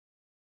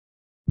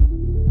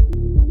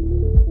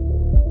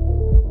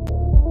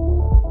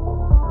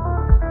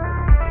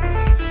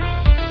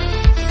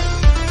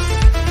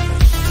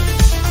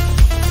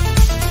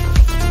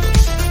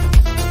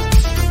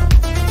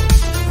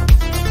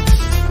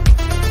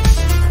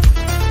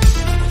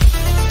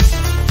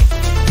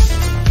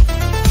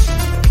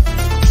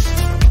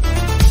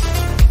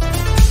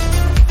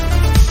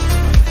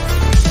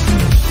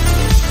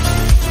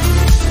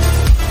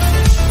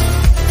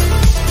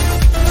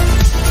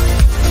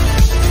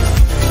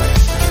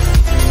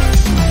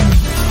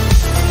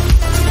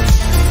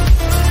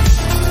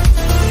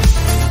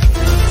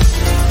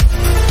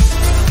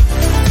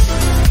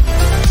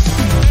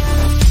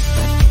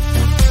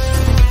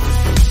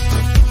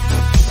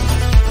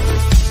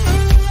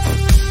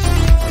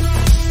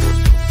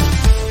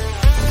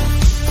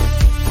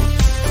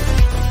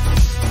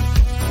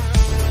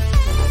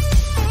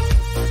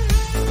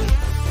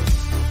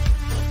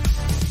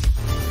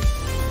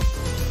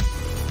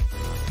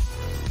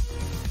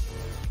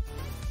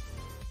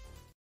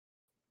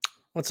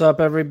What's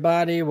up,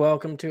 everybody?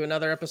 Welcome to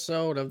another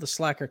episode of the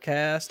Slacker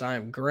Cast.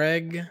 I'm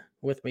Greg.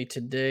 With me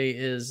today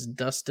is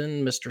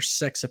Dustin, Mr.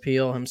 Sex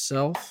Appeal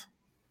himself.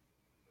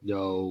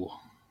 Yo.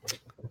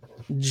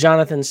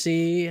 Jonathan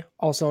C.,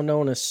 also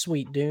known as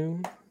Sweet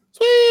Doom.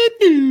 Sweet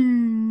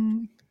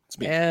Doom.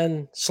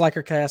 And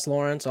Slacker Cast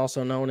Lawrence,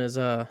 also known as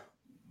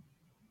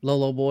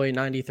Lolo Boy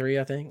 93,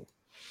 I think.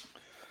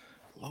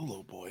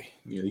 Lolo Boy.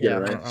 Yeah,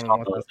 I don't know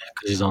what Because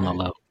he's on the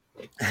low.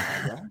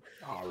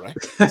 All right.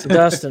 So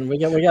Dustin, we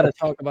got to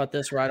talk about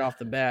this right off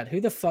the bat. Who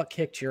the fuck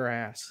kicked your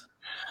ass?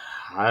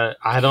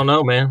 I don't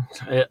know, man.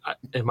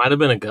 It might have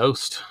been a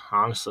ghost,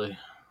 honestly.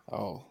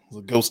 Oh,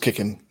 the ghost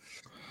kicking.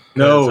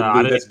 No, I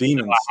dude, didn't that's even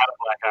know demons. I had a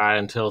black eye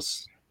until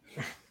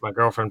my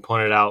girlfriend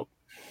pointed out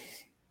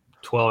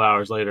 12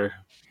 hours later.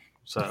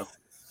 So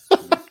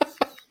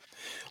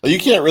You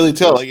can't really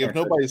tell. Like, if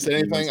nobody said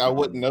anything, I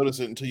wouldn't notice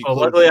it until you. well,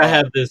 luckily I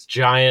have this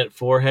giant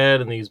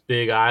forehead and these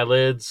big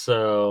eyelids,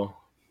 so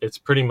it's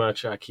pretty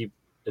much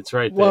it's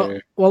right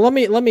there. Well, let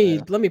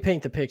me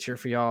paint the picture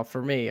for y'all.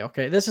 For me,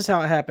 okay, this is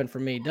how it happened for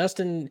me.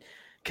 Dustin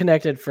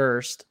connected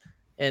first,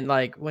 and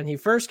like when he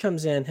first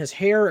comes in, his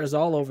hair is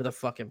all over the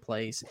fucking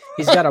place.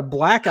 He's got a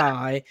black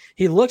eye.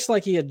 He looks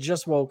like he had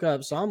just woke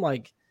up. So I'm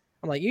like,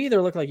 you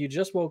either look like you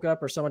just woke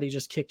up or somebody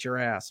just kicked your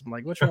ass. I'm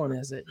like, which one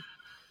is it?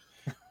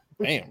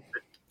 Damn.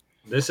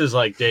 This is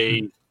like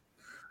day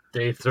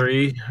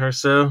 3 or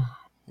so.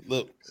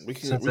 Look, we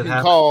Since can it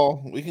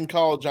happened.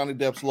 call Johnny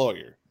Depp's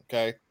lawyer.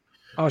 Okay.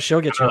 Oh,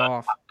 she'll get you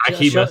off. I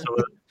keep messing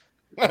with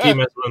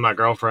my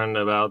girlfriend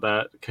about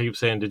that. Keep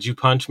saying, "Did you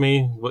punch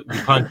me? What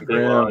you punched me?"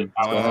 Grim,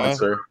 what's going on,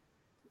 sir?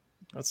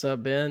 What's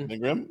up, Ben?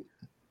 Nick Grimm?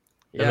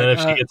 And then if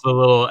she gets a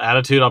little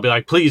attitude, I'll be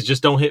like, "Please,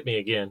 just don't hit me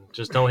again.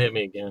 Just don't hit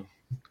me again."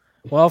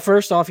 Well,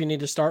 first off, you need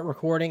to start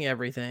recording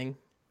everything.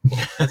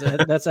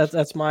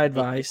 That's my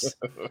advice.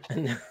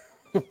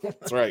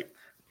 That's right.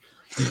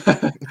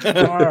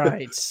 All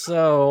right,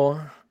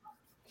 so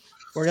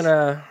we're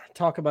gonna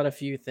talk about a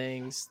few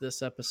things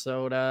this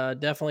episode.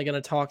 Definitely gonna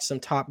talk some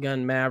Top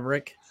Gun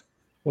Maverick.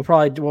 We'll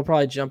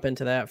probably jump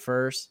into that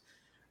first.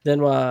 Then,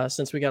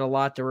 since we got a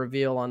lot to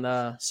reveal on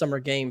the Summer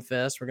Game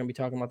Fest, we're gonna be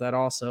talking about that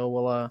also.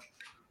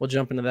 We'll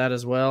jump into that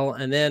as well.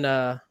 And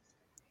then,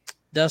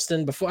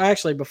 Dustin,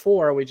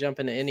 before we jump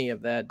into any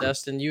of that,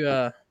 Dustin,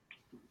 your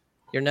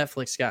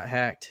Netflix got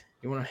hacked.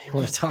 You want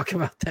to talk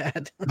about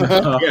that?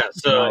 Yeah.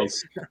 So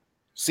Nice.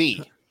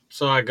 C.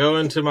 So I go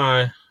into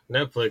my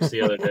Netflix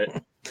the other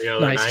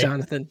Nice, night,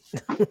 Jonathan.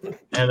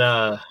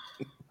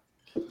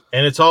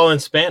 and it's all in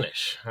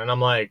Spanish, and I'm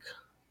like,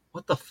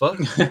 "What the fuck?"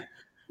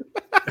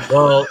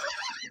 Well,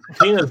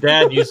 Tina's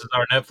dad uses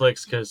our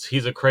Netflix because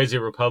he's a crazy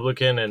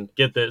Republican, and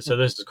get this. So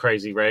this is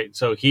crazy, right?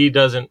 So he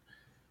doesn't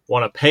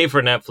want to pay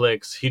for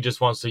Netflix. He just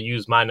wants to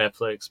use my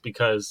Netflix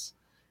because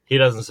he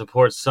doesn't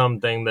support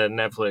something that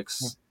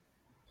Netflix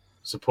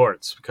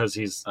supports because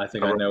he's. I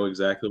think I know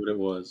exactly what it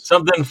was.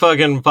 Something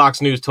fucking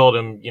Fox News told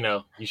him,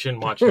 you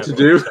shouldn't watch What to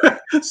Netflix.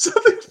 do?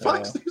 Something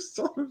Fox News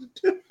told him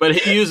to do. But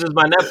he uses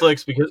my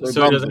Netflix because They're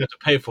so he doesn't bummed. have to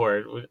pay for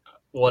it.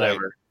 Whatever.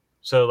 Right.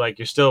 So like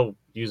you're still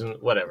using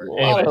whatever. Well,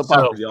 Anyway, I so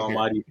don't The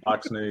almighty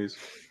Fox News.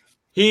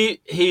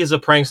 he's a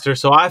prankster,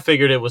 so I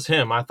figured it was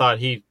him. I thought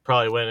he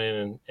probably went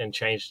in and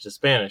changed to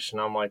Spanish, and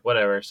I'm like,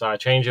 whatever. So I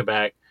change it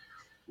back.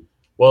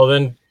 Well,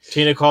 then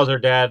Tina calls her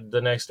dad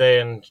the next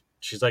day, and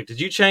she's like, "Did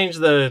you change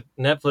the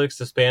Netflix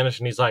to Spanish?"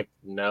 And he's like,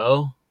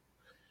 "No."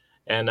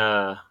 And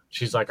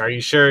she's like, "Are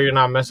you sure you're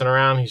not messing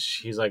around?"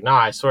 He's like, "No,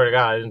 I swear to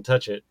God, I didn't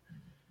touch it."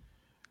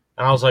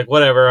 And I was like,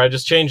 "Whatever." I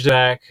just changed it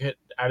back.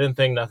 I didn't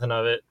think nothing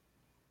of it.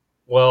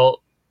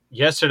 Well,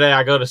 yesterday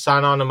I go to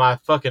sign on to my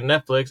fucking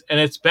Netflix, and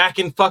it's back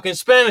in fucking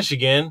Spanish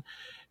again.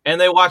 And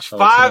they watched 5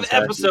 sounds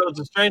hacky. episodes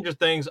of Stranger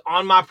Things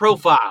on my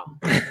profile.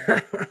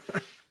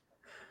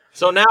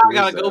 So now I Who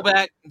gotta is go that?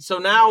 back. So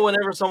now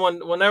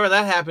whenever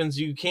that happens,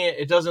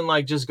 it doesn't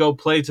like just go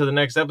play to the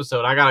next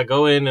episode. I gotta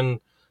go in and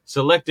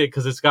select it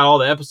because it's got all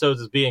the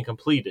episodes as being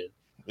completed.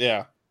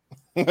 Yeah.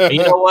 And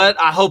you know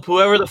what? I hope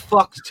whoever the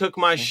fuck took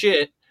my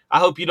shit, I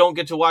hope you don't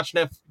get to watch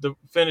the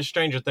finished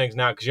Stranger Things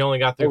now because you only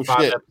got through 5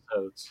 shit.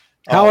 episodes.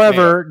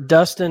 However,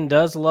 Dustin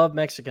does love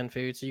Mexican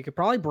food, so you could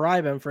probably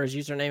bribe him for his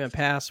username and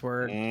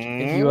password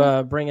if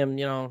you bring him,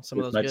 some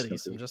of With those Mexican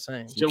goodies. food. I'm just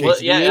saying. In Well,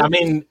 case yeah, you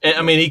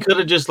I mean, he could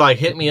have just like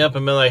hit me up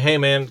and been like, "Hey,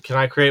 man, can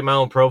I create my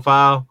own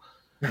profile?"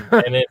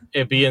 and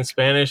it be in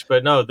Spanish.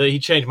 But no, he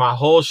changed my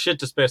whole shit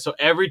to Spanish. So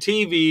every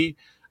TV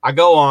I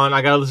go on,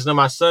 I gotta listen to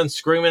my son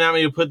screaming at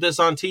me to put this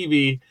on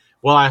TV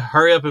while I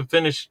hurry up and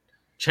finish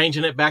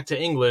changing it back to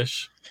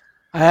English.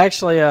 I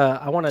actually,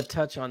 I want to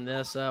touch on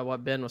this,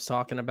 what Ben was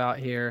talking about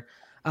here.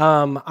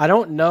 I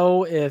don't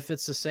know if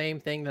it's the same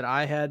thing that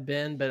I had,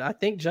 Ben, but I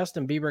think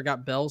Justin Bieber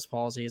got Bell's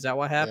palsy. Is that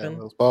what happened?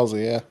 Yeah, palsy,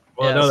 yeah.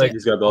 Well, Yeah, no, see-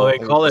 He's got they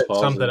Bell's call it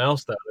palsy. something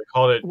else though. They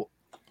called it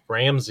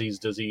Ramsey's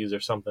disease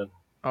or something.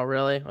 Oh,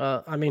 really?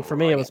 I mean, for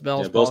me, it was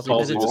Bell's Yeah, Bell's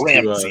palsy. palsy but was it's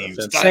too Ramses,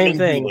 offensive. same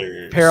thing.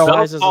 Diamond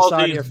Paralyzes the Bell's side of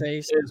palsy your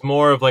face, It's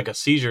more of like a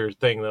seizure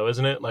thing though,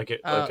 isn't it? Like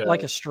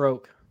like a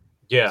stroke.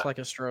 Yeah. It's like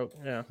a stroke.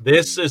 Yeah.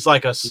 This is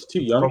like He's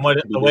too young. from what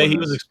to be the way doing he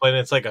was this. explaining,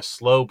 it's like a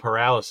slow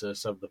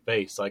paralysis of the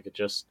face. Like it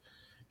just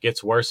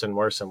gets worse and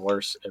worse and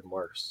worse and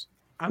worse.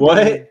 I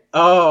What? mean,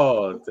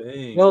 Oh,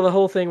 dang. well, the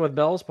whole thing with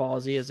Bell's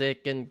palsy is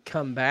it can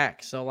come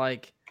back. So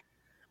like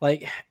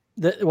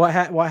what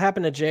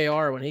happened to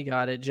JR when he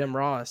got it, Jim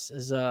Ross,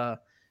 is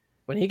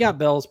when he got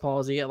Bell's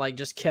palsy, it like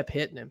just kept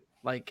hitting him.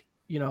 Like,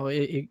 you know,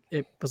 it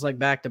was like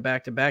back to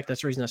back to back.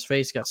 That's the reason his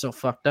face got so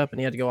fucked up and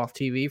he had to go off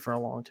TV for a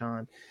long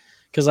time.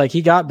 Because like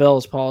he got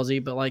Bell's palsy,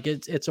 but like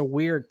it's a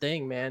weird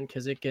thing, man,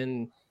 because it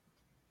can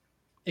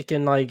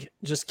like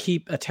just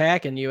keep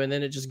attacking you and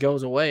then it just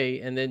goes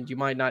away and then you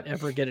might not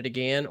ever get it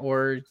again,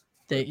 or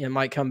it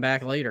might come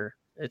back later.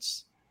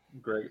 It's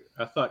Greg,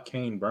 I thought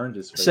Kane burned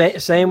his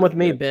face. same with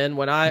me, Ben.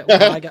 When I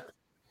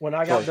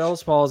got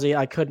Bell's palsy,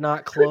 I could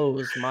not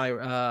close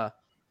my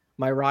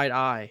my right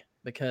eye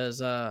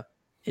because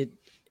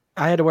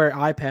I had to wear an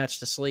eye patch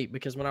to sleep,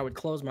 because when I would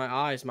close my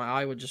eyes, my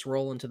eye would just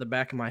roll into the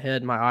back of my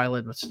head. My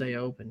eyelid would stay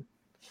open.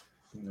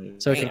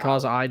 So it can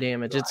cause eye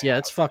damage.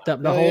 It's fucked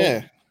up.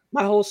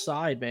 My whole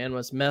side, man,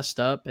 was messed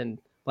up, and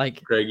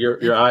like Greg,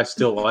 your eye's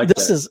still like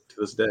this that is to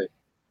this day.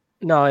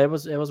 no, it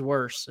was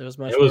worse. It was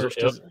much It was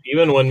worse.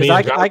 even when me and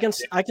I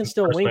John can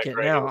still first wink met it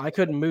Greg, now. I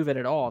couldn't move it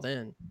at all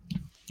then.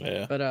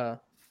 Yeah.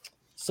 But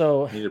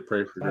so I need to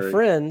pray for my Greg.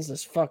 friends,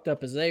 as fucked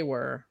up as they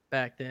were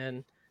back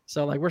then,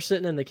 so like we're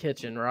sitting in the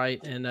kitchen,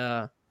 right, and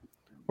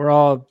we're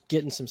all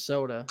getting some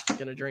soda,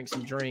 gonna drink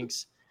some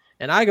drinks,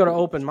 and I go to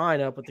open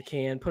mine up with the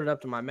can, put it up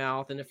to my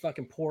mouth, and it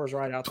fucking pours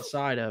right out the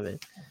side of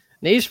it.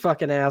 And these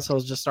fucking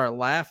assholes just start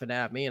laughing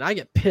at me, and I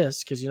get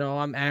pissed because, you know,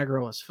 I'm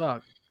aggro as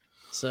fuck.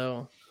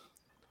 So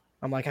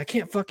I'm like, I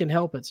can't fucking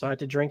help it. So I had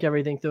to drink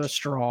everything through a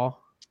straw.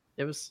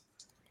 It was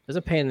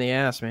a pain in the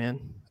ass, man.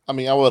 I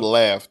mean, I would have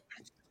laughed.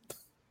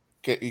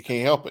 You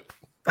can't help it.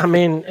 I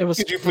mean, it was.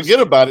 Because you forget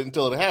about it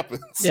until it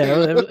happens. Yeah,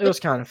 it was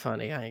kind of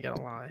funny. I ain't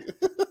gonna lie.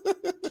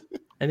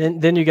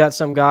 And then you got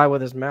some guy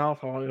with his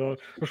mouth on going,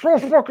 "It's so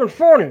fucking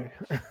funny."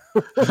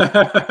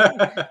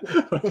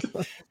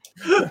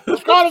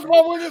 Scott is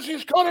my witness.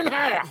 He's cut in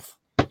half.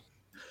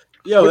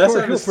 Yo, that's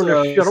how Because this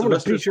you're for this shit, I'm gonna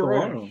Sylvester beat your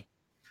ass. Stallone.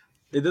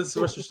 It does.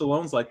 Sylvester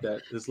Stallone's like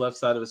that. His left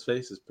side of his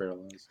face is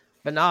paralyzed.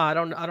 But nah, I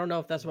don't know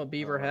if that's what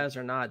Beaver has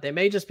or not. They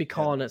may just be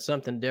calling it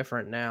something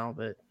different now,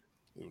 but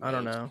I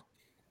don't know.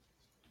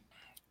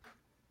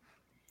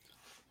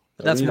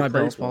 But that's my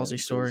Bell's palsy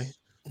story.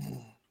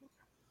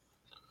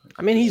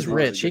 I mean, he's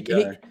rich. He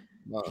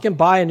can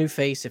buy a new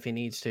face if he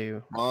needs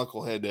to. My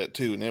uncle had that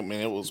too, and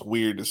it was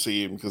weird to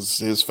see him because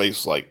his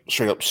face like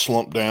straight up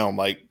slumped down,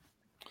 like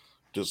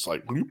just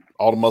like bloop,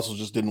 all the muscles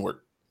just didn't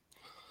work.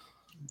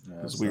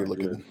 It was weird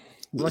looking.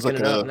 I'm looking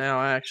it up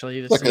now, actually.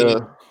 It's like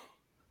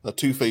a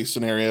Two-Face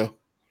scenario.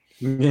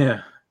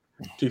 Yeah,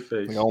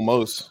 Two-Face. Like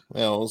almost.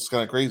 It's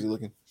kind of crazy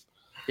looking.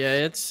 Yeah,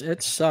 it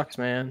sucks,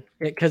 man.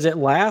 Because it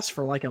lasts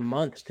for like a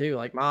month too.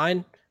 Like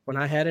mine, when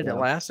I had it, it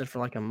lasted for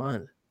like a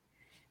month.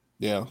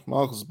 Yeah, my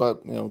uncle's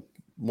about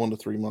 1 to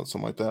 3 months,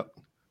 something like that.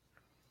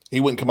 He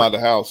wouldn't come out of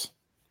the house.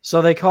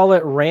 So they call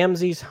it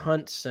Ramsay's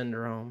Hunt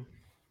syndrome.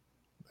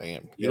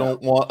 Damn, you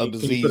don't want a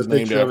disease put a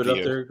named picture of after it up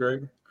you. there,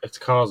 Greg? It's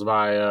caused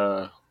by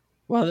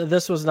Well,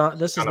 this is not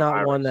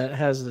virus. one that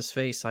has this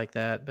face like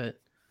that, but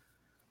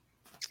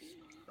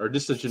Or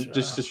just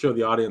to show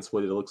the audience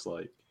what it looks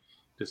like.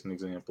 Just an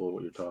example of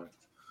what you're talking.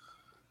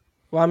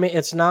 well, I mean,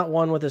 it's not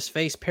one with his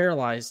face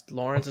paralyzed,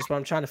 Lawrence. That's what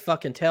I'm trying to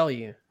fucking tell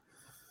you.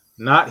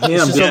 Not him.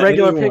 It's just just a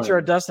regular anyone. picture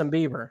of Dustin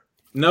Bieber.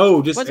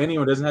 No, just What?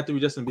 anyone. It doesn't have to be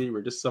Justin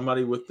Bieber. Just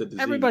somebody with the disease.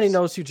 Everybody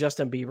knows who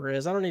Justin Bieber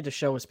is. I don't need to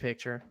show his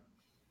picture.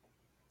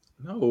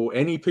 No,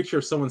 any picture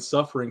of someone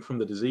suffering from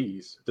the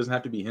disease. It doesn't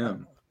have to be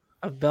him.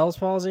 Of Bell's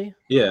palsy?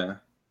 Yeah.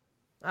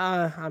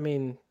 I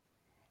mean,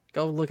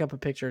 go look up a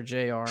picture of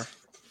JR.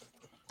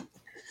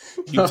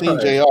 You've seen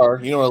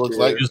JR. You know what it looks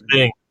like. use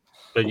Bing,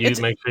 but make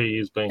sure you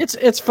use Bing.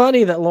 It's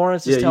funny that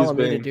Lawrence is Yeah, telling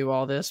me use to Bing. do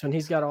all this when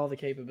he's got all the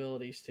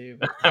capabilities too.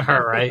 But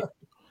All right.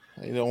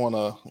 You don't want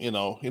to, you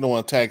don't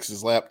want to tax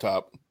his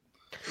laptop.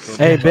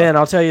 hey Ben,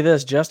 I'll tell you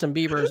this: Justin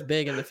Bieber is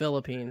big in the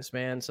Philippines,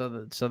 man. So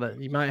that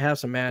you might have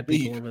some mad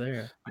people over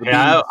there.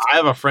 Yeah, I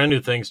have a friend who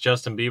thinks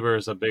Justin Bieber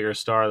is a bigger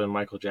star than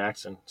Michael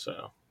Jackson.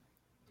 So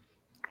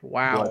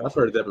Wow, Yeah, I've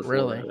heard that before.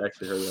 Really? I've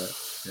actually heard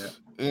that.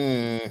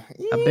 Yeah.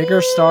 a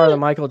bigger star than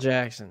Michael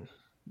Jackson.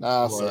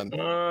 Nah, son.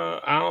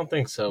 I don't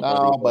think so.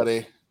 No,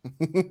 buddy.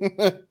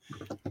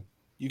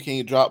 You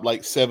can't drop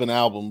like 7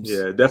 albums.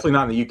 Yeah, definitely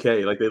not in the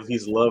UK. Like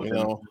he's loved You in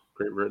know.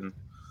 Great Britain.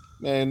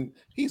 Man,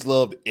 he's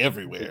loved They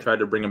everywhere. tried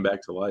to bring him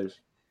back to life.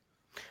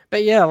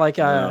 But yeah, like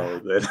No,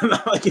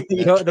 not like in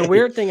the the UK.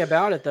 weird thing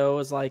about it though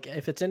is like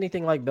if it's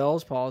anything like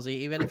Bell's palsy,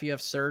 even if you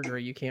have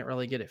surgery, you can't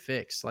really get it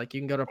fixed. Like you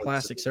can go to a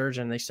plastic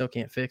surgeon, they still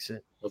can't fix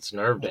it. It's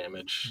nerve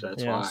damage.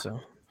 That's Yeah, why. so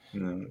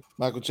No.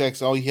 Michael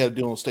Jackson, all he had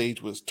to do on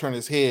stage was turn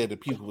his head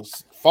and people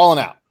was falling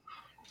out.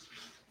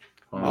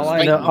 all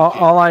Thank you,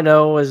 all I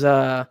know is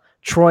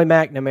Troy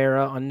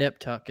McNamara on Nip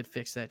Tuck could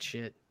fix that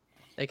shit.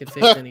 They could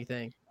fix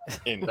anything.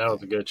 That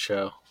was a good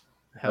show.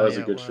 That was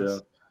a good show.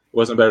 It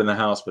wasn't better than the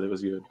house, but it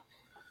was good.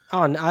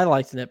 Oh, and I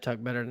liked Nip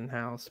Tuck better than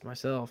House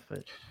myself,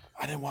 but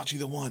I didn't watch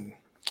either one.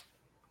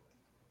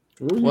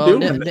 What were you Well,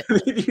 doing?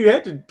 Nip- You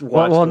had to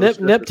watch. well, those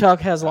Nip scripted- Tuck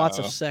has lots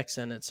of Oh. sex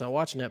in it, so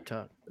watch Nip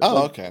Tuck Oh,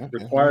 like, okay.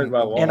 Required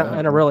by law.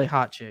 and a really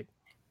hot chick.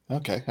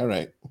 Okay, all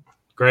right.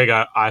 Greg,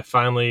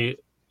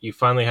 you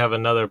finally have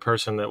another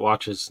person that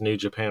watches New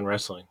Japan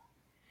Wrestling.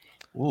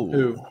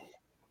 Ooh.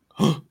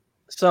 Who?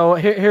 So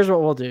here's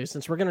what we'll do.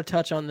 Since we're going to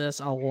touch on this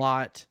a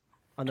lot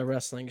on the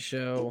wrestling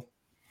show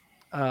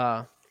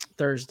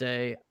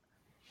Thursday,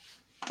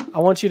 I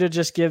want you to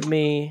just give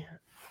me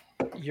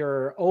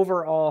your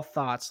overall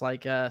thoughts.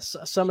 Like,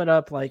 sum it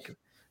up. Like,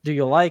 do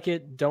you like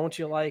it? Don't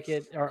you like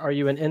it? Are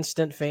you an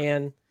instant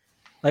fan?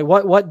 Like,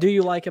 what do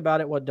you like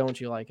about it? What don't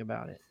you like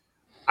about it?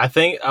 I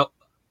think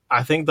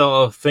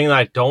the thing that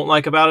I don't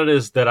like about it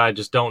is that I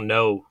just don't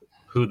know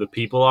who the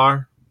people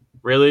are,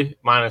 really.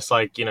 Minus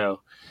like, you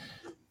know,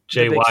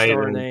 Jay big White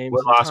star and names,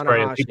 Will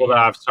Ospreay and people Tanahashi, that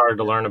yeah. I've started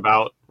to learn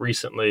about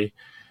recently.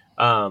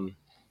 And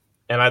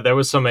there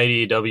was some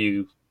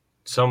AEW,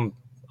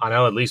 I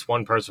know at least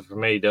one person from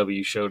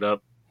AEW showed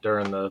up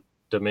during the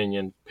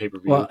Dominion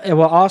pay-per-view.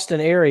 Well,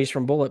 Austin Aries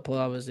from Bullet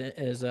Club is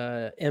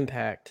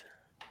Impact.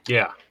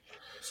 Yeah.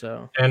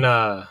 So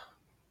And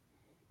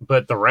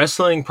but the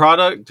wrestling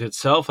product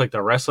itself, like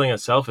the wrestling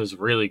itself, is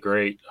really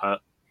great. I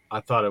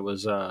thought it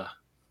was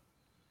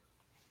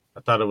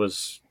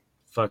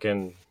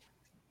fucking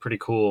pretty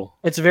cool.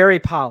 it's very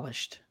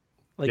polished.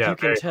 Like Yeah, you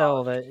can very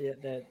tell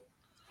that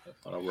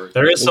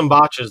There is some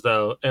botches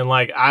though, and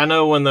like I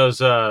know when those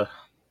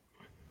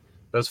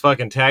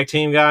fucking tag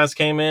team guys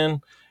came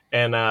in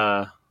and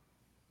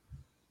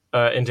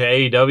into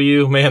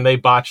AEW, man, they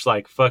botched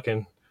like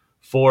fucking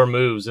 4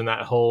 moves in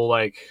that whole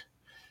like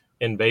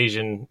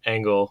invasion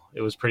angle.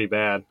 It was pretty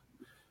bad.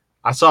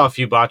 I saw a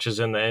few botches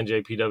in the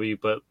NJPW,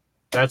 but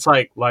that's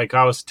like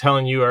I was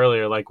telling you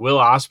earlier, like Will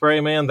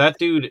Ospreay, man, that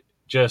dude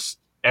just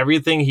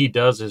everything he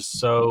does is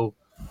so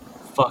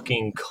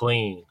fucking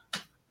clean.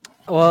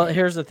 Well,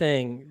 here's the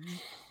thing.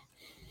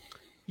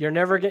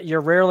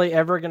 You're rarely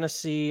ever gonna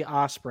see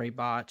Ospreay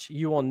botch.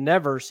 You will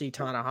never see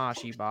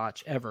Tanahashi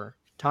botch ever.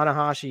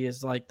 Tanahashi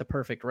is like the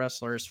perfect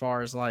wrestler as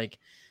far as like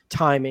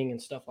timing and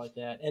stuff like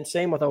that. And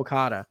same with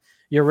Okada.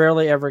 You're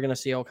rarely ever gonna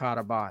see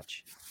Okada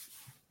botch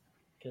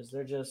because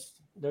they're just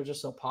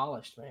so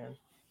polished, man.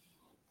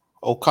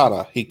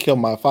 Okada, he killed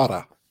my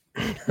father.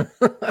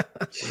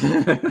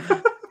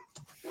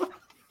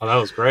 Oh, that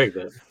was Greg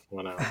that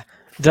went out.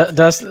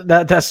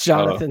 That's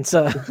Jonathan's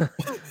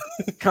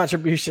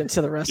contribution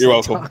to the wrestling. You're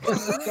welcome.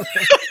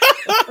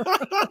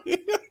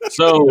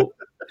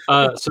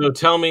 Talk. So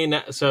tell me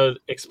now. So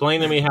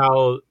explain to me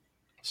how.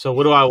 So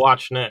what do I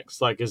watch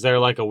next? Like, is there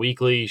like a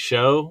weekly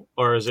show,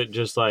 or is it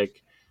just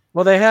like?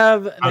 Well, they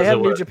have How does it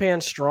New work?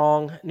 Japan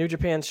Strong. New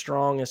Japan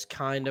Strong is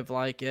kind of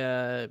like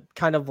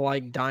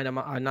Dynamite,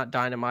 not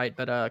Dynamite,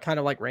 but kind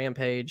of like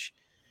Rampage.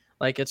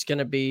 Like it's going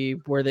to be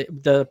where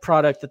the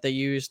product that they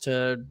use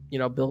to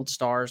build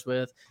stars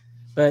with,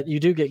 but you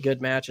do get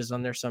good matches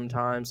on there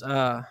sometimes.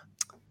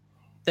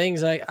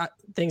 Things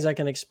I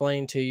can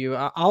explain to you.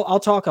 I'll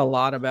talk a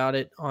lot about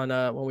it on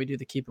when we do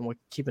the Keeping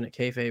It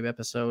Kayfabe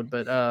episode,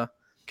 but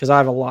because I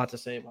have a lot to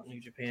say about New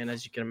Japan,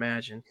 as you can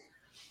imagine.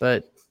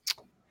 But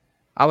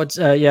I would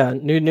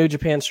New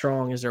Japan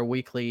Strong is their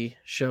weekly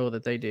show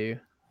that they do.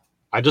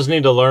 I just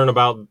need to learn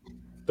about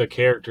the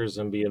characters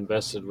and be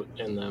invested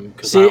in them.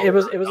 See, it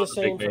was the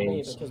same big for me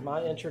names. because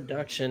my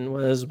introduction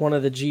was one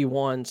of the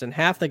G1s, and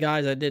half the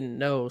guys I didn't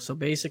know. So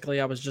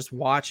basically, I was just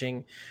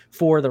watching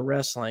for the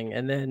wrestling,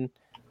 and then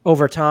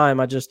over time,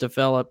 I just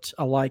developed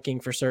a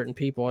liking for certain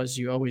people, as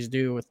you always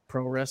do with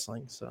pro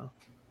wrestling. So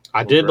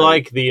I did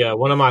like the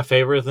one of my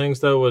favorite things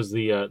though was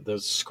the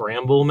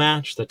scramble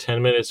match, the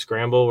 10-minute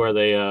scramble where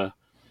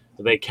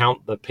they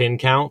count the pin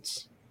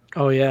counts.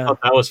 oh yeah. I thought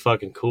that was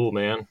fucking cool,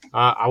 man.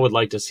 I would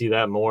like to see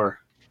that more.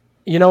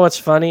 You know what's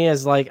funny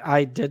is like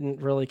I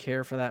didn't really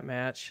care for that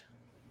match.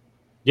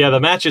 Yeah, the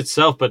match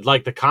itself, but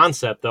like the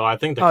concept though, I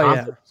think the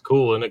concept is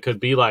cool, and it could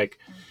be like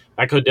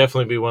that could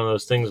definitely be one of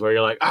those things where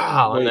you're like, Wait,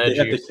 and they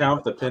then have to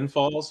count the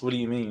pinfalls? What do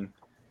you mean?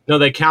 no,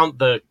 they count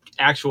the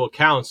actual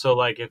count. So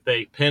like if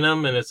they pin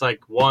them and it's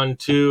like 1,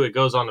 2, it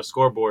goes on the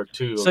scoreboard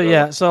too. So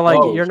yeah, so like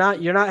Whoa. you're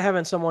not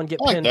having someone get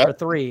I like pinned that. for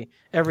 3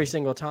 every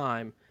single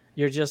time.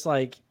 You're just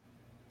like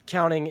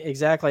counting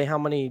exactly how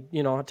many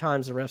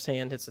times the ref's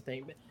hand hits the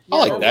thing. But,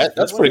 I like that.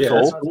 That's pretty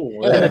cool. That's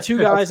cool. And Yeah. the two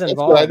guys That's a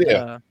good involved,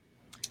 idea.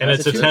 and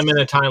it's a the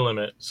 10-minute time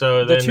limit. So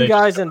the then two they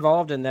guys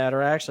involved in that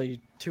are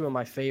actually 2 of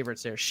my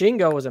favorites there.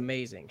 Shingo is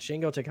amazing.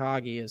 Shingo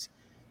Takagi is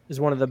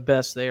one of the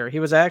best there. He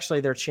was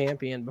actually their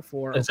champion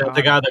before. is that the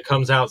Okada. guy that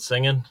comes out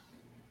singing?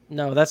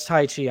 No, that's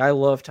Tai Chi. I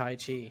love Tai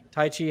Chi.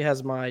 Tai Chi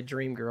has my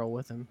dream girl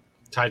with him.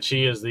 Tai Chi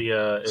is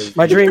the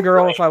My dream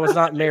girl if I was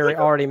not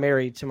already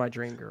married to my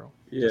dream girl.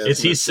 Yeah,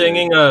 is he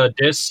singing a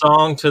diss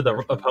song to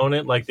the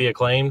opponent like the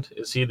Acclaimed?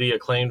 Is he the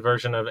Acclaimed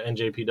version of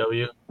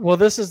NJPW? Well,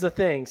 this is the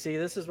thing. See,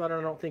 this is what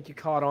I don't think you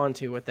caught on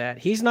to with that.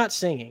 He's not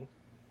singing.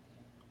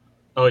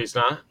 Oh, he's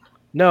not?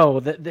 No,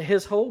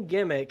 his whole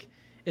gimmick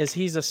is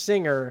he's a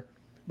singer,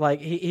 Like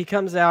he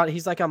comes out,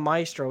 he's like a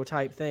maestro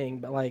type thing,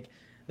 but like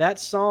that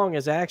song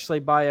is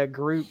actually by a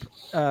group.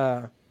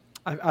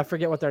 I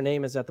forget what their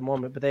name is at the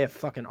moment, but they have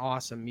fucking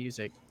awesome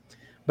music.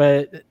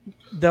 But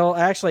they'll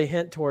actually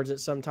hint towards it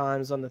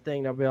sometimes on the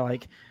thing. They'll be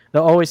like,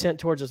 they'll always hint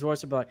towards his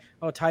voice. They'll be like,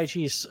 "Oh, Tai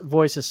Chi's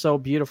voice is so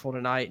beautiful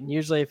tonight." And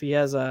usually, if he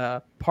has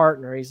a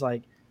partner, he's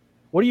like,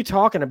 "What are you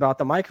talking about?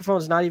 The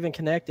microphone's not even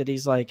connected."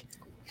 He's like,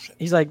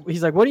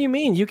 "What do you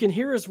mean? You can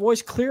hear his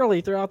voice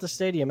clearly throughout the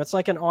stadium." It's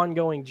like an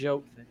ongoing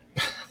joke thing.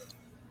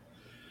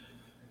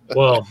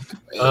 Well,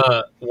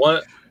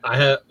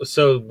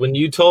 so when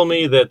you told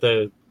me that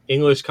the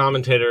English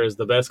commentator is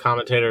the best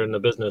commentator in the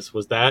business,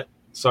 was that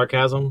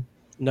sarcasm?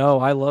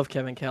 No, I love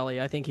Kevin Kelly.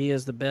 I think he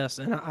is the best,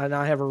 and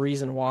I have a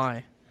reason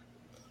why.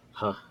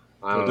 Huh.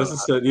 I don't know. This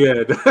is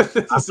yeah.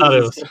 I thought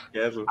it was.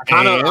 sarcasm. I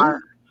kind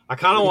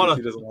of want He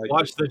to doesn't like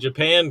watch it. the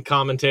Japan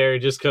commentary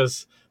just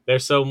because they're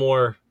so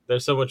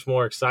much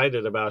more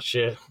excited about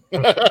shit.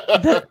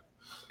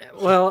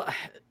 Well,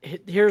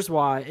 here's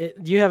why.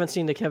 You haven't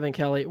seen the Kevin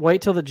Kelly.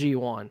 Wait till the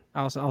G1.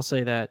 I'll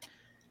say that.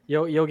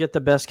 You'll get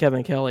the best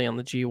Kevin Kelly on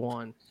the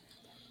G1.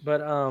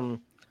 But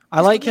I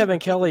like Kevin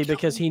Kelly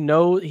because he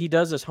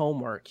does his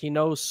homework. He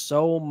knows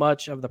so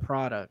much of the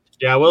product.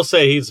 Yeah, I will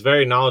say he's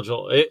very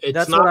knowledgeable.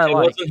 That's what I like.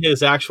 It wasn't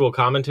his actual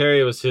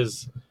commentary. It was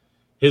his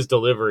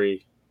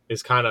delivery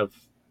is kind of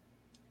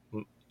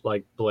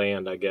like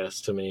bland, I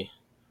guess, to me.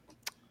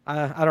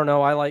 I don't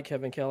know. I like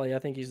Kevin Kelly. I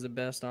think he's the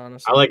best,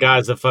 honestly. I like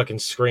guys that fucking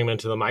scream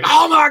into the mic.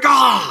 Oh my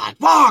god!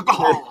 Fuck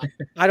off!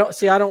 I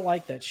don't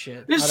like that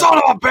shit. You son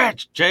of a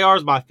bitch!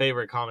 JR's my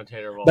favorite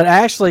commentator of all. But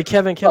actually,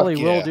 Kevin Kelly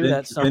Fuck will yeah. do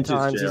that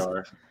sometimes. Vintage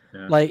JR.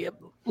 Yeah.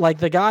 Like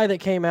the guy that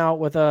came out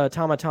with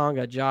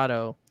Tamatanga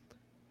Jado,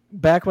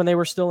 back when they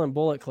were still in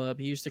Bullet Club,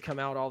 he used to come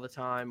out all the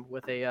time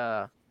with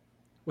a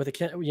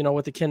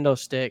kendo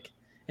stick,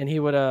 and he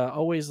would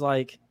always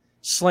like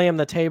slam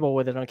the table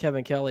with it on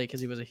Kevin Kelly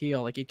because he was a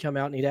heel. Like he'd come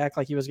out and he'd act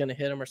like he was going to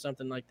hit him or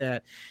something like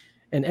that.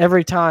 And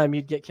every time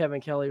you'd get Kevin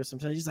Kelly with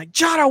something, he's like,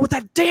 "Jado with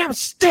that damn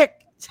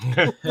stick."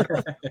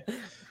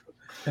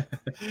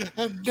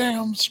 That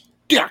damn stick.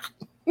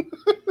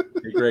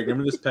 Hey, Greg,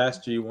 remember this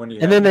past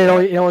G1? And then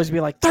they'd always be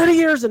like, 30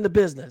 years in the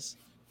business.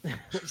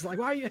 It's like,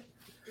 why are you?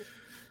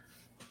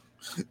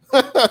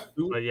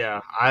 But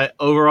yeah, I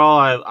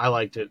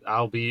liked it.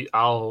 I'll be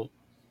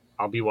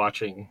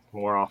watching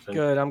more often.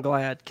 Good. I'm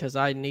glad because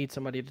I need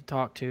somebody to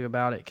talk to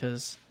about it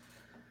because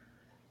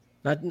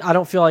I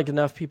don't feel like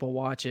enough people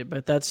watch it.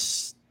 But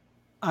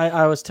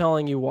I was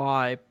telling you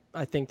why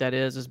I think that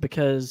is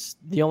because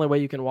the only way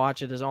you can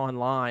watch it is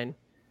online.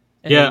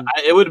 And Yeah,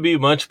 it would be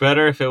much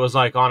better if it was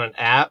like on an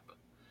app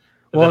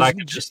that I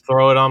could just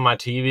throw it on my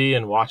TV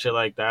and watch it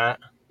like that.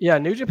 Yeah,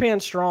 New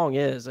Japan Strong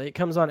it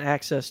comes on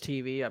Access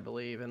TV, I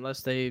believe, unless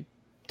they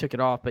took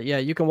it off. But yeah,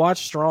 you can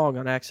watch Strong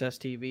on Access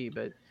TV.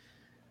 But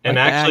and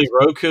like actually,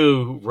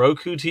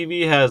 Roku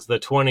TV has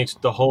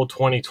the whole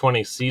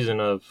 2020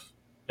 season of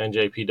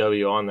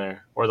NJPW on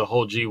there, or the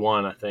whole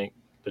G1. I think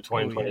the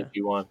 2020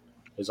 G1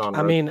 is on. I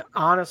Roku. mean,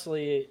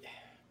 honestly,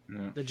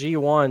 the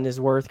G1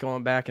 is worth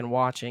going back and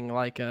watching,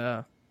 like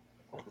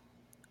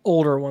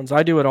older ones.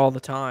 I do it all the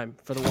time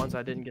for the ones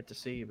I didn't get to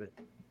see. But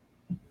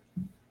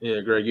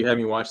yeah, Greg, you had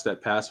me watch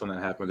that past when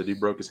that happened. The dude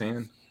broke his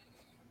hand.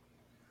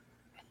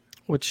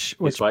 Which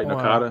He's fighting one?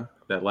 Okada.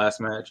 That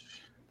last match.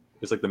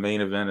 It's like the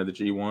main event of the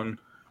G1.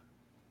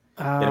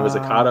 And it was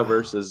Okada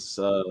versus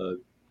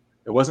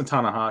it wasn't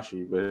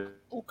Tanahashi, but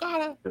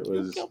Okada. it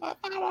was.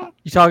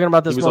 You talking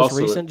about this He was most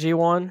also recent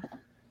G1?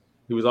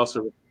 He was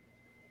also,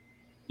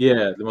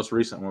 the most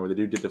recent one where the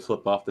dude did the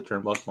flip off the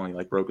turnbuckle and he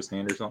like broke his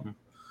hand or something.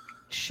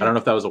 Shit. I don't know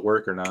if that was a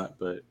work or not,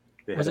 but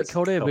they Was had it to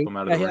Kota help Ibushi? him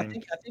out of the Yeah,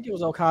 ring. I think it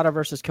was Okada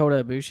versus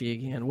Kota Ibushi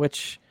again,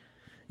 which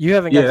you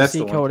haven't got to that's see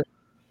the one. Kota.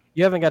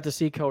 You haven't got to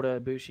see Kota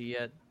Ibushi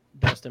yet,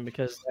 Dustin,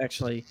 because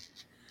actually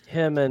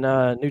him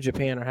and New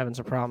Japan are having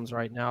some problems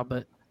right now.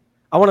 But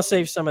I want to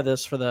save some of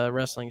this for the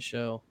wrestling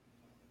show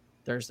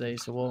Thursday,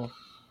 so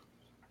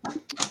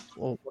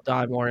we'll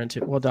dive into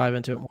it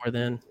more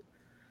then.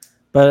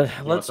 But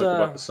You let's want to talk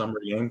about the Summer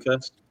Game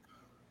Fest.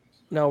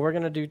 no, we're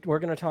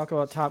gonna talk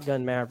about Top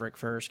Gun Maverick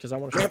first because I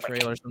want to show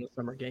trailers on the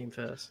Summer Game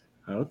Fest.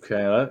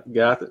 Okay,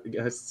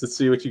 let's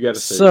see what you got to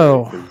say.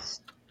 So- Greg,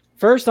 please.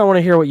 First, I want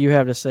to hear what you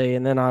have to say,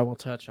 and then I will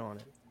touch on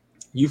it.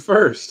 You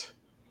first.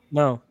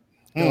 No,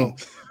 go.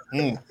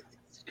 Mm.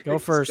 Go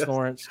first,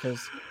 Lawrence,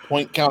 because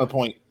Point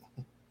counterpoint.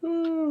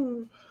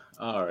 All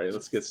right,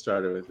 let's get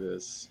started with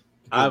this.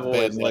 Good, I've bad,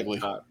 always and liked ugly.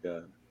 Top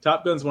Gun.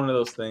 Top Gun's one of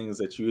those things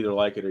that you either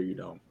like it or you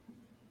don't.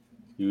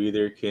 You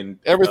either can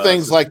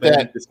Everything's like suspend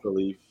that.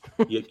 disbelief.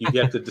 You have to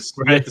you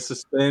have to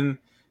suspend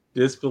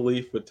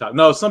disbelief with Top.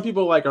 No, some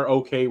people are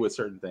okay with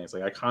certain things.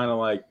 Like I kind of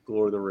like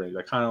Lord of the Rings.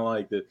 I kind of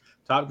like the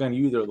Top Gun.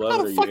 You either love How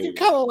it or the you fuck hate you it.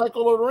 kind of like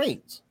Lord of the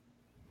Rings?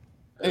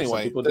 Some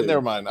Anyway, people do.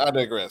 never mind. I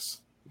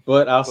digress.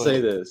 But I'll Go say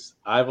ahead. this: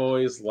 I've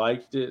always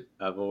liked it.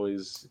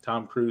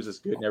 Tom Cruise is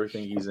good in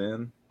everything he's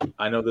in.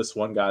 I know this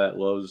one guy that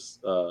loves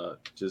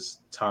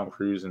just Tom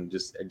Cruise and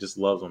just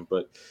loves him.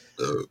 But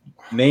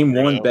name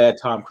one bad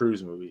Tom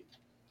Cruise movie.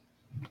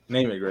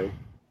 Name it, Greg.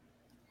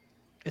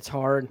 It's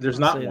hard. There's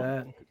I'll not say one.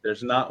 that.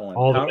 There's not one.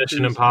 All the Tom Mission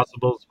Cruise-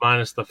 Impossibles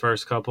minus the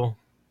first couple.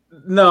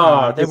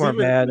 No, They 'cause weren't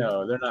bad.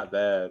 No, they're not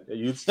bad.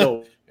 You'd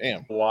still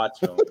Damn. watch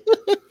them.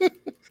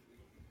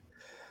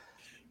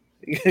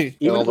 Even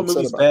Even if a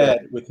movie's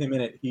bad with him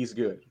in it, he's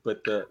good.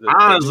 But I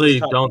honestly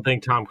Top don't Gun,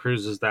 think Tom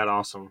Cruise is that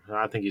awesome.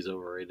 I think he's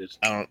overrated.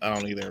 I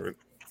don't either.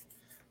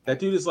 that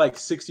dude is like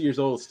 60 years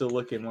old, still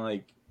looking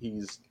like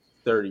he's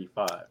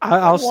 35.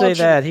 I'll say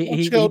that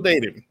Go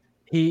date him.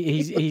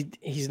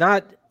 he's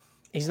not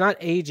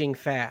aging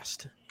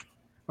fast,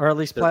 or at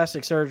least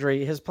plastic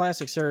surgery. His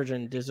plastic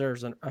surgeon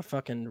deserves a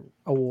fucking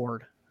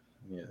award.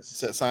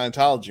 It's Yes, that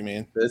Scientology,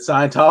 man. it's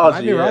Scientology.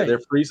 Might be Yeah, right. they're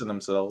freezing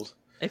themselves.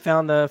 They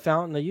found the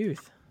fountain of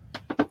youth.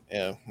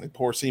 Yeah, they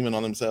pour semen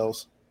on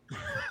themselves.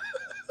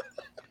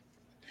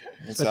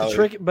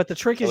 But the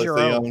trick is your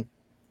own.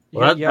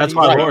 Well, You that's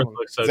gotta why use your Lawrence own.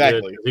 looks so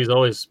Exactly. good. 'Cause he's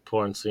always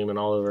pouring semen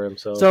all over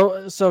himself.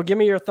 So give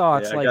me your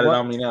thoughts. Yeah, I like got it what,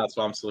 on me now,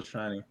 so I'm still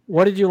shiny.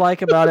 what did you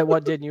like about it?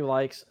 What didn't you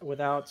like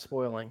without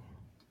spoiling?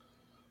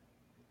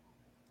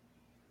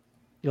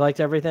 You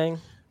liked everything?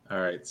 All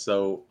right,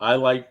 so I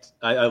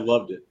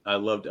loved it. I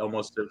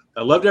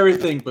loved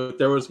everything, but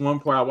there was one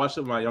point I watched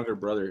it with my younger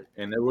brother,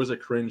 and there was a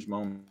cringe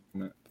moment.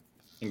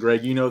 And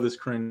Greg, you know this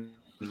cringe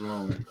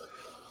moment.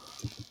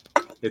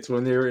 It's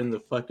when they're in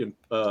the fucking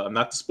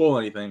not to spoil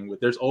anything,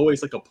 but there's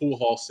always like a pool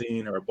hall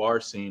scene or a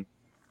bar scene,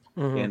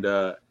 Mhm. and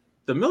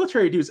the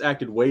military dudes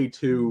acted way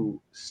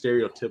too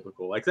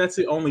stereotypical. Like that's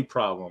the only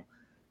problem.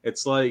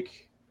 It's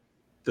like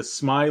the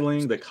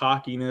smiling, the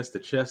cockiness, the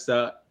chest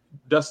out.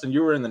 Dustin,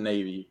 you were in the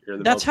Navy. Or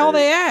the That's how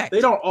military. they act. They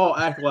don't all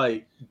act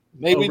like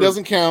Navy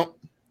doesn't count.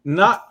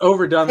 not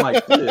overdone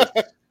like this.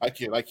 I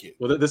kid.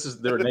 Well, this is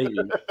their Navy.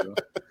 So,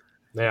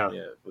 yeah.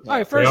 yeah. All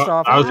right, first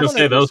off, I was I'm gonna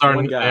say those one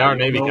aren't guy. they are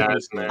Navy No,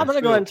 guys in there. I'm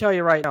gonna go ahead and tell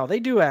you right now, they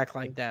do act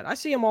like that. I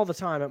see them all the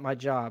time at my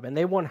job, and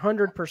they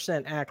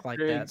 100% act like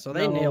that. So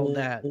they nailed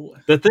that.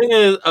 The thing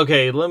is,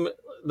 okay,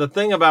 the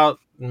thing about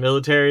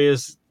military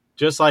is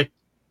just like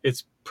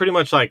it's pretty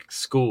much like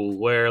school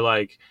where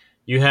like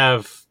you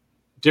have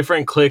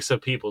different cliques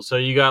of people. So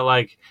you got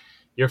like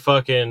your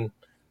fucking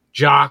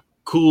jock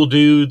cool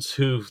dudes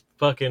who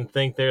fucking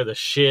think they're the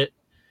shit.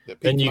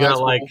 Then you got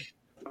like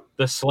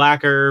the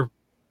slacker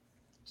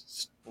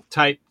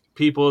type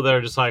people that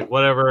are just like,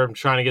 whatever, I'm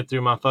trying to get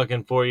through my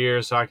fucking 4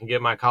 years so I can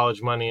get my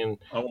college money and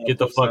get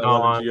the fuck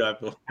on.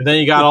 And then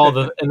you got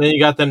and then you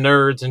got the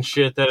nerds and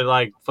shit that are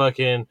like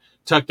fucking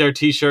tuck their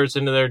t-shirts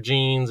into their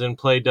jeans and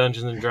play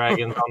Dungeons and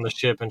Dragons on the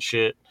ship and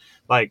shit.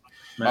 Like,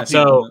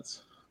 so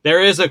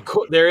there is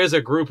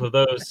a group of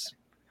those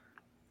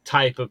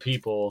type of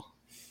people.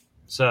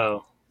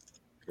 So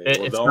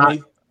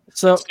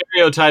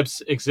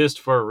stereotypes exist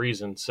for a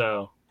reason.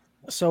 So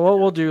what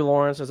we'll do,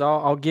 Lawrence, is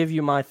I'll give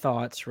you my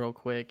thoughts real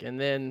quick, and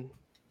then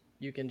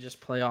you can just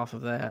play off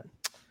of that.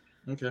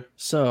 Okay.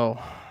 So,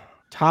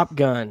 Top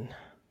Gun,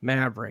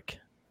 Maverick.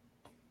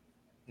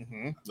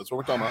 That's what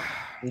we're talking about.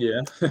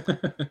 Yeah.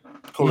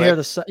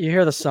 You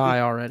hear the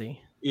sigh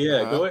already.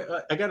 Yeah. Go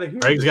ahead. I gotta hear.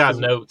 Greg's got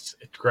notes.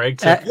 Greg,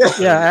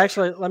 yeah.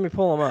 Actually, let me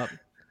pull them up.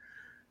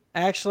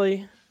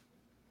 Actually,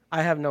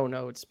 I have no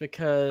notes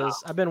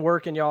because I've been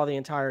working y'all the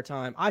entire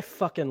time. I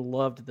fucking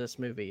loved this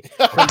movie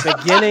from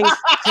beginning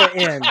to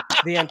end,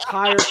 the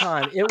entire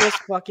time. It was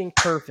fucking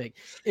perfect.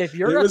 If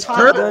you're a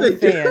Top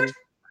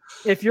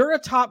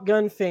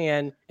Gun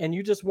fan, and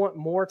you just want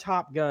more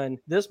Top Gun,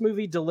 this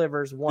movie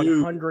delivers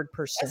 100%.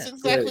 That's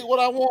exactly what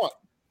I want.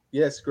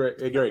 Yes, great.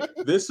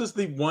 This is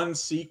the one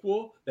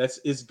sequel that's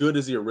as good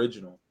as the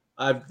original.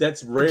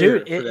 That's rare.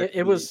 Dude,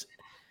 it was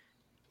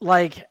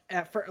like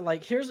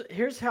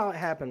here's how it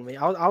happened to me.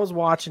 I was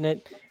watching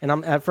it, and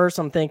I'm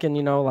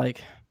thinking,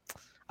 like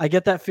I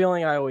get that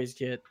feeling I always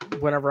get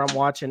whenever I'm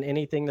watching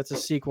anything that's a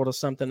sequel to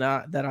something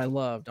that I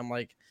loved. I'm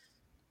like,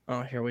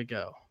 oh, here we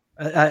go.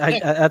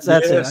 That's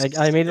it.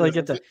 I immediately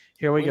get the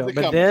here we go.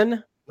 But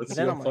then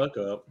I'm like,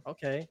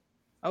 okay.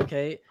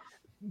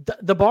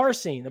 The bar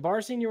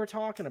scene you were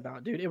talking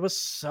about, dude, it was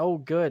so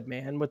good,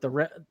 man. With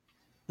the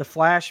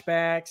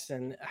flashbacks,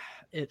 and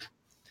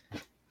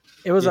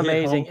it was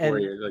amazing.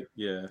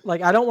 And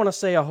like I don't want to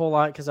say a whole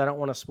lot because I don't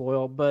want to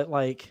spoil, but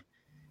like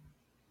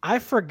I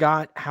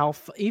forgot how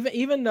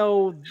even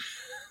though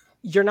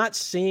you're not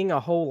seeing a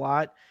whole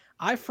lot,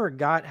 I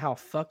forgot how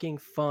fucking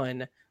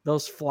fun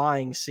those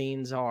flying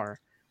scenes are.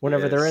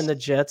 Whenever they're in the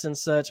jets and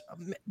such,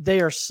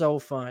 they are so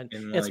fun.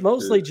 And it's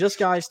mostly just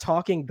guys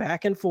talking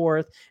back and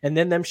forth, and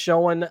then them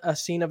showing a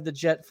scene of the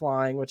jet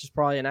flying, which is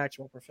probably an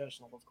actual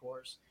professional, of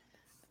course,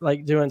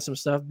 like doing some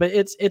stuff. But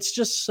it's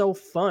just so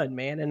fun,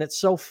 man, and it's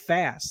so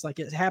fast. Like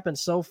it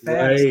happens so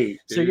fast. Right,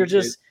 so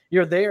dude,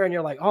 you're there, and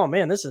you're like, oh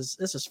man, this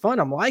is fun.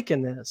 I'm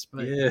liking this.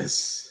 But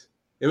yes.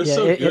 It was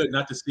good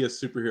not to see a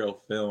superhero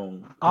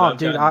film. Oh,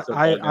 dude,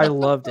 I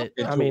loved it.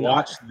 And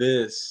watch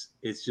this.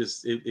 It's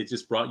just it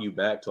just brought you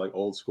back to like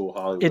old school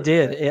Hollywood. It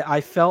did. I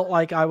felt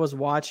like I was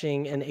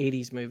watching an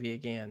 80s movie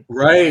again.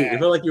 Right. It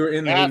felt like you were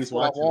in the 80s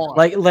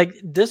watching. Like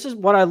this is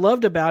what I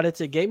loved about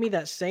it. It gave me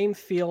that same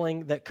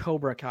feeling that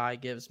Cobra Kai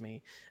gives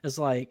me. It's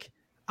like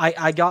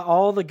I got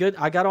all the good.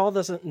 I got all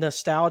this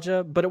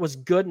nostalgia, but it was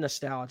good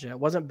nostalgia. It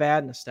wasn't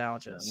bad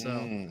nostalgia.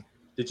 So,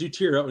 Did you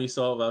tear up when you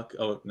saw Val?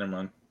 Oh, never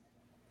mind.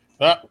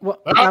 well,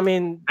 I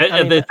mean,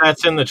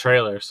 that's in the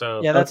trailer.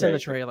 So yeah, that's in Okay. the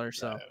trailer.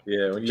 So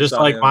Yeah, when you just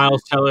saw like him,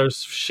 Miles Teller's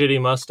shitty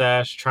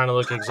mustache, trying to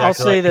look exactly I'll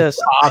say like this.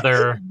 his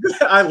father.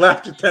 I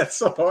laughed at that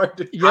so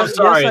hard. Yes,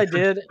 sorry. yes, I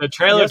did. The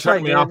trailer Yes, I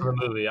turned me off did. of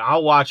the movie.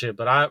 I'll watch it,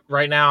 but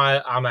right now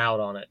I'm out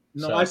on it.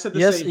 No, So. I said the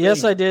Yes, same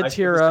yes, thing. I did said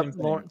tear the up. same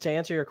thing. Lawrence, to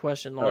answer your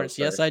question, Lawrence,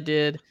 sorry. yes, I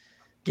did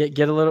get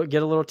a little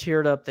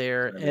teared up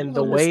there, I and mean,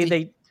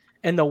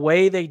 the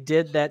way they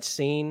did that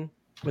scene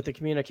with the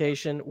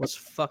communication was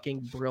fucking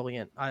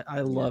brilliant. I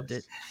loved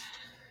it.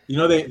 You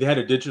know, they had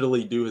to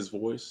digitally do his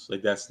voice.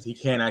 Like he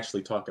can't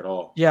actually talk at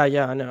all. Yeah,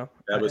 I know.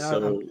 That was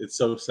it's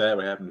so sad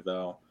what happened to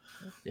Val.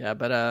 Yeah,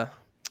 but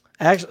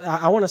actually,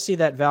 I want to see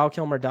that Val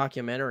Kilmer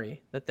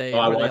documentary that they.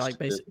 I where they watched like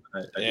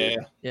basically.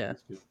 Yeah.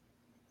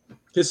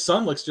 His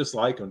son looks just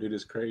like him, dude.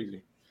 It's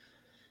crazy.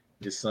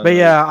 His son. But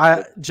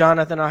yeah,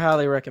 Jonathan, I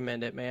highly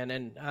recommend it, man,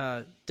 and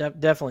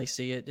definitely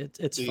see it.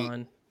 It's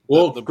fun.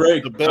 Well, Greg,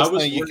 Greg, the best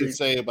thing you can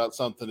say about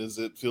something is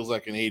it feels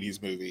like an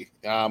 '80s movie.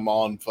 I'm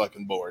on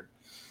fucking board.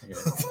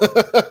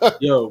 Yeah.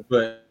 Yo,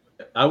 but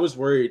I was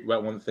worried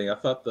about one thing. I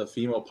thought the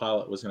female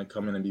pilot was going to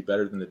come in and be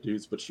better than the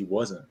dudes, but she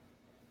wasn't.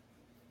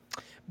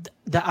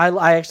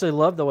 I actually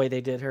love the way they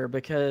did her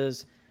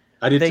because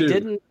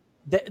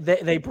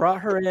they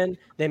brought her in,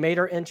 they made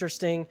her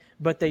interesting,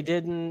 but they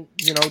didn't,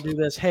 do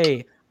this.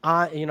 Hey,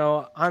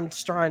 I'm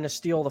trying to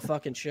steal the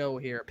fucking show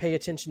here. Pay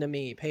attention to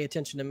me. Pay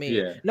attention to me.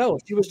 Yeah. No,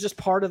 she was just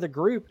part of the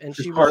group, and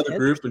she was part of the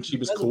group, and she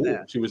was cool.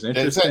 She was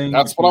interesting.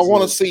 That's what I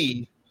want to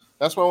see.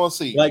 That's what I want to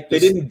see. Like, they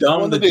didn't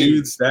dumb the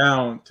dudes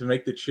down to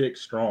make the chick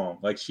strong.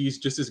 Like, she's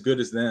just as good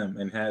as them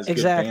and has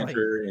good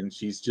banter, and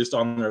she's just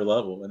on their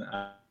level. And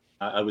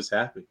I was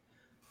happy,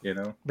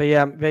 But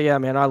yeah,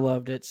 man, I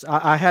loved it.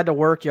 I had to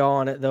work y'all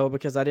on it though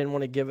because I didn't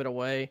want to give it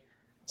away.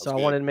 So I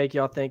wanted to make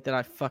y'all think that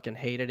I fucking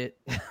hated it.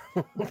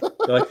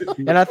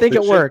 And I think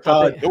it worked.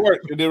 It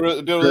worked. It did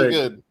really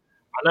good.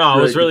 I know. I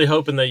was really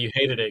hoping that you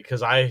hated it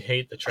because I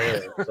hate the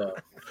trailer.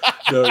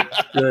 So.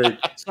 Great.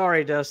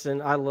 Sorry,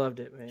 Dustin. I loved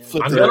it, man.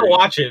 I'm gonna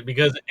watch it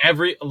because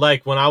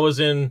when I was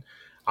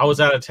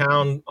out of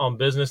town on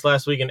business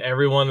last week, and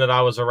everyone that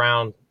I was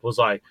around was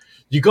like,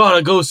 "You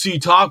gotta go see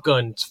Top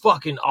Gun. It's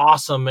fucking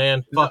awesome,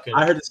 man." Fucking.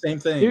 I heard the same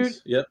things.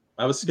 Dude, yep.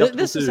 I was skeptical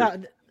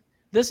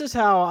This is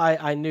how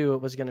I knew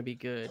it was going to be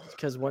good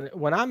because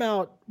when I'm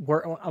out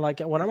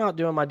when I'm out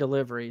doing my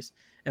deliveries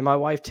and my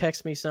wife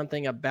texts me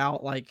something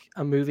about like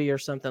a movie or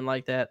something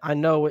like that, I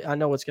know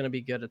it's going to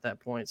be good at that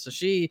point. So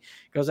she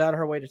goes out of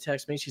her way to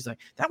text me. She's like,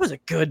 "That was a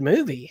good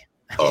movie."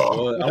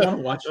 Well, I want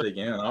to watch it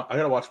again. I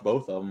got to watch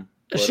both of them.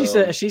 But, she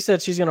said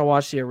she's going to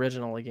watch the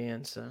original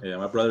again. So yeah,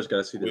 my brother's got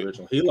to see the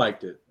original. He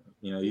liked it.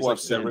 He's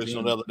watched the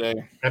original the other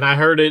day, and I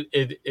heard it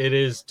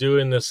is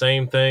doing the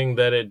same thing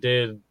that it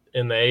did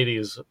in the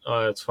 80s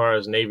as far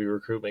as Navy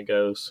recruitment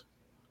goes.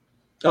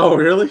 Oh,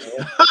 really?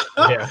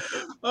 Yeah.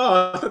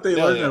 Oh, I thought they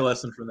learned their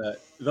lesson from that.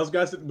 Those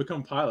guys didn't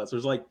become pilots.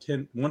 There's like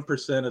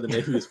 1% of the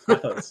Navy's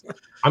pilots.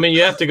 I mean,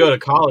 you have to go to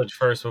college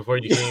first before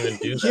you can even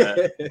do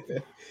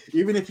that.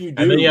 Even if you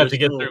do. And then you have to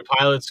get through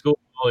pilot school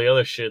and all the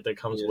other shit that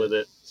comes with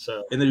it.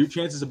 So. And your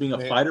chances of being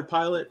a fighter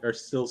pilot are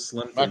still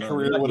slim. My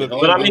career would have.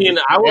 But I mean,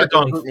 I worked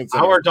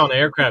on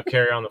aircraft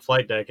carrier on the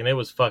flight deck, and it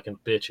was fucking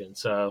bitching.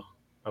 So.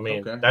 I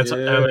mean, that's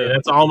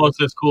almost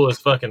as cool as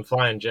fucking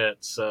flying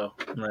jets. So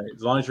right,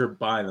 as long as you're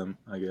buying them,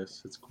 I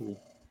guess it's cool.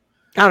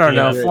 I don't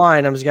know.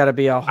 Flying them's got to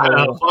be a whole.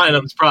 I know, flying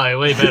them's probably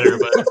way better,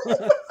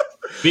 but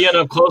being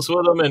up close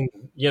with them and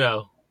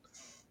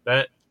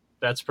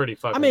that's pretty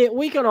fucking. I mean,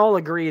 we can all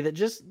agree that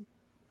just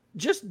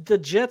the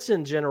jets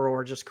in general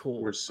are just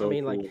cool. We're so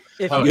like cool.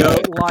 if you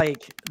don't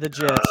like the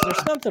jets,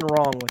 there's something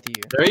wrong with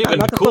you. They're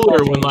even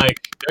cooler when they're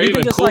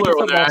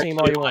actually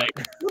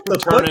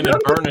turning and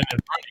burning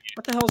and running.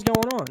 What the hell's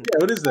going on? Yeah,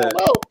 what is that?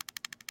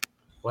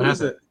 What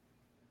is it?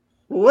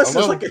 What's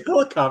this, like a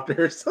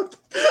helicopter or something?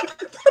 I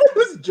thought it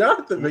was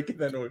Jonathan making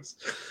that noise.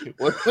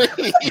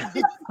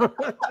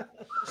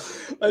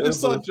 I just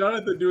saw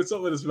Jonathan doing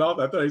something with his mouth.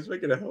 I thought he was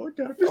making a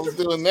helicopter. I was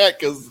doing that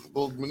because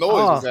the noise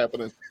was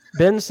happening.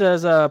 Ben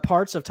says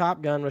parts of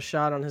Top Gun was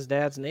shot on his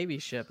dad's Navy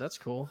ship. That's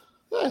cool.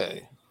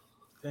 Hey.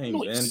 Dang,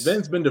 nice. Ben.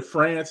 Ben's been to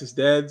France. His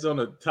dad's on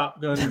a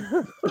Top Gun.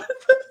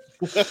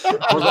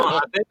 Hold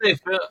on.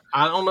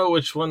 I don't know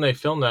which one they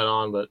filmed that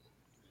on, but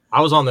I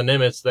was on the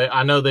Nimitz.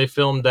 I know they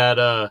filmed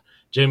that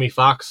Jamie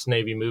Foxx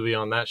Navy movie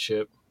on that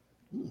ship.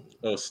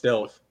 Oh,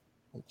 Stealth.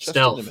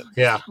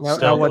 Yeah.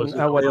 I wasn't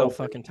no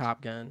fucking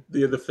Top Gun.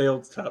 The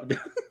failed Top Gun.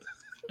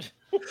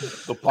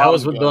 That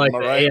was with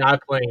the AI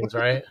planes,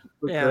 right?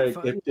 Yeah.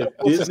 If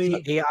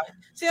Disney AI.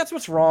 See, that's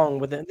what's wrong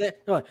with it. They're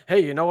like,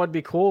 hey, you know what'd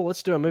be cool?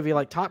 Let's do a movie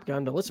like Top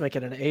Gun, but let's make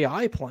it an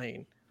AI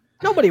plane.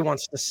 Nobody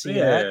wants to see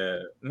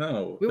that.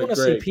 No. We want to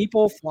see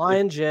people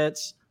flying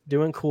jets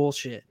doing cool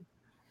shit.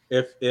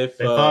 If they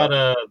thought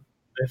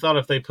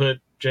if they put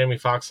Jamie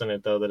Foxx in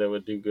it though that it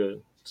would do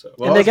good. So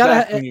and they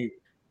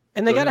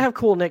gotta have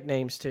cool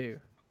nicknames too.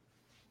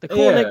 The cool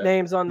Yeah,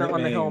 nicknames on the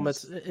nicknames.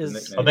 helmets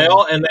is Oh, they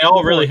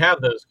all really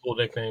have those cool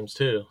nicknames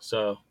too.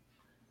 So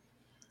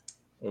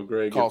Well,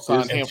 Greg, Call if sign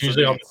his- him. it's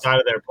usually on the side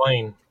of their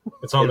plane.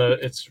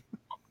 It's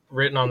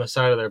written on the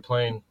side of their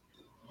plane.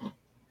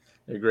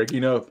 Hey, Greg,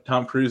 if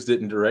Tom Cruise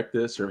didn't direct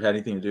this or had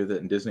anything to do with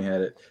it and Disney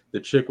had it, the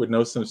chick would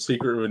know some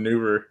secret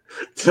maneuver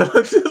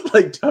to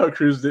like Tom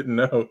Cruise didn't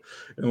know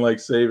and like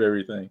save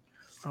everything.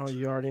 Oh,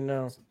 you already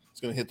know. It's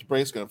gonna hit the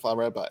brakes. It's gonna fly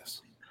right by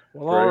us.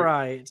 Well, all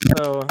right.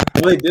 So,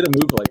 Well, they did a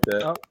move like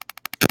that. Oh,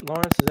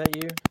 Lawrence, is that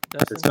you?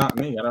 Dustin? It's not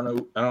me. I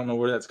don't know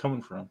where that's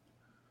coming from.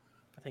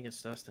 I think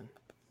it's Dustin.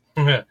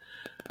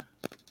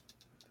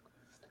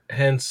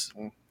 Hence,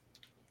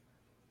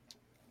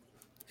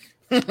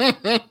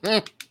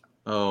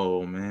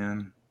 Oh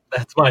man,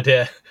 that's my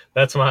dad.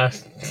 That's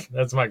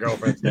my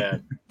girlfriend's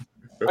dad.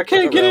 I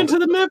can't get into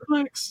the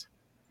Netflix.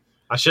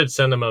 I should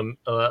send him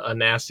a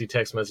nasty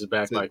text message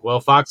back like, well,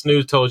 Fox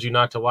News told you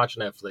not to watch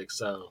Netflix,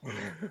 so.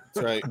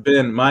 That's right.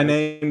 Ben, my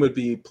name would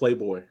be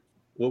Playboy.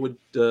 What would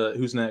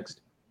who's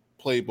next?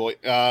 Playboy.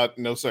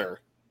 No, sir.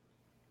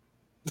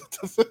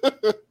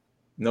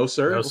 No,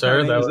 sir. No, What sir.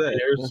 kind That of was name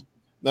is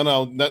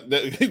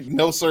yours.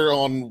 No, sir.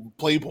 On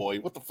Playboy.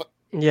 What the fuck?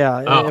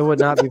 Yeah, Oh. it would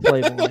not be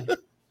Playboy.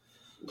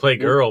 Play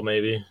girl,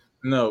 maybe.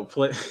 No,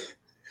 play.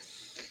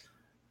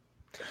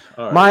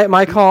 All right.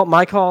 My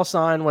call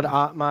sign would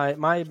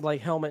my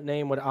like helmet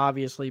name would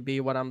obviously be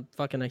what I'm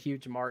fucking a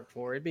huge mark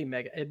for. It'd be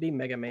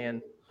Mega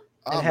Man.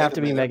 It'd have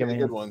to be Mega That'd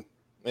Man. a good one.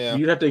 Yeah.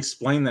 You'd have to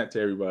explain that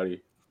to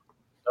everybody.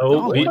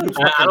 Oh, Oh,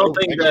 I don't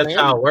think Mega that's Man?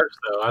 how it works,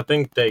 though. I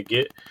think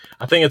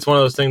it's one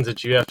of those things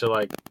that you have to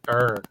like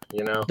earn,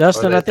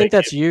 Dustin, Or that I think they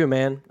that's give- you,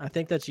 man. I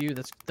think that's you.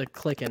 That's the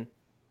clicking.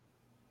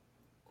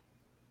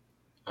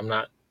 I'm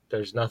not.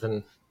 There's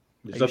nothing.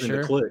 There's Are you nothing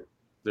sure? to click.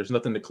 There's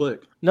nothing to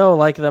click. No,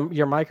 like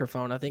your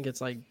microphone. I think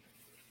it's like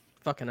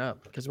fucking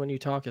up because when you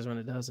talk is when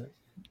it does it.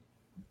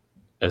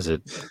 Is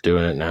it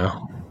doing it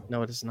now?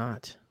 No, it is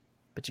not.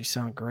 But you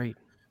sound great.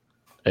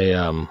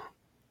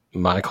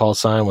 My call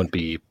sign would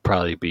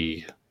probably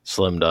be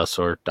Slim Dust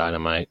or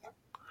Dynamite.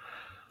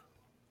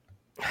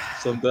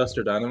 Some dust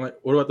or dynamite.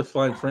 What about the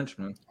Flying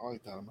Frenchman? I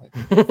like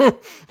Dynamite.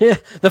 Yeah,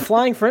 the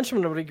Flying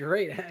Frenchman would be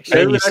great. Actually,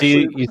 Hey, would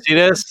you see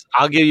this?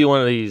 I'll give you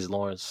one of these,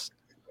 Lawrence.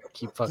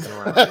 Keep fucking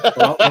around.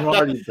 Well, I'm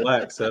already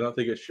black, so I don't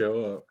think it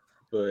show up.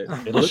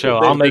 But It'll look show.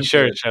 what I'll they've make done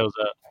sure to it shows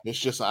up. It's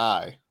just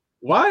I.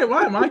 Why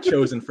am I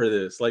chosen for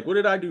this? Like, what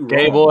did I do wrong?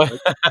 Gay boy.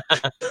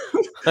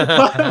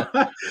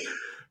 Like-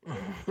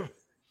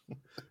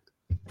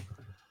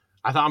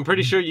 I'm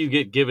pretty sure you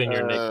get given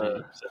your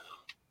nickname. So.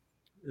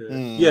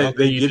 yeah, I'll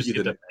they you give just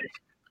you get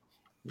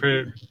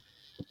the.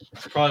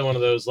 It's probably one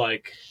of those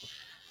like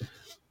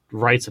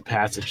rites of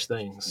passage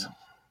things.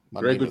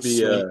 My Greg name would is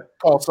be. Slim.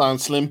 Call sign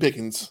Slim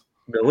Pickens.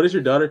 What does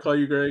your daughter call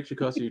you, Greg? She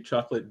calls you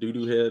chocolate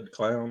doo-doo head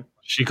clown.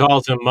 She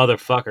calls him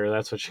motherfucker.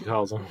 That's what she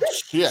calls him.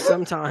 Yeah.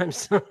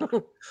 sometimes.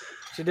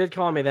 She did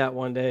call me that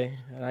one day,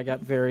 and I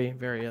got very,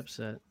 very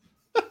upset.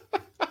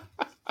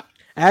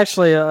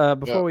 Actually,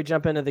 before we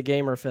jump into the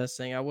Gamer Fest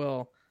thing, I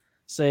will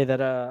say that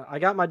I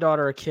got my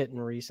daughter a kitten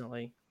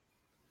recently,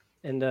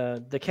 and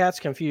the cat's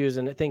confused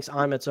and it thinks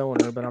I'm its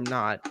owner, but I'm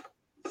not.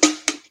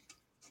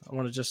 I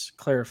want to just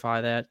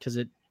clarify that because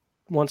it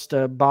wants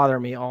to bother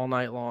me all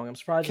night long. I'm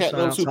surprised it's Cat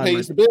not knows who outside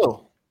pays the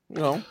bill. You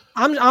know.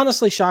 I'm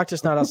honestly shocked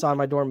it's not outside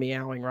my door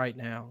meowing right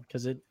now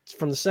because it's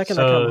from the second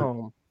I So- come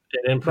home.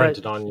 It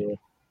imprinted on you.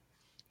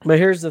 But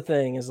here's the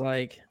thing: is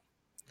like,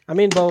 I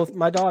mean, both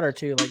my daughter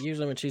too. Like,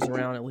 usually when she's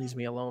around, it leaves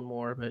me alone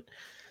more. But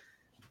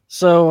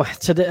so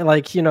today,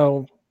 like,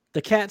 the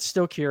cat's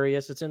still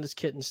curious. It's in its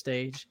kitten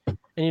stage,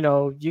 and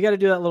you got to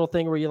do that little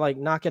thing where you like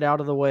knock it out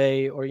of the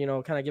way, or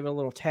kind of give it a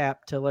little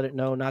tap to let it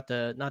know not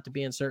to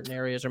be in certain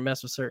areas or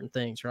mess with certain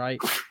things, right?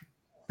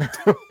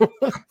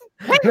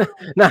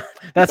 No,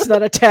 that's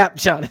not a tap,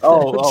 Jonathan.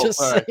 Oh, Just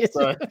sorry. saying.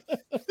 Sorry.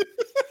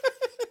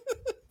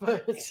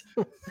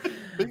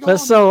 But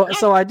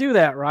so I do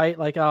that, right?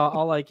 Like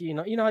I'll like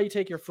how you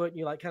take your foot and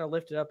you like kind of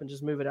lift it up and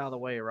just move it out of the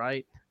way,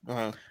 right?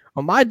 Uh-huh.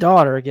 Well, my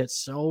daughter gets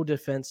so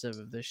defensive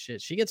of this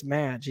shit. She gets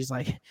mad. She's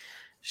like,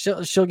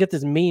 she'll get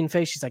this mean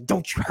face. She's like,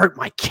 "Don't you hurt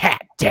my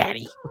cat,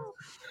 Daddy."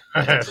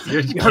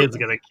 Your kid's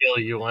gonna kill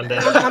you one day.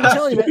 I'm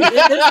telling you,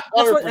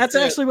 that's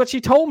actually what she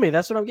told me.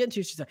 That's what I'm getting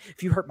to. She's like,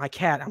 "If you hurt my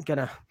cat, I'm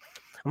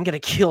gonna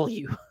kill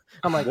you."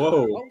 I'm like,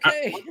 Whoa.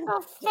 okay.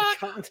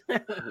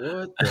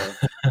 What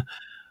the?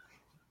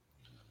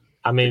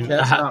 I mean,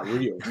 That's not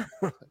real.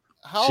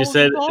 How she old's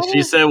said your daughter?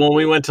 she said when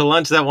we went to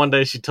lunch that one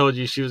day, she told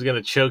you she was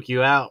gonna choke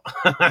you out.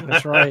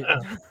 That's right.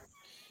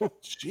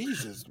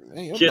 Jesus,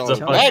 man, your Kid's a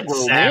dog's bad,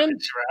 fucking man.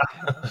 savage,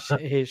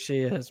 bro. She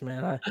is,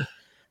 man.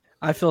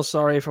 I feel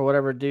sorry for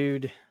whatever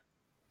dude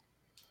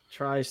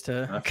tries I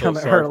to feel come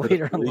at sorry her for the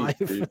later in police, life.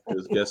 dude,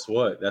 'cause guess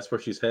what? That's where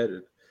she's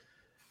headed.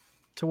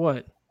 To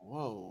what?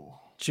 Whoa.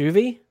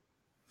 Juvie?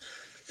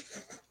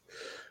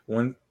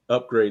 One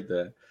upgrade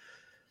that.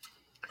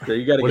 Okay,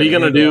 you gotta What are get you a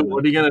gonna handle do? on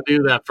What are you gonna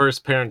do that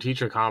first parent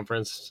teacher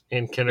conference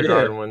in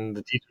kindergarten when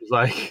the teacher's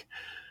like,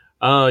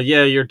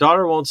 Yeah, your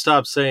daughter won't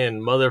stop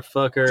saying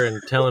motherfucker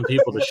and telling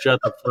people to shut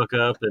the fuck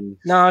up, and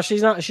No,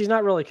 she's not. She's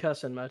not really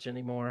cussing much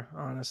anymore.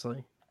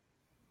 Honestly,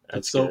 Put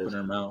that's soap good. in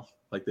her mouth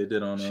like they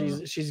did on.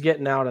 she's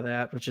getting out of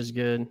that, which is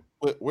good.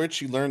 Where'd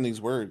she learn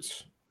these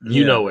words?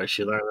 You know where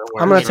she learned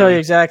that. I'm going to tell you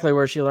exactly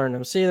where she learned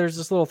them. See, there's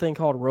this little thing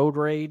called road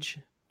rage.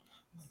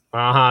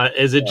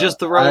 Is it just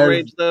the road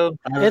rage though?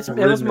 It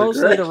was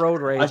mostly the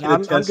road rage.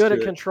 I'm good at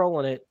it.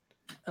 controlling it.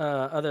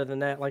 Other than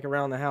that, like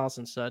around the house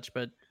and such,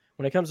 but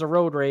when it comes to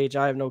road rage,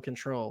 I have no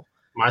control.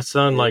 My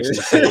son likes to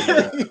say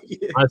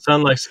that. My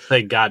son likes to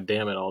say "God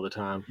damn it" all the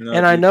time. No,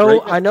 And I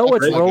know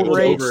it's road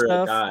rage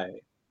stuff.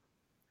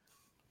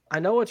 I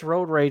know it's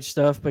road rage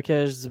stuff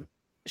because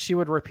she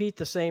would repeat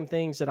the same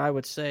things that I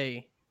would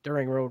say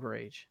during road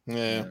rage.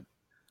 Yeah.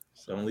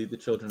 So don't leave the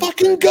children.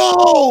 Fucking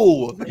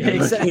go!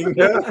 Exactly.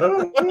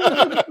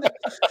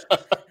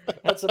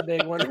 That's a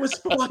big one. It was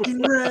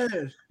fucking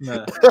red.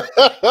 Nah.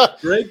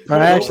 Greg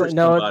But actually,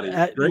 no.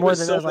 Greg More was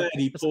than so that, mad like,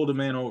 he pulled a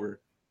man over.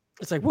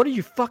 it's like, what are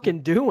you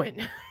fucking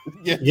doing?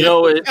 Yeah. You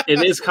know, it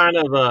is kind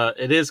of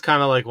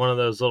like one of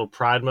those little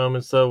pride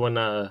moments though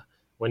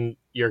when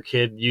your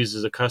kid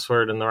uses a cuss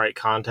word in the right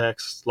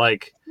context.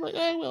 Like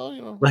Well,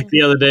 you know. like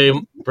the other day,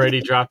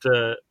 Brady dropped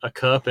a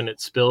cup and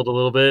it spilled a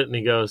little bit, and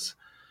he goes,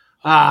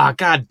 "Ah,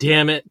 God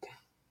damn it!"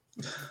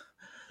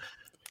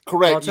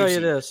 Correct. I'll tell you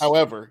usage. this.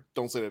 However,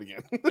 don't say that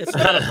again. It's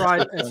not a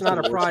pride. It's That's not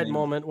a the worst pride thing.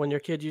 moment when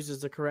your kid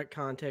uses the correct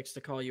context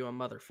to call you a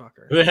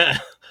motherfucker.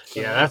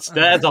 Yeah, that's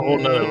a whole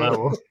nother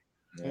level.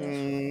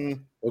 Mm,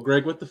 Well,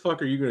 Greg, what the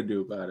fuck are you gonna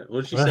do about it?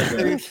 What did she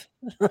say?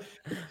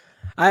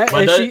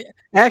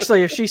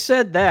 If she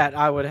said that,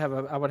 I would have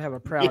a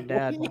proud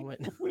dad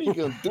moment. what are you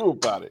gonna do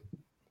about it?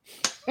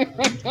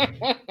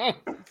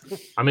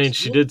 I mean,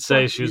 she did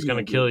say she was you going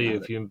gonna to do kill you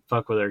about if you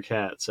fuck with her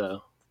cat.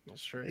 So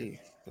That's true. Hey,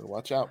 better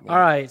watch out, man. All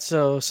right,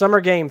 so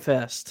Summer Game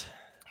Fest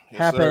Yes,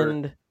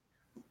 happened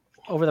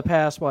over the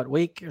past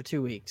week or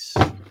 2 weeks?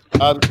 sir.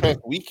 The past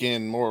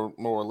weekend, more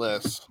or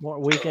less. More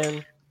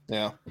weekend.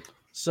 Yeah.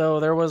 So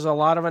there was a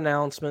lot of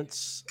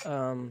announcements.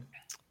 One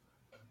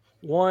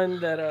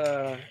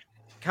that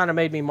kind of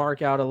made me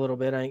mark out a little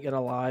bit. I ain't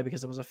gonna lie,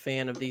 because I was a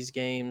fan of these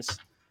games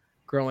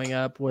growing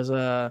up. Was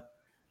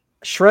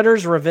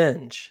Shredder's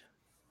Revenge.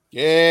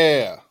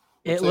 Yeah.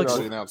 It They looks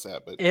already announced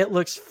that, but it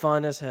looks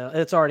fun as hell.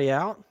 It's already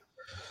out.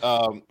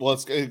 well,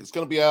 it's going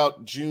to be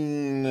out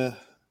June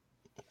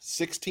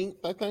 16th,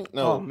 I think.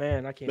 No, Oh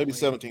man, I can't. maybe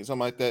wait. 17th, something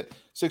like that.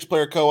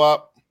 6-player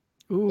co-op.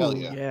 Ooh, Hell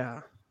yeah.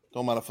 yeah.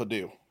 Don't mind if I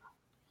do.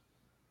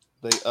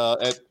 They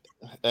at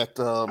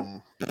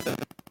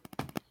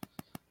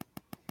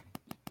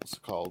what's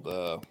it called?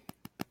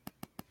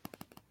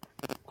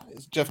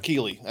 It's Jeff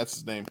Keighley. That's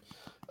his name.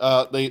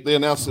 They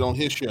announced it on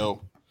his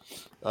show,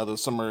 the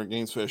Summer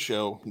Games Fest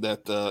show,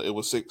 that it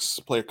was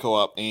 6-player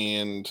co-op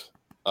and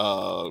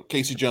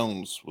Casey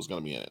Jones was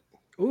going to be in it.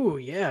 Ooh,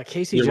 yeah.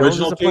 Casey The Jones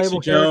original is a playable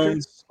Casey character.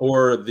 Jones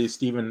or the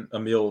Stephen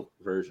Amell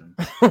version?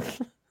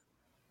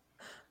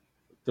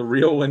 The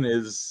real one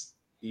is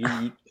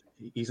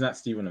he's not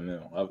Stephen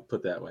Amell. I'll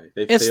put it that way.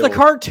 They It's the failed.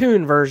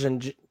 cartoon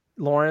version,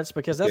 Lawrence,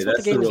 because that's Okay, what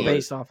that's the the game is real-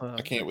 based off of.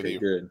 I can't with Okay, you.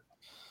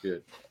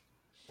 good.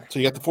 So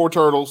you got the 4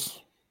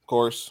 turtles, of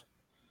course.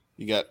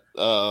 You got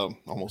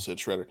almost said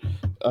Shredder,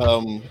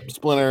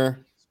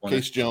 Splinter,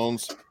 Case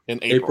Jones, and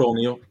April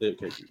O'Neil. Okay,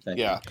 thank you.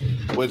 Yeah,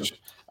 which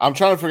I'm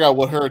trying to figure out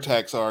what her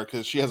attacks are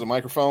because she has a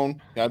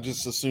microphone. I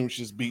just assume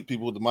she's beat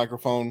people with the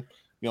microphone.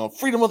 You know,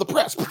 freedom of the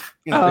press.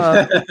 You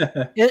know,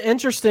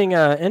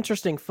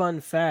 Interesting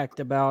fun fact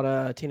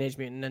about Teenage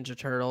Mutant Ninja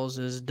Turtles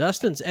is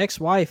Dustin's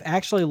ex-wife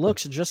actually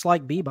looks just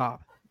like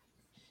Bebop.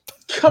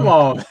 Come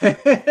on, man.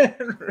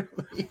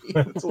 Really?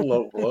 It's a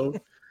low blow.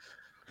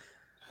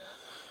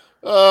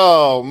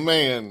 oh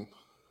man.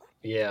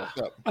 yeah,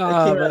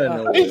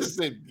 I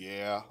said,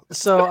 yeah.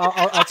 So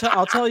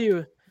I'll tell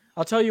you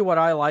what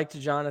I liked,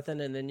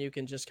 Jonathan, and then you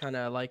can just kind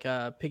of like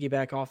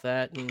piggyback off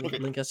that and Okay.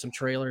 link us some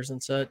trailers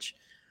and such.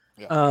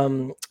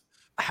 Yeah.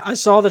 I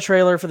saw the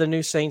trailer for the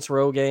new Saints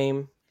Row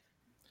game.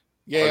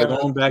 Yeah.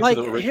 Going back Like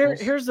to the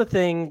originals. here's the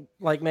thing,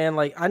 like man,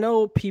 like I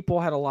know people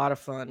had a lot of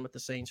fun with the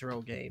Saints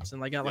Row games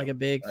and they got like a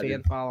big I fan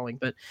did. following,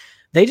 but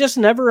they just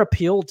never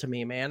appealed to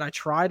me, man. I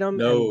tried them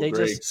No, and they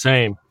Greg. just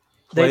same.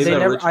 Play the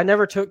I original.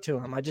 never took to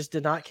them. I just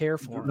did not care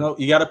for them. No,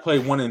 you got to play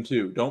 1 and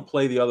 2. Don't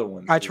play the other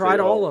ones. I tried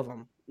all of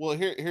them. Well,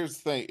 here's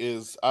the thing: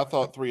 is I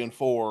thought 3 and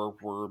 4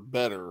 were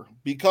better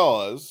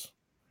because,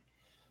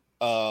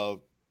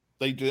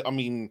 they did. I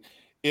mean,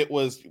 it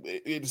was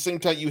at the same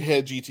time you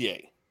had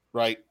GTA,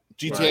 right?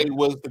 GTA Right.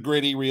 was the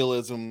gritty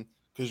realism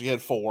because you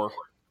had 4,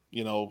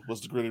 you know,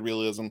 was the gritty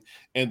realism,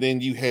 and then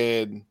you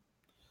had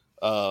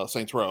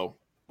Saints Row,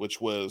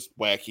 which was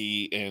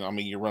wacky, and I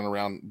mean you run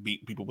around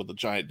beat people with a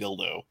giant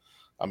dildo.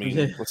 I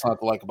mean, what's not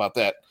to like about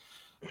that?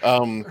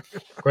 Greg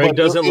But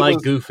doesn't it like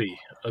was- Goofy.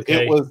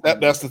 Okay, It was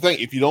that's the thing.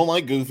 If you don't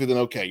like Goofy, then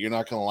okay, you're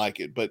not going to like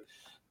it. But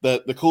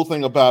the cool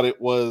thing about it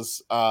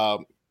was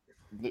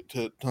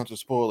to not to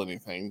spoil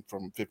anything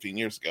from 15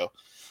 years ago.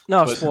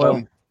 No, But,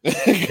 spoil. Yeah,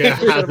 Should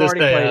have I was already gonna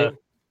say,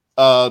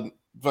 played it.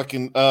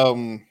 fucking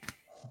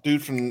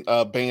dude from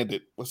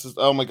Bandit. What's his?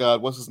 Oh my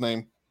God, what's his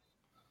name?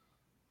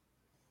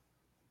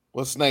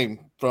 What's his name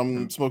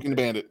from Smoking the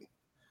Bandit?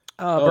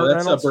 Burt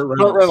Reynolds. Burt Burt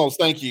Reynolds. Reynolds.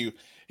 Thank you.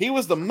 He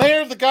was the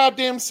mayor of the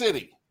goddamn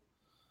city.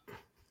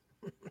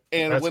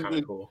 And That's kind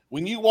of cool.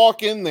 when you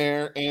walk in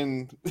there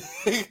and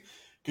because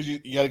you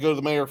got to go to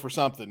the mayor for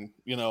something,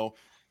 you know,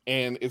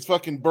 and it's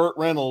fucking Burt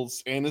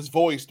Reynolds and it's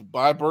voiced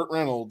by Burt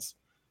Reynolds.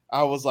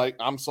 I was like,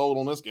 I'm sold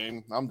on this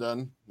game. I'm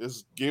done. This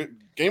is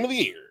game of the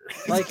year.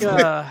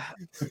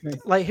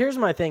 Like here's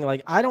my thing.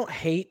 Like I don't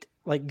hate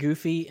like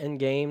Goofy in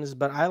games,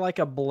 but I like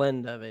a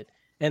blend of it.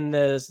 And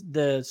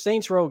the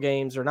Saints Row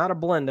games are not a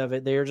blend of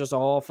it. They're just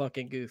all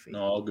fucking goofy.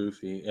 No, all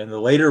goofy. And the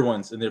later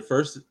ones, and the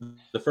first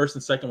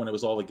and second one, it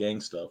was all the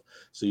gang stuff.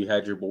 So you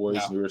had your boys,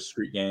 you were a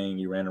street gang,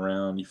 you ran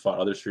around, you fought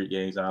other street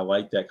gangs, and I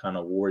like that kind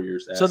of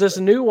warriors aspect. So this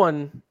new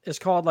one is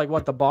called like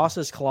what, the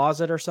Boss's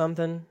Closet or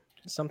something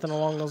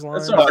along those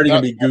lines. That's already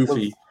gonna be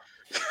goofy.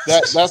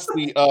 That's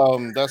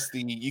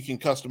the you can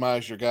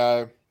customize your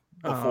guy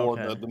before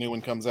the new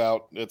one comes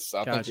out. I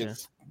think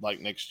it's like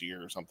next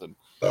year or something.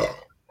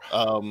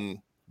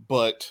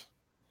 But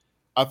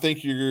I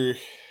think you're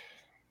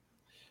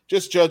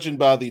just judging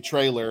by the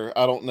trailer.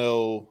 I don't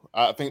know.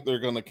 I think they're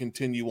going to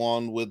continue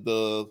on with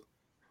the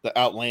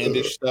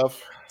outlandish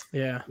stuff.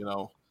 Yeah, you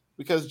know,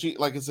 because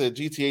like I said,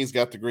 GTA's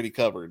got the gritty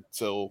covered.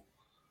 So,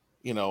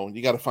 you know,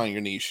 you got to find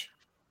your niche.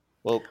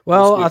 Well,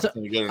 I'll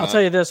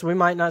tell you this: we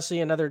might not see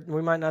the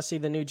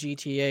new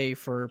GTA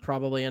for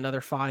probably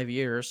another 5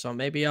 years. So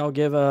maybe I'll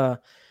give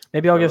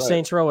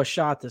Saints Row a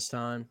shot this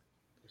time.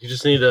 You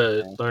just need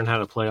to learn how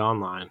to play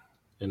online,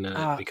 and then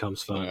it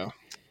becomes fun. Yeah.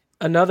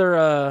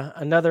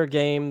 Another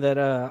game that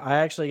I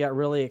actually got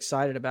really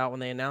excited about when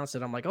they announced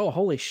it. I'm like, oh,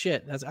 holy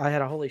shit! I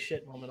had a holy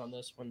shit moment on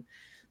this one.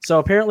 So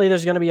apparently,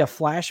 there's going to be a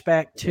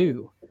Flashback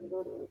 2,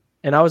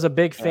 and I was a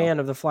big fan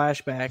of the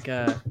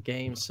Flashback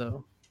games.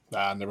 So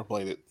I never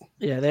played it.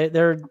 Yeah, I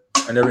never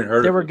even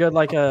heard. They were good.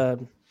 Like they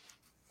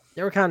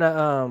were kind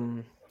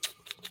of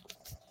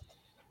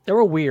they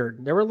were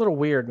weird. They were a little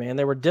weird, man.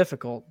 They were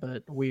difficult,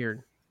 but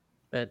weird.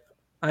 But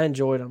I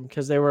enjoyed them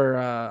because they were.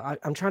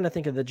 I'm trying to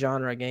think of the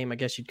genre game. I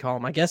guess you'd call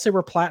them. I guess they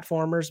were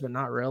platformers, but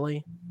not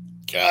really.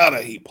 God,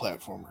 I hate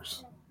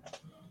platformers.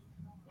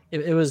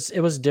 It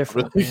was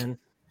different, man.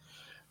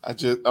 I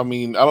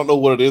don't know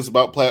what it is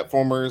about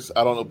platformers.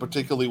 I don't know,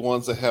 particularly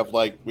ones that have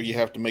like where you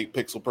have to make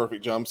pixel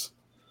perfect jumps.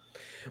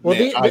 Well,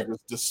 man, I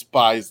just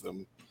despise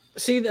them.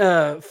 See,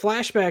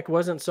 Flashback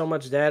wasn't so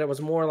much that. It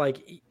was more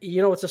like,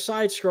 it's a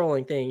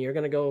side-scrolling thing. You're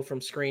going to go from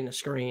screen to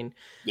screen.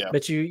 Yeah.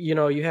 But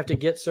you have to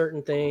get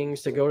certain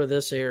things to go to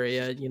this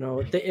area.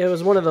 It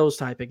was one of those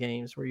type of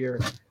games where you're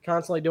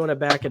constantly doing it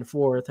back and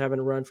forth, having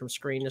to run from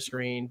screen to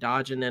screen,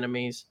 dodging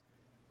enemies,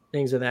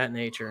 things of that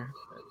nature.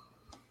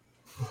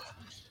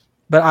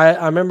 But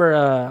I remember,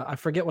 I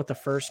forget what the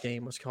first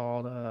game was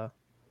called.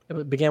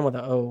 It began with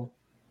an O.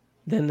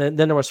 Then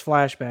there was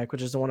Flashback,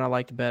 which is the one I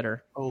liked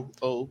better.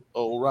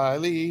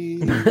 O'Reilly.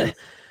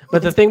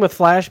 But the thing with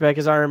Flashback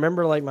is I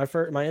remember like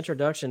my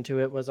introduction to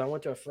it was I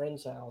went to a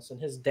friend's house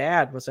and his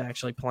dad was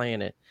actually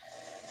playing it.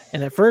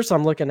 And at first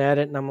I'm looking at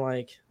it and I'm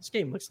like, this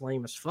game looks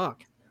lame as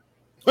fuck.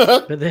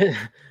 but then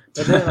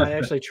I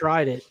actually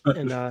tried it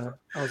and I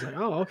was like,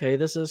 oh, okay,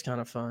 this is kind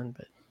of fun.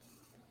 But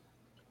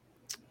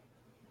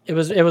it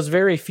was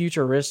very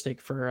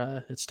futuristic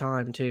for its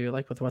time too,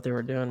 like with what they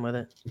were doing with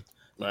it.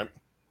 Right.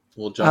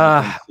 Well,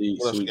 John,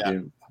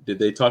 did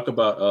they talk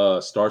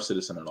about Star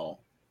Citizen at all?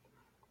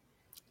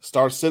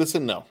 Star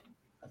Citizen, no.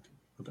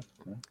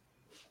 Okay.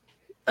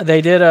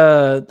 They did.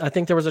 I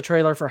think there was a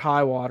trailer for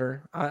High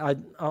Water.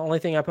 The only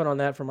thing I put on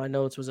that for my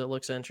notes was it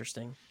looks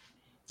interesting.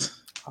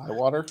 High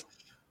Water.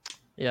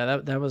 Yeah,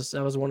 that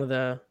was one of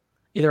the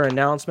either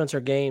announcements or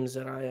games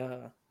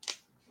that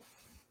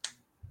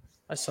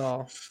I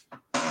saw.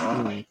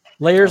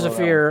 Layers of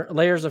Fear.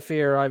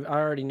 I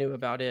already knew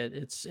about it.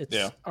 It's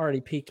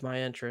already piqued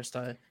my interest.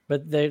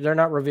 But they're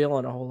not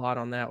revealing a whole lot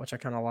on that, which I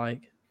kind of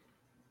like.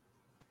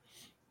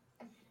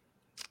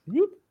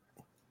 Whoop.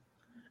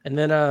 And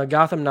then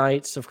Gotham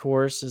Knights, of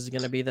course, is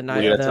going to be the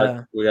night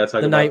the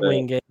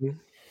Nightwing game.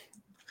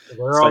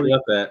 Talk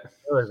about that.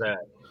 What was that?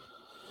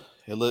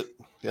 It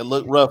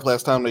looked rough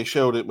last time they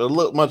showed it, but it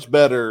looked much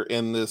better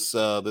in this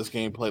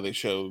gameplay they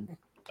showed.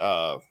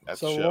 So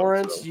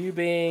Lawrence, you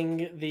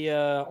being the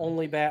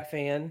only Bat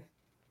fan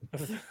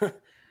of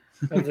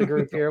the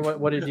group here,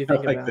 what did you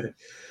think about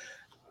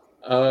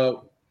it?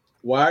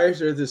 Why is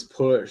there this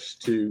push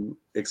to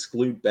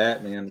exclude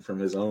Batman from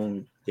his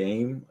own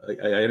game?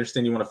 I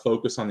understand you want to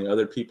focus on the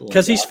other people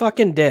because he's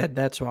fucking dead.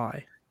 That's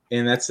why.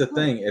 And that's the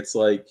thing. It's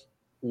like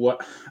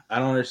what I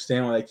don't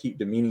understand why they keep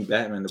demeaning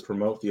Batman to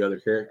promote the other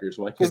characters.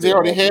 Why? Because they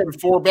already had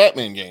 4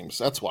 Batman games.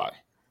 That's why.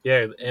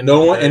 Yeah, and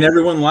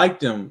everyone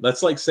liked him.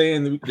 That's like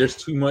saying there's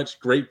too much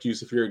grape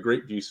juice if you're a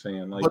grape juice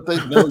fan. Like, but they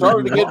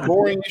started to get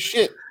boring as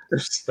shit.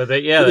 But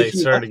they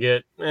started to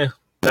get.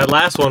 That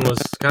last one was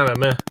kind of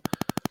meh.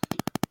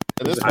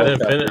 I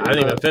didn't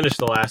even finish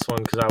the last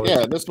one because I was.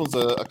 Yeah, this one's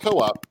a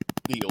co-op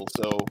deal,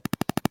 so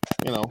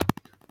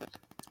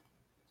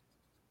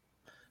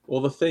Well,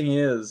 the thing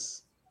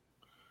is,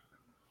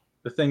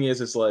 the thing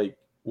is, it's like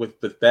with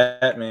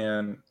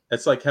Batman,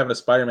 it's like having a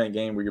Spider-Man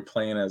game where you're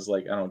playing as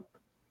like I don't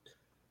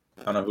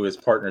know who his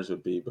partners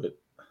would be, but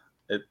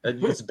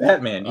it's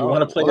Batman. You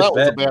want to play as that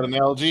was Batman. a bad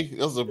analogy.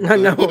 That was a I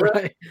know,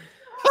 right?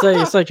 So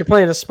it's like you're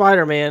playing as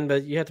Spider-Man,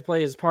 but you have to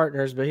play his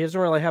partners, but he doesn't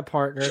really have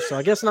partners, so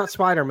I guess not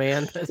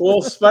Spider-Man.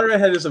 Well, Spider-Man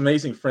had his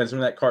amazing friends.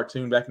 Remember that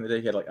cartoon back in the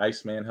day? He had like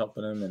Iceman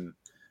helping him and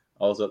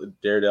all those other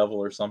Daredevil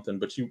or something.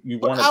 But you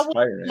wanted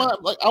Spider-Man.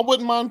 I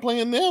wouldn't mind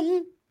playing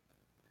them.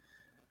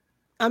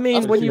 I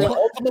mean, when you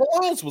Ultimate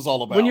Alliance was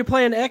all about. when you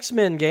play an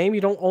X-Men game,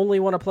 you don't only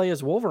want to play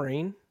as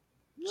Wolverine.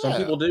 Some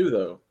people do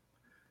though.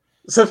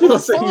 Some people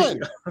say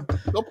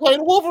go play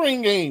the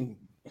Wolverine game.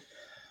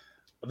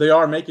 They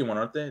are making one,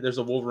 aren't they? There's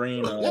a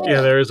Wolverine.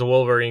 Yeah, there is a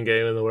Wolverine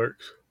game in the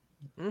works.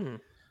 Mm.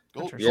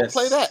 Go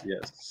play that.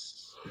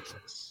 Yes.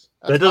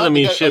 That doesn't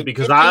mean shit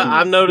because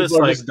I've noticed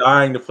people are like just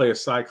dying to play a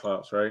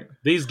Cyclops, right?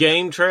 these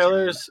game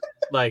trailers,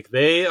 like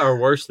they are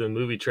worse than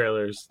movie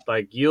trailers.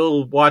 Like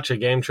you'll watch a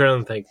game trailer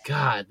and think,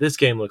 God, this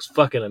game looks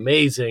fucking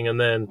amazing, and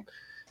then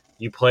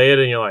you play it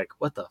and you're like,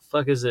 what the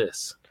fuck is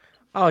this?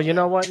 Oh, you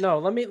know what? No,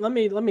 let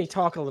me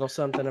talk a little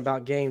something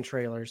about game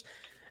trailers.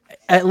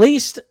 At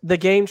least the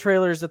game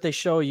trailers that they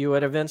show you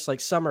at events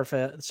like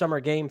Summer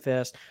Game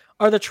Fest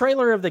are the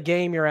trailer of the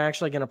game you're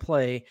actually going to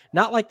play,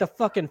 not like the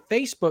fucking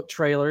Facebook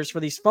trailers for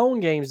these phone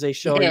games they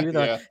show you.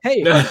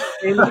 Hey, this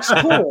game looks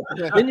cool.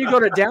 Then you go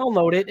to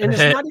download it, and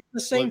it's not even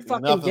the same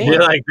fucking game.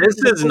 You're like, this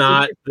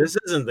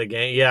isn't the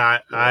game. Yeah,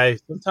 I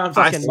sometimes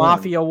fucking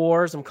Mafia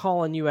Wars. I'm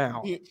calling you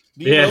out. Do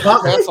you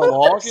know that's a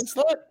law against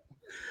that?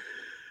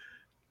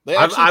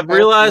 I've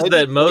realized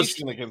that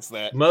against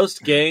that.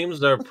 most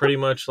games are pretty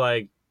much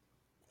like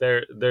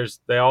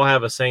they all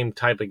have a same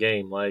type of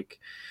game. Like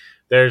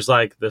there's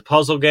like the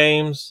puzzle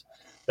games,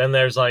 then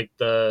there's like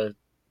the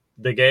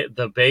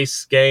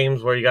base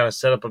games where you got to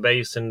set up a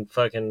base and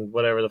fucking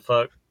whatever the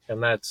fuck,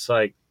 and that's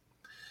like,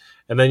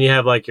 and then you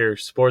have like your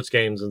sports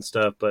games and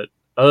stuff. But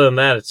other than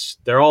that,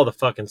 they're all the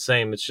fucking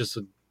same. It's just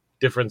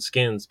different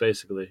skins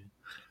basically.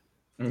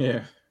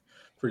 Yeah,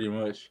 pretty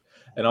much.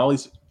 And all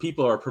these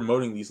people are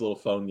promoting these little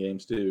phone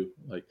games too.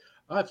 Like,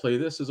 I play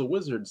this as a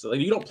wizard. So, like,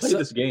 you don't play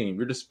this game.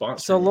 You're just sponsoring.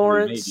 So,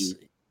 Lawrence,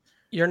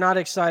 you're not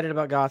excited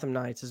about Gotham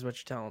Knights, is what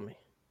you're telling me.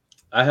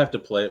 I have to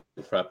play it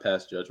before I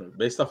pass judgment.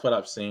 Based off what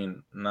I've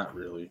seen, not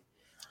really.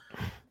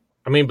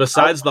 I mean,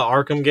 besides the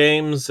Arkham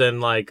games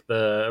and like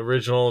the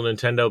original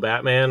Nintendo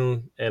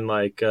Batman and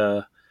like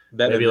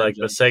maybe like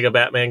the Sega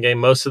Batman game,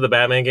 most of the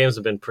Batman games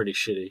have been pretty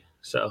shitty.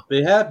 So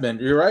they have been.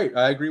 You're right.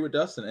 I agree with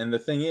Dustin. And the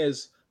thing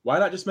is, why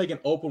not just make an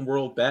open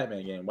world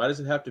Batman game? Why does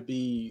it have to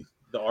be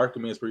the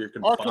Arkham is where you're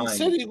confined? Arkham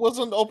City was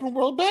an open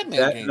world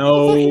Batman game.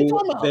 No,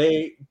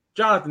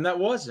 Jonathan, that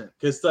wasn't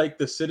because like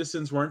the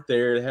citizens weren't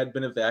there; they had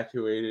been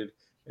evacuated.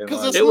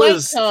 Because it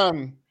was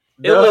nighttime.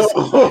 It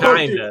was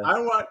kind of.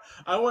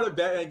 I want a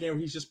Batman game where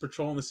he's just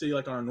patrolling the city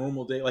like on a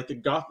normal day,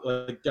 like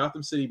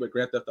Gotham City, but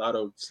Grand Theft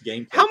Auto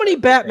game. How many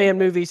Batman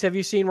movies have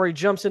you seen where he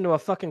jumps into a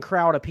fucking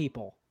crowd of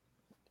people?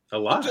 A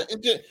lot.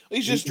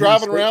 He's just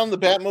driving around the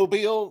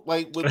Batmobile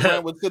like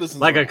with citizens,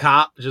 like a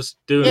cop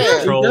just doing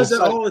patrols. He does that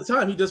all the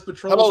time. He does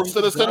patrols. Hello,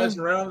 citizens,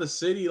 around the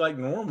city like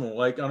normal,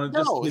 like on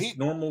his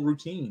normal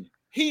routine.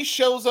 He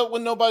shows up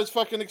when nobody's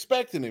fucking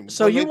expecting him.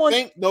 So you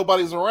think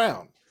nobody's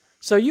around.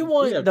 So you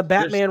want the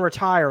Batman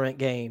retirement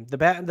game,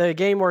 the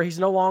game where he's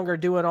no longer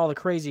doing all the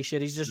crazy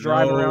shit. He's just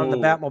driving around the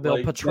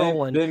Batmobile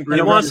patrolling.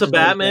 He wants a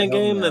Batman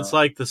game that's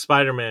like the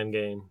Spider-Man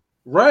game,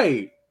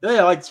 right?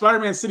 Yeah, like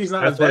Spider-Man City's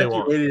not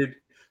evacuated.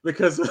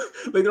 Because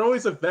like they're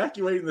always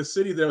evacuating the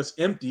city that was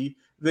empty.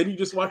 Then you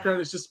just walk around,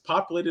 it's just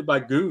populated by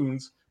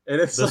goons. And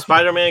it's the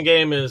Spider-Man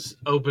game is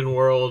open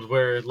world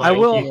where like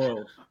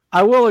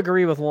I will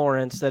agree with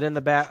Lawrence that in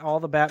all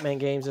the Batman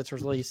games that's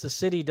released, the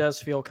city does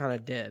feel kind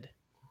of dead.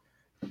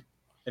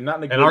 And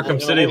not in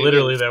Arkham City,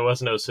 literally there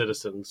was no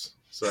citizens.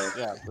 So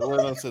yeah, there were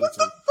no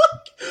citizens.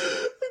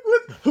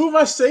 Who am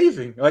I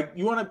saving? Like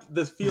you want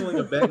the feeling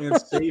of Batman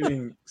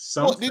saving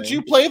something? Well, did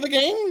you play the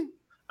game?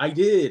 I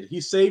did.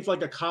 He saved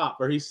like a cop,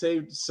 or he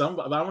saved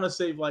somebody. I want to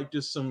save like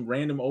just some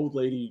random old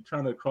lady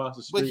trying to cross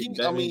the street.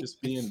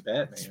 Just being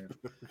Batman.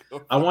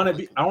 I want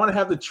to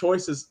have the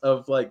choices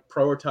of like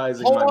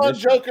prioritizing. Hold on,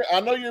 mission. Joker. I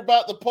know you're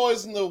about to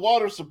poison the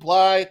water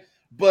supply,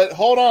 but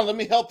hold on. Let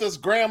me help this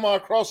grandma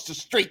across the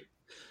street.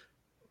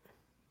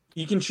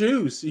 You can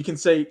choose. You can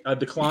say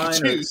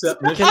decline or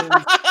accept mission.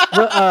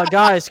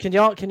 Guys, can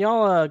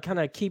y'all kind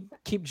of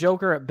keep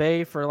Joker at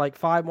bay for like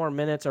 5 more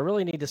minutes? I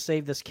really need to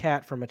save this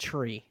cat from a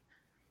tree.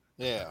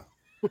 Yeah.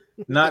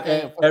 Not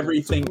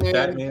everything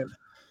Batman.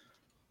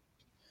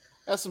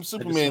 That's some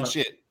Superman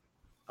shit.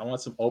 I want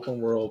some open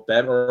world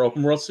Batman or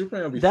open world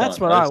Superman would be That's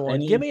fun. what I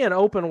want. Give me an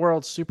open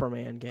world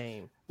Superman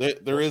game.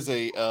 There is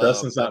a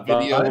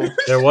video.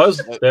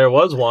 There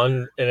was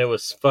one and it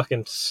was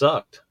fucking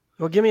sucked.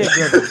 Well, give me a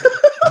good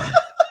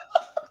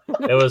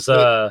one. It was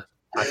I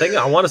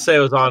want to say it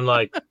was on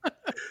like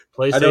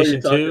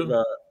PlayStation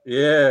 2.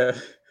 Yeah.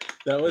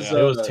 That was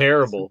it was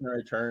terrible. Superman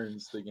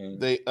Returns, the game.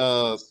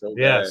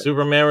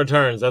 Superman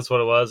Returns. That's what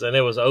it was, and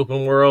it was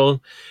open world,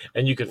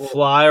 and you could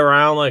fly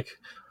around like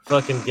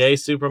fucking gay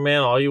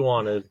Superman, all you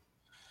wanted.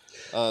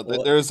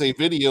 There's a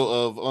video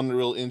of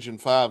Unreal Engine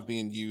 5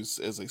 being used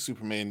as a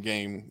Superman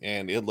game,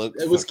 and it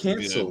was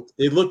canceled.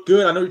 It looked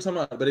good. I know what you're talking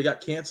about, but it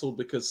got canceled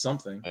because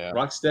something. Yeah.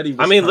 Rocksteady.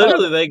 I mean,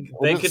 literally,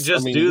 they could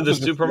just do the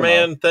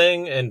Superman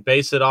thing and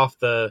base it off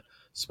the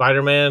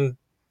Spider-Man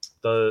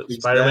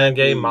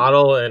game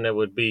model, and it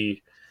would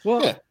be.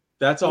 Well, yeah.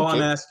 That's all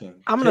I'm asking.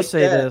 I'm going to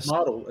say this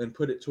model and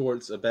put it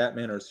towards a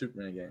Batman or a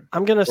Superman game.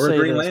 I'm going to say a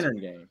Green Lantern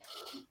game.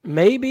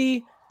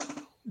 Maybe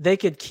they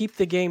could keep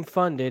the game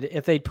funded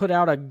if they put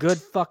out a good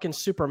fucking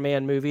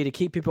Superman movie to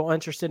keep people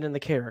interested in the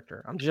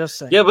character. I'm just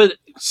saying. Yeah, but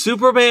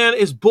Superman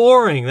is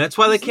boring. That's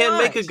why they can't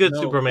make a good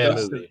Superman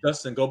movie.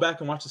 Dustin, go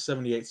back and watch the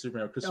 78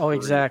 Superman. Oh,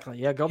 exactly.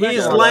 Yeah, go back.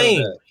 He's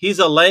lame. He's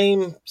a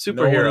lame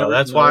superhero.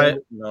 That's why.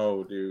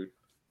 No, dude.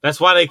 That's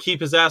why they keep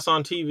his ass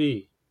on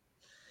TV.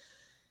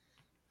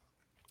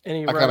 And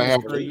he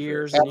runs for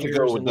years and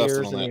years and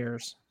years and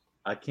years.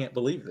 I can't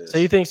believe this. So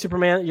you think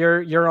Superman?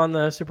 You're on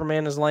the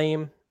Superman is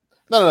lame?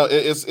 No.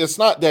 It's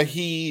not that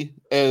he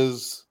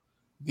as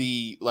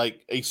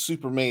a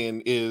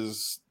Superman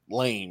is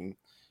lame.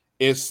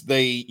 It's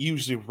they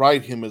usually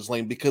write him as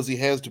lame because he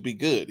has to be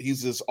good.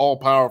 He's this all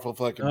powerful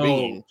fucking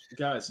being.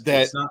 Guys,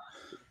 he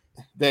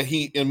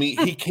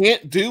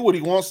can't do what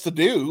he wants to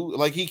do.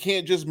 Like he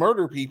can't just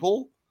murder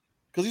people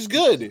because he's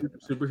good.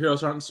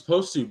 Superheroes aren't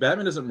supposed to.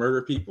 Batman doesn't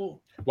murder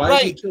people. Why?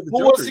 Right.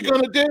 Well, what's he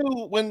gonna do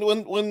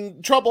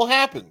when trouble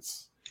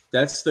happens?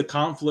 That's the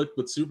conflict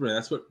with Superman.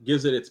 That's what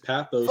gives it its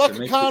pathos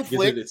and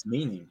gives it its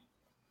meaning.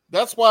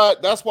 That's why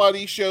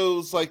these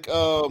shows like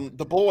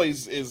The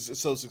Boys is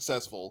so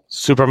successful.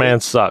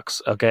 Superman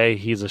sucks. Okay,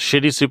 he's a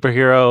shitty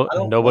superhero.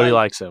 And nobody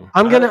likes him.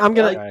 I'm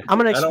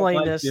gonna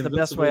explain this the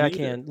best way I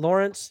can.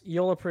 Lawrence,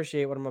 you'll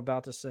appreciate what I'm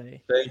about to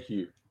say. Thank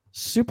you.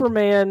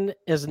 Superman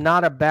is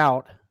not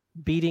about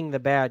beating the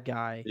bad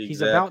guy. Exactly.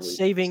 He's about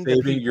saving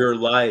your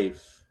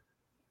life.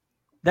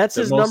 That's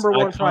his number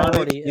one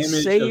priority: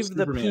 is save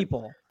the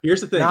people. Here's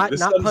the thing: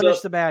 not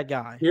punish the bad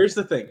guy. Here's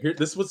the thing: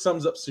 this is what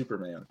sums up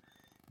Superman.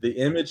 The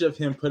image of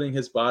him putting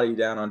his body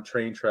down on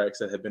train tracks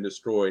that have been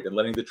destroyed and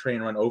letting the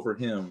train run over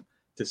him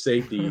to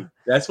safety.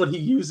 That's what he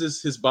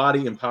uses his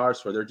body and powers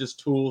for. They're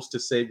just tools to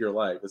save your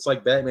life. It's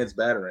like Batman's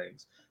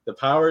batarangs. The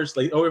powers,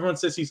 everyone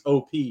says he's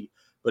OP,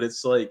 but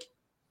it's like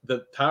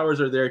the powers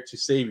are there to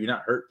save you,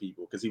 not hurt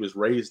people, because he was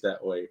raised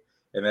that way.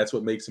 And that's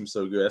what makes him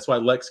so good. That's why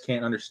Lex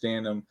can't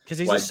understand him. Because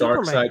he's why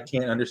Superman. Darkseid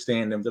can't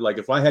understand him. They're like,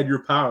 if I had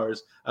your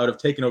powers, I would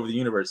have taken over the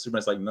universe.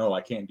 Superman's like, no,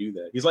 I can't do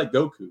that. He's like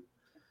Goku.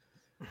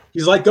 He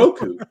is like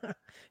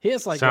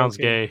Sounds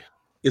Goku. Gay.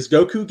 Is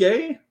Goku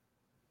gay?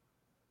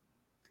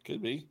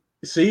 Could be.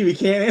 See, we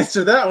can't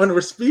answer that one.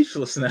 We're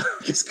speechless now.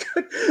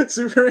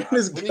 Superman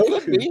is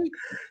Goku.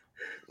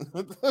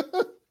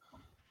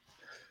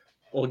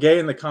 Well, gay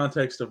in the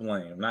context of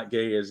lame, not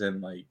gay as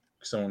in like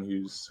someone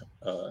who's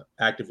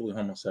actively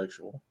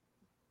homosexual.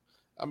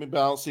 I mean, but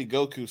I don't see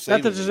Goku saving.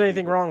 Not that there's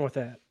anything wrong with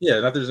that.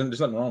 Yeah, there's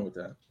nothing wrong with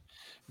that.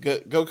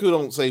 Goku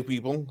don't save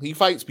people. He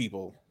fights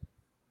people.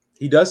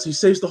 He does. He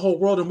saves the whole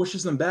world and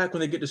wishes them back when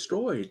they get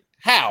destroyed.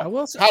 How?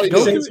 How did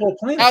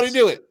he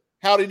do it?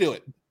 How did he do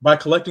it? By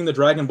collecting the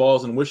Dragon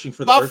Balls and wishing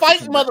for the By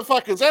fighting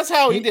motherfuckers. That's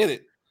how he did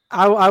it.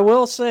 I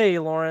will say,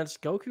 Lawrence,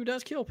 Goku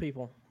does kill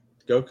people.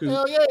 Goku?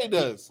 Hell yeah, he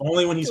does.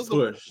 Only when he's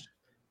pushed.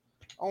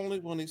 Only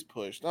when he's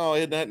pushed. Oh,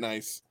 isn't that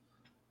nice?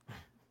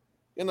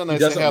 Isn't that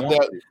nice to have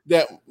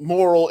that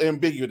moral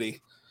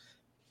ambiguity?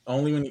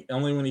 Only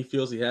when he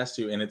feels he has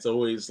to, and it's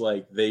always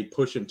like they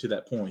push him to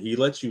that point. He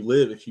lets you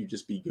live if you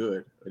just be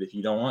good, but if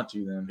you don't want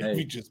to, then hey,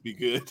 you just be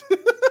good.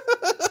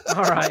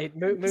 All right,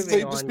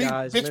 moving on,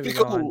 guys. Moving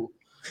on.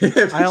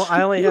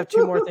 I only have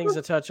two more things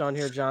to touch on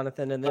here,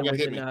 Jonathan, and then we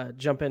can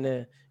jump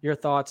into your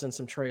thoughts and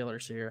some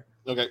trailers here.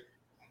 Okay.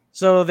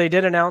 So they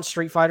did announce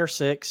Street Fighter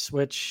 6,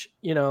 which,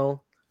 I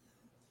know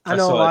a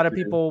lot of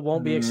people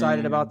won't be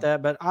excited about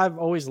that, but I've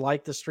always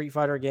liked the Street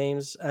Fighter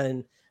games.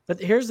 But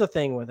here's the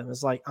thing with them.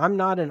 It's like, I'm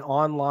not an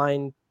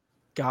online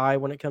guy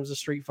when it comes to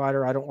Street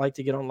Fighter. I don't like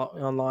to get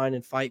online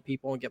and fight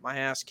people and get my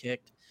ass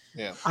kicked.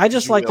 Yeah. I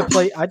just like to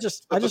play. I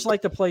just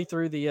like to play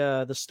through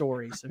the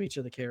stories of each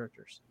of the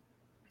characters.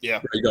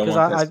 Yeah. Because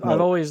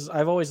I've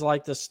always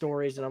liked the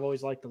stories and I've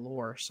always liked the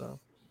lore. So,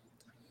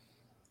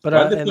 but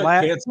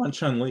pants on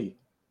Chun-Li.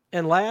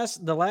 And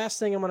the last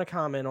thing I'm going to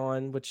comment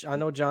on, which I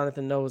know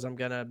Jonathan knows I'm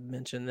going to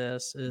mention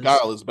this, is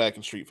Guile is back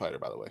in Street Fighter,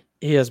 by the way.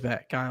 He is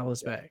back. Guile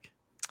is back.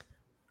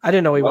 I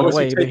didn't know he went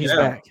away, but he's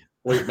back.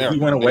 Wait, he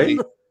went away?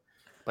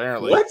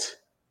 Apparently. What?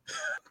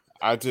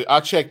 I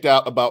checked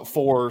out about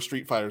 4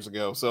 Street Fighters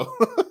ago, so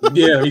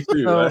yeah, me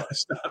too. I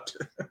stopped.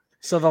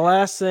 So the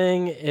last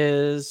thing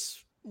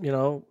is,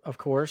 of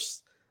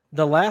course,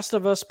 The Last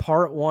of Us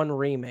Part 1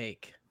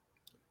 remake.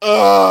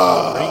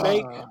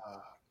 Remake?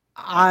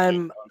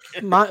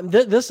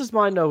 This is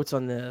my notes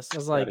on this. I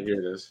was like,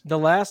 The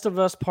Last of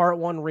Us Part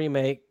 1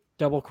 remake, ?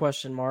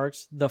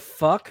 The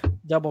fuck ? I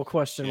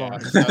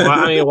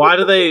mean, why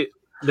do they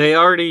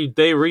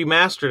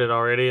remastered it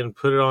already and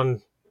put it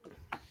on?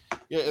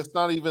 Yeah, it's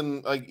not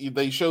even like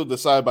they showed the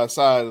side by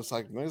side. It's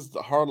like there's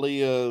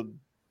hardly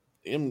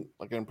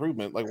like an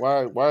improvement. Like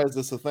why is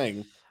this a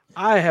thing?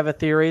 I have a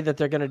theory that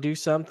they're going to do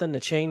something to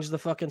change the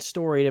fucking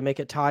story to make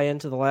it tie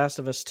into The Last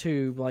of Us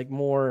 2 like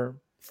more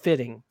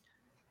fitting.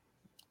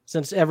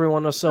 Since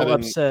everyone was so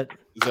upset.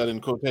 Is that in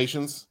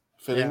quotations?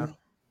 Fitting?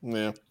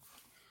 Yeah.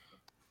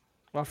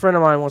 Well, a friend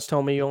of mine once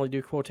told me you only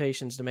do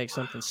quotations to make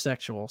something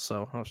sexual,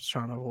 so I was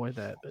trying to avoid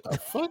that. But The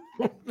fuck?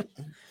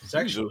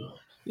 Sexual.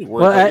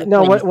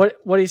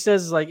 What he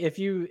says is like if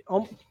you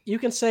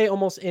can say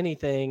almost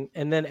anything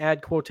and then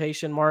add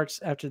quotation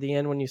marks after the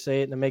end when you say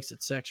it, and it makes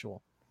it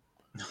sexual.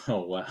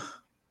 Oh wow!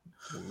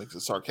 It makes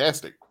it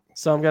sarcastic.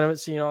 So I'm gonna,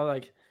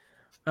 like,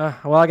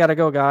 well, I gotta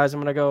go, guys.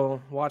 I'm gonna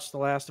go watch The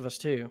Last of Us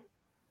 2.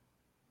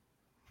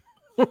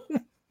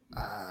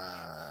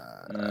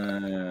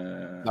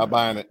 Not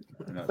buying it.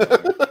 I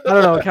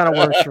don't know. It kind of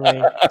works for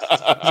me.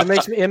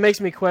 It makes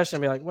me question.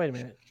 I'll be like, wait a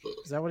minute,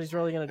 is that what he's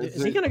really gonna do?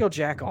 Is he gonna go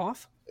jack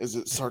off? Is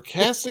it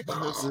sarcastic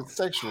or is it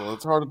sexual?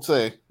 It's hard to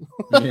say.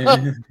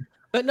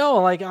 But no,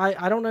 like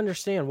I don't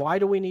understand. Why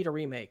do we need a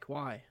remake?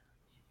 Why?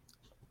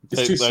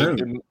 It's too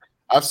soon.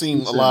 I've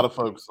seen a lot of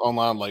folks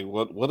online like,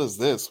 what is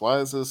this? Why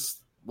is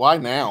this? Why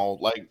now?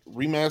 Like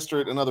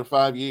remaster it another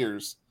 5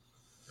 years.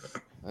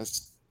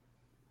 It's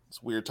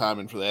weird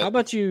timing for that. How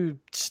about you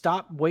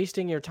stop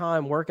wasting your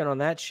time working on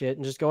that shit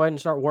and just go ahead and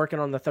start working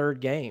on the third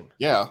game?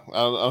 Yeah,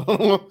 I don't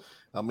know.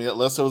 I mean,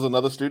 unless there was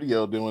another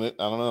studio doing it,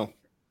 I don't know.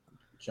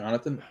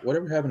 Jonathan,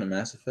 whatever happened to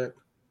Mass Effect?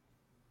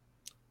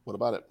 What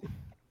about it?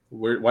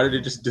 Why did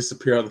it just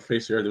disappear off the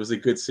face of the earth? It was a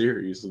good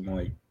series, and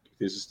like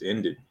it just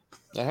ended.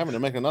 They're having to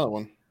make another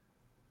one.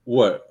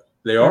 What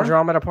they are?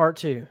 Andromeda Part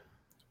 2.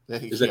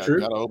 Is that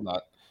true? I hope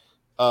not.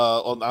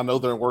 I know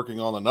they're working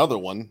on another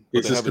one.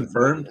 Is this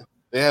confirmed?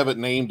 They haven't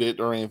named it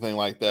or anything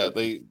like that.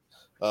 They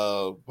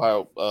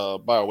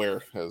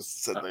BioWare has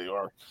said they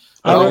are.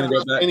 I don't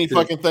trust any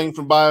fucking thing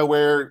from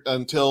BioWare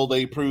until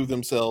they prove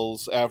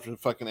themselves after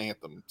fucking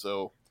Anthem.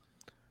 So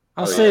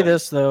I'll say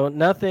this though,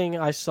 nothing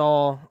I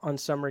saw on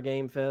Summer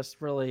Game Fest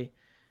really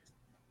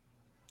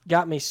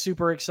got me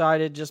super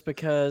excited, just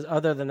because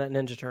other than that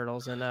Ninja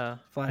Turtles and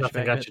Flashback.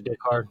 Nothing got your dick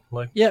hard.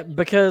 Like. Yeah,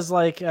 because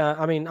like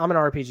I mean, I'm an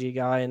RPG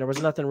guy, and there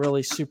was nothing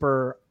really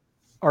super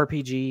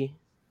RPG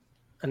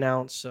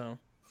announced. So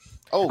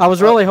I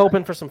was really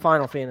hoping for some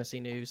Final Fantasy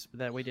news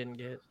that we didn't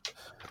get.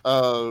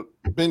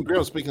 Ben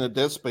Grimm, speaking of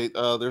Dead Space,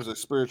 there's a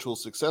spiritual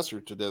successor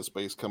to Dead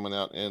Space coming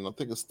out, and I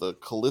think it's the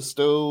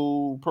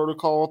Callisto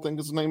Protocol. I think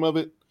is the name of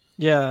it.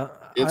 Yeah,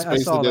 it's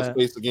basically Dead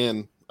Space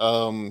again.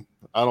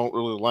 I don't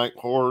really like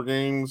horror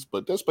games,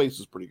 but Dead Space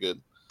is pretty good.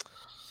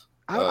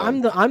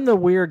 I'm the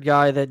weird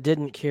guy that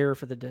didn't care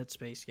for the Dead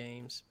Space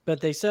games,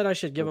 but they said I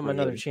should give them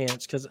another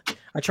chance because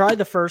I tried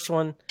the first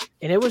one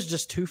and it was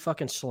just too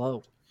fucking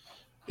slow.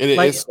 It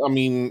is. I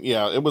mean,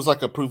 yeah, it was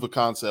like a proof of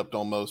concept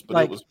almost,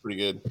 but it was pretty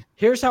good.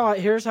 Here's how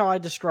I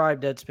describe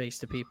Dead Space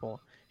to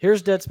people.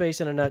 Here's Dead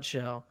Space in a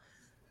nutshell.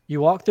 You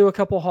walk through a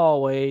couple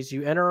hallways,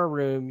 you enter a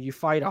room, you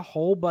fight a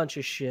whole bunch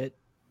of shit.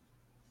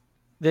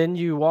 Then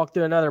you walk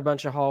through another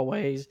bunch of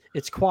hallways.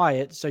 It's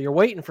quiet, so you're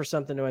waiting for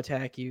something to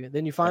attack you.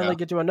 Then you finally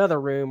get to another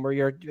room where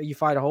you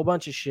fight a whole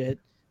bunch of shit,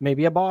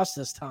 maybe a boss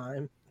this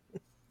time.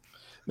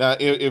 Now,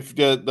 if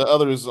the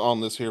others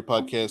on this here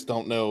podcast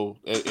don't know,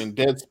 in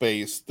Dead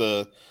Space,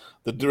 the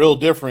real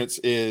difference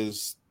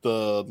is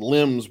the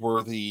limbs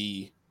were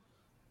the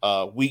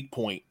weak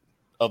point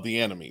of the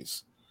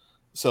enemies.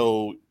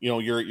 So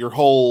your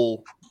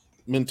whole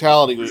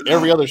mentality with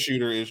every other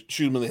shooter is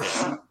shoot them in the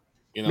head.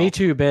 Me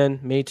too, Ben.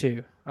 Me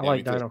too. I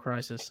like Dino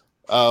Crisis.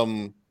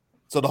 So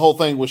the whole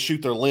thing was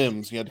shoot their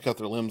limbs. You had to cut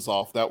their limbs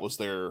off. That was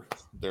their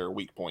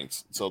weak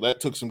points. So that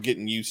took some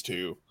getting used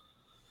to.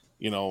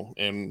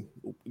 And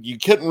you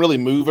couldn't really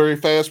move very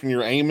fast when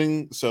you're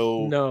aiming.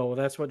 So no,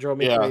 that's what drove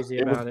me crazy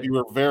about it. You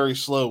were very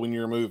slow when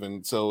you were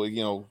moving. So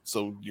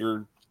so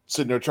you're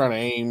sitting there trying to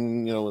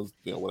aim.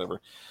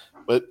 Whatever.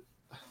 But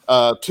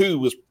 2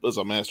 was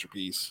a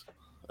masterpiece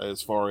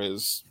as far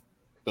as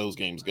those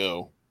games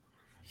go.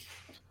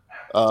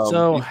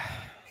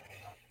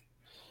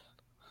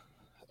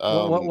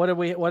 What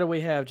do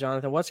we have,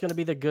 Jonathan? What's going to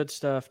be the good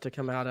stuff to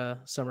come out of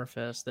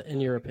Summerfest,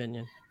 in your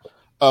opinion?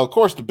 Of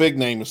course, the big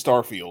name is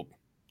Starfield.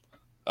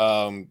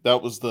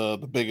 That was the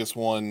biggest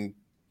one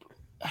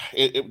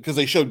because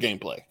they showed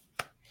gameplay,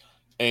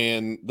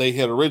 and they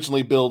had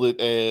originally built it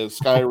as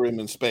Skyrim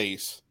in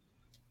space,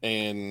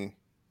 and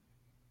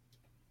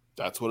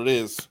that's what it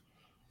is.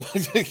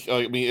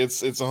 I mean,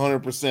 it's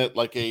 100%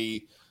 like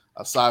a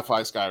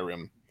sci-fi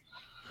Skyrim.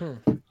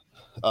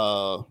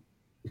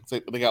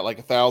 They got like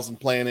 1,000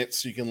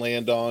 planets you can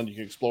land on. You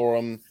can explore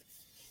them.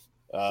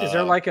 Is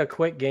there like a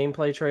quick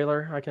gameplay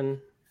trailer I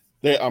can?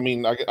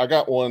 I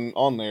got one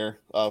on there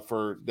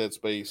for Dead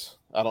Space.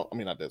 Not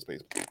Dead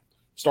Space.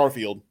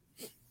 Starfield.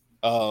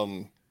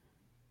 Damn,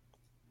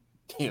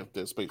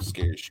 Dead Space is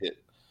scary as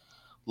shit.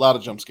 A lot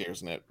of jump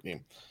scares in that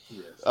game.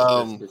 Yes,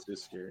 Dead Space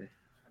is scary.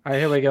 All right,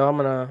 here we go. I'm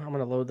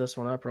gonna load this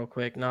one up real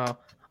quick. Now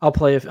I'll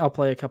play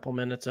a couple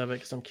minutes of it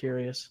because I'm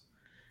curious.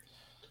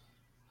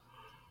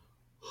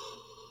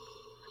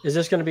 Is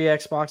this going to be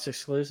Xbox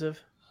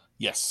exclusive?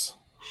 Yes.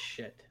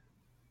 Shit.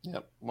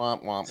 Yep.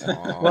 Womp, womp,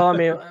 womp. Well, I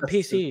mean,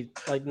 PC,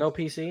 like no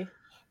PC.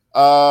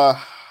 I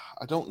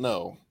don't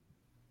know.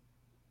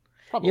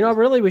 Probably. You know,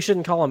 really, we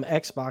shouldn't call them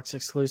Xbox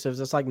exclusives.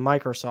 It's like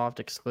Microsoft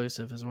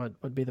exclusive is what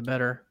would be the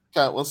better.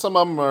 Yeah, well, some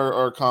of them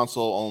are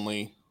console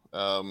only.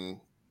 Some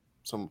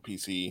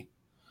PC.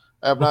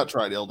 I have not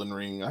tried Elden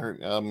Ring. I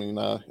heard. I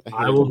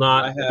will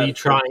not I be have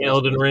trying some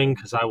Elden questions. Ring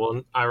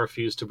because I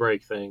refuse to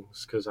break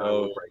things because I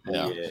will Oh, break.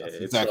 Yeah, yeah, that's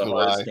it's exactly the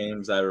hardest why.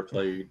 games I ever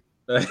played.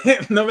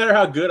 No matter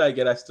how good I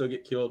get, I still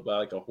get killed by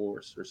like a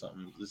horse or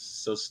something. It's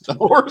so The stupid.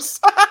 horse.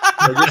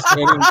 They're just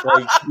standing,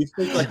 like, you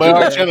think, like, My yeah,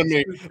 arch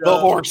enemy, good the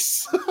job.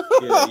 horse.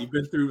 Yeah, you've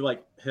been through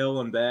like hell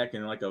and back,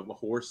 and like a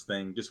horse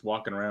thing just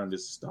walking around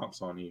just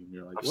stomps on you. And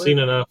you're like, I've what? seen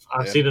enough.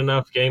 I've Yeah. seen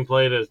enough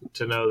gameplay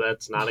to know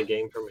that's not a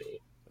game for me.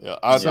 Yeah,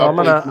 So I'm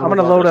played gonna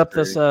through load it. up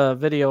this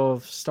video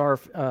of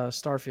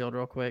Starfield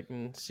real quick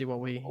and see what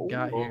we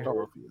got here.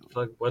 Starfield.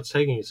 Like, what's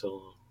taking you so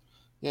long?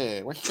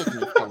 Yeah, what's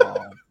taking you so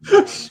long?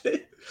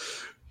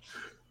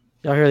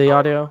 Y'all hear the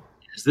audio?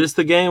 Is this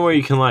the game where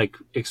you can like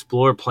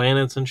explore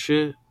planets and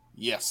shit?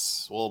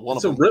 Yes. Well, one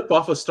It's of a them. rip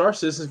off of Star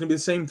Citizen. It's gonna be the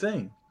same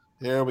thing.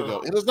 There we go.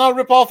 It is not a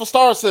rip off of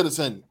Star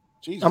Citizen.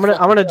 Jesus I'm gonna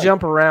fucking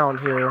jump around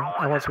here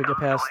once we get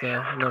past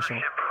the initial.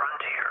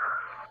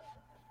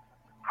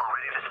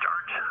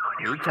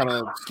 You kind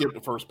of skipped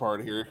the first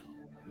part here,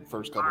 the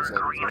first couple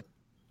seconds.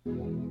 There.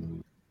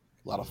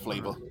 A lot of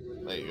flavor.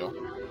 There you go.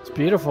 It's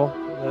beautiful.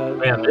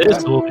 Man,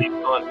 this will be a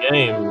fun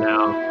game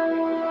now.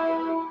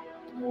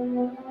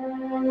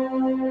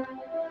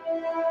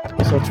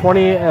 So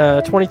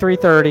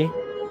 23:30,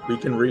 We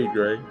can read,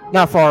 Greg.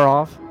 not far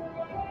off.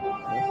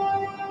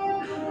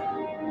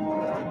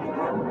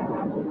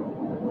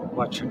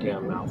 Watch your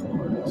damn mouth,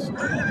 Lawrence.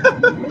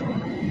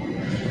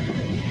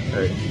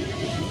 Hey,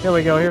 Here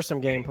we go. Here's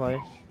some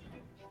gameplay.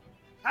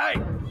 Hey,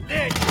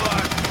 there you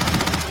are.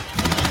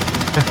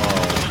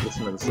 oh,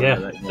 listen to the sound Yeah,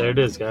 of that game. there it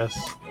is, guys.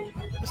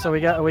 So we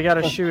got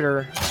a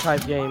shooter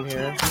type game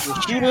here.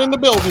 The shooter in the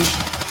building.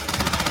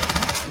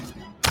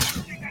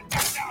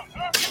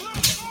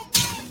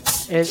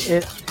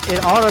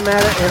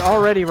 It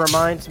already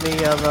reminds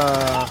me of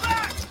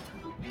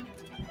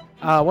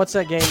what's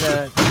that game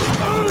that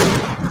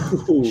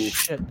Ooh.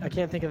 shit, I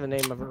can't think of the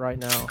name of it right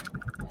now.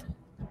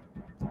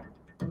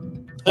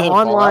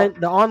 Fallout.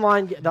 The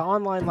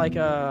online like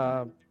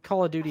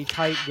Call of Duty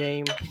type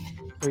game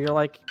where you're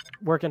like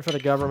working for the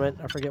government.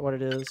 I forget what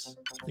it is.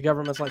 The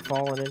government's like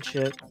falling and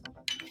shit.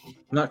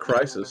 Not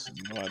Crisis.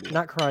 No idea.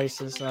 Not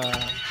Crisis.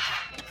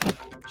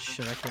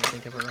 Shit, I can't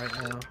think of it right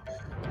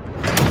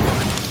now.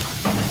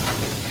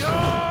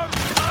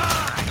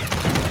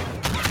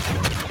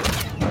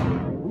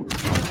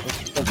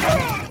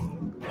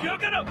 You're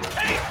gonna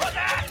pay for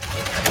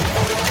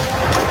that.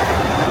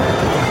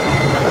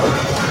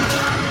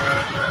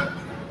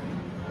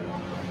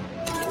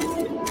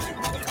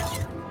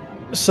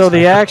 So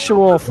the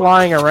actual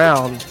flying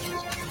around.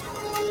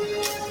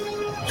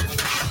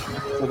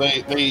 So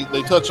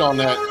they touch on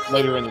that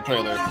later in the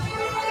trailer.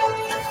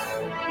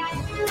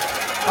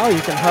 Oh,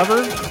 you can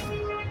hover.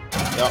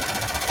 Yep.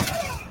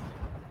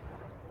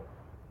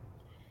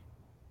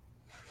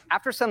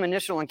 After some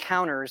initial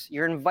encounters,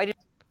 you're invited.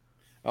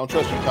 I don't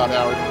trust you, Todd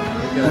Howard.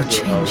 You're gonna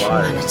do a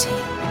live.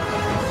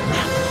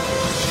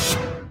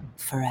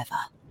 Forever.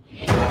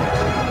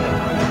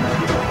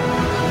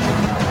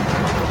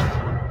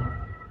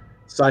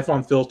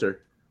 Siphon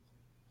Filter.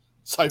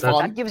 Siphon.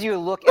 That gives you a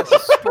look at the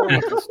story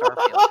of the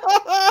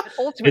Starfield.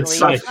 Ultimately, It's it's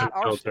Siphon not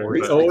our Filter, story.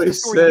 but- It's Always the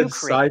story you said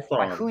create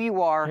by Siphon. who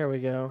you are, Here we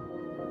go.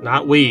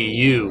 Not we,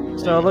 you.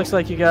 So it looks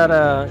like you got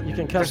you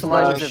can customize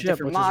customizers your of ship,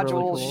 different which is really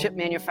modules, cool. ship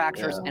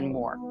manufacturers, Yeah. and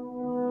more.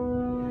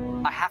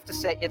 I have to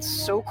say, it's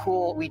so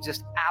cool. We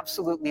just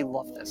absolutely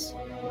love this.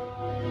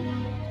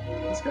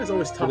 This guy's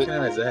always talking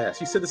out his ass.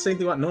 You said the same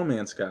thing about No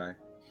Man's Sky.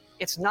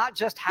 It's not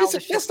just how the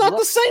ship It's not the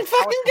looks, same how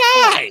fucking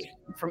it's guy.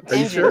 performed, from Are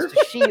you engines sure?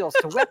 to shields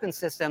to weapon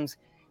systems.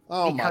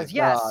 Oh my Because,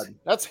 yes, god.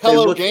 That's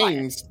Hello look-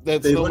 Games.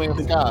 That's they No look-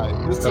 Man's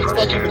Sky. This is Okay.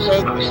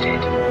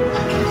 fucking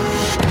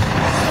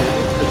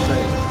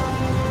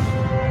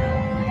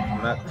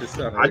Not just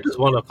I just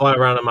want to fly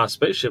around in my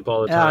spaceship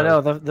all the Yeah, I time.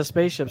 know the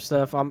spaceship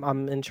stuff.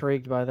 I'm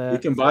intrigued by You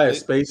that. can buy a They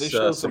space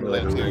show some of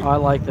that, simulator. too. I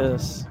like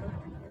this.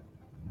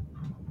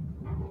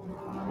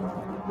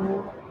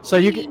 So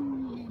you can.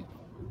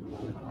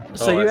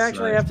 So Oh, you that's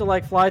actually nice. have to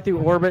like fly through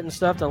orbit and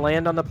stuff to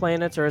land on the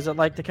planets, or is it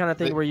like the kind of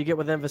thing where you get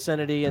within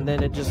vicinity and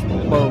then it just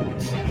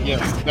loads?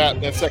 Yes,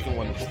 that second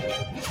one.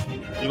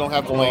 You don't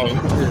have to Oh, land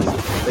it. this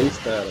is space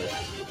battle.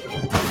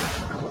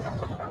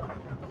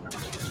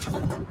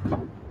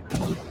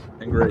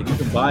 And Greg, you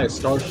can buy a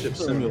Starship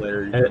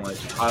simulator. You can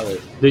like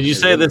pilot. Did you and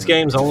say live this in it.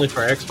 game's only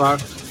for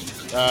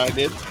Xbox? I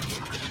did.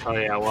 Oh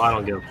yeah, well I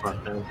don't give a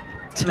fuck then.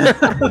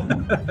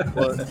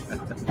 But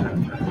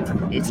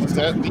it's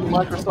at the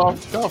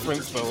Microsoft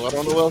conference, so I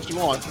don't know what else you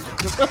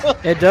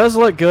want. It does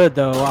look good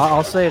though.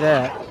 I'll say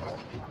that.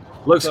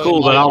 Looks So,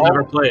 cool, but like, I'll all-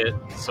 never play it.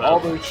 So All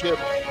those ships.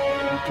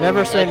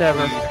 Never say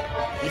never.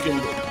 You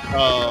can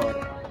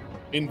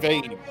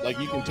invade. Like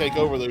you can take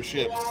over those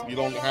ships. You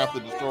don't have to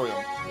destroy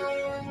them.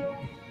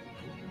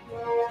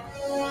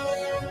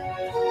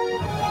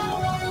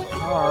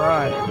 All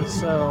right,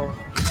 so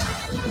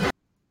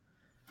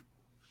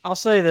I'll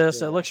say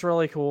this: it looks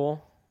really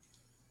cool.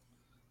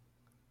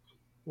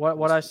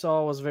 What I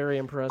saw was very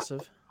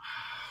impressive.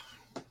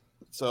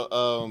 So,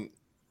 on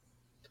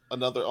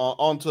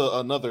to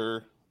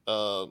another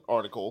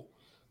article.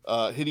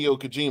 Hideo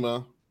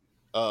Kojima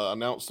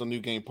announced a new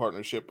game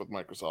partnership with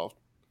Microsoft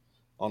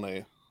on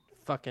a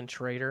Fucking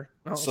traitor.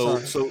 Oh, so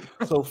sorry.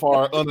 so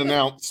far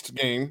unannounced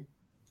game.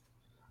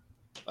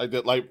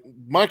 Like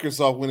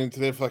Microsoft went into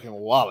their fucking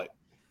wallet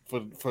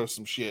for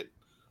some shit,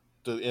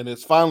 and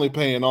it's finally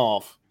paying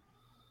off.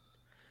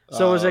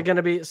 So is it going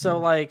to be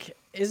like?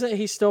 Isn't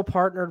he still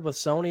partnered with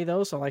Sony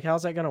though? So like,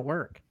 how's that going to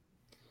work?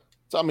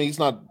 So I mean, he's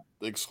not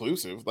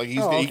exclusive. Like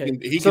Oh, okay.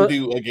 he So- can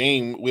do a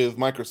game with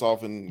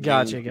Microsoft and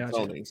Gotcha, games with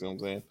gotcha. Sony. You know what I'm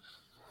saying?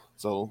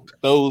 So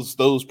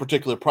those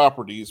particular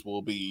properties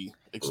will be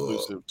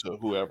exclusive to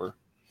whoever.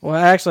 Well,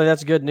 actually,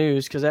 that's good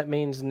news because that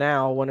means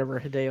now, whenever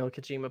Hideo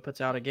Kojima puts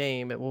out a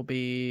game, it will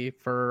be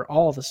for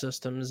all the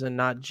systems and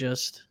not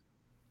just,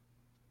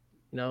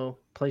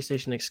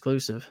 PlayStation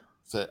exclusive.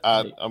 So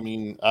I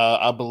mean,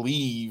 I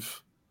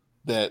believe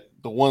that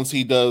the ones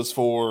he does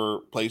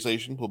for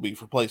PlayStation will be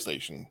for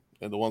PlayStation,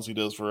 and the ones he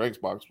does for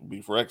Xbox will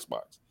be for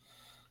Xbox.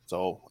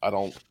 So I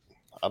don't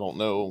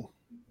know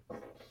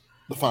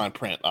the fine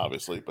print,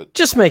 obviously, but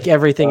Just make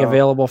everything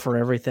available for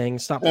everything.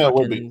 Stop yeah,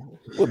 fucking.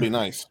 would be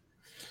nice.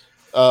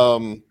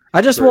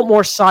 I just want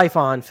more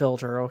Siphon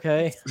filter,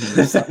 okay?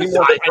 Hey,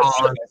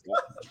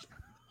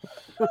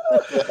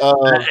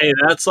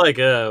 that's like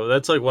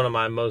one of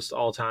my most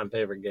all-time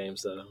favorite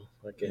games, though.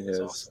 That game is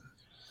Yes.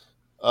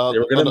 awesome. They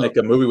were gonna make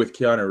a movie with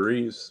Keanu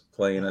Reeves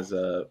playing as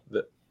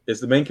is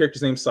the main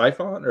character's name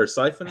Siphon or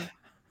Siphon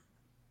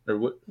or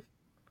what?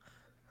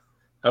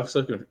 I was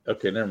so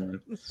okay. Never mind.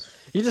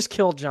 You just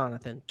killed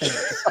Jonathan.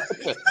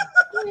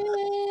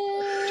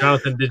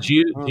 Jonathan, do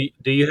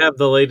you have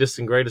the latest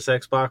and greatest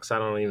Xbox? I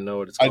don't even know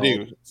what it's I called.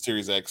 do.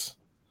 Series X.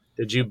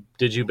 Did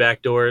you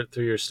backdoor it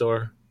through your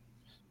store?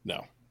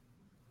 No.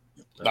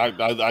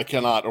 I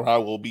cannot, or I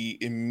will be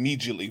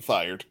immediately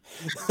fired.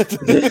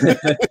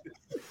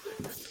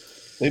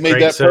 They made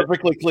Greg that said-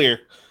 perfectly clear.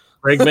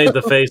 Greg made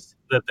the face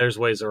that there's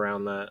ways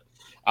around that.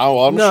 Oh,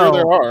 I'm No. sure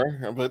there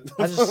are, but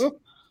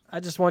I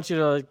just want you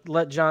to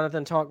let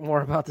Jonathan talk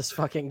more about this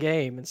fucking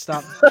game and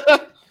stop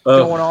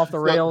going off the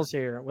rails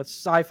here with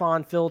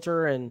Siphon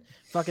filter and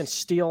fucking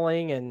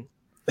stealing and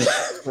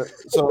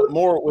so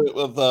more with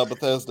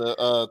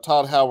Bethesda.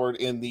 Todd Howard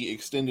in the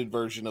extended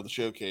version of the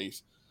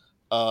showcase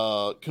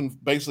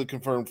basically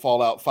confirmed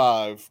Fallout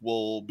 5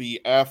 will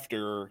be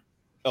after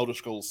Elder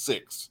Scrolls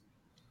 6.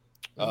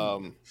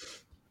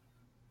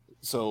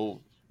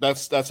 So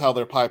that's how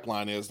their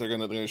pipeline is. They're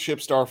gonna ship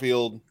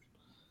Starfield,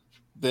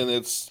 then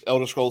it's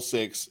Elder Scrolls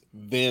 6,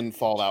 then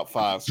Fallout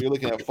 5. So you're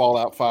looking at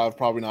Fallout 5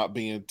 probably not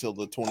being until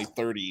the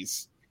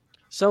 2030s.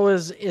 So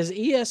is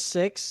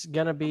ES6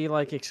 gonna be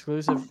like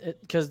exclusive?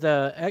 Because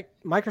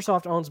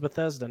Microsoft owns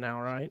Bethesda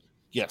now, right?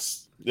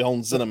 Yes, they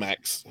own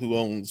ZeniMax, who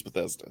owns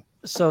Bethesda.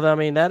 So I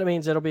mean that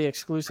means it'll be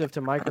exclusive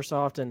to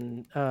Microsoft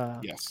and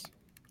Yes.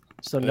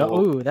 So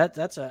that's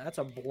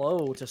a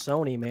blow to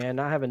Sony, man.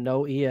 Not having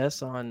no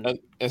ES on. And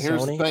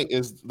here's Sony? the thing: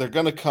 is they're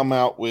going to come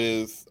out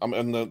with.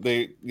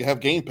 You have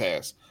Game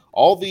Pass.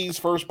 All these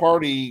first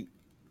party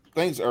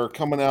things are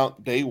coming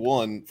out day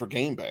one for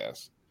Game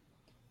Pass.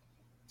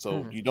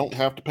 So you don't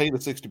have to pay the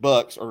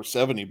 $60 or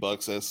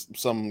 $70 as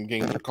some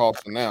games are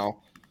costing now.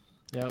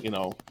 Yep.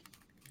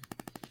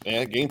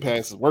 Yeah, Game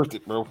Pass is worth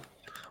it, bro.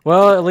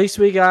 Well, at least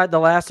we got The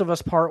Last of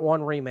Us Part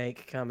 1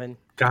 remake coming.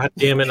 God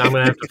damn it! I'm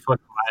gonna have to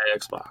fucking buy an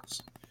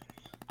Xbox.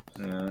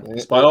 Yeah.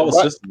 Just buy all the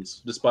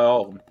systems. Just buy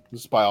all of them.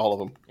 Just buy all of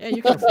them. Yeah,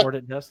 you can afford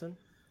it, Dustin.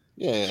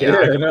 Yeah. Yeah,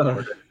 I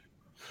know.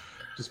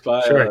 Just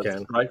buy Sure I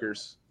can.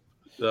 Strikers.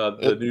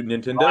 The new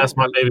Nintendo. I'll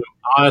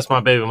ask my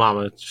baby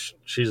mama.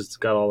 She's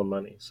got all the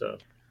money. So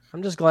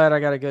I'm just glad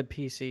I got a good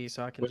PC,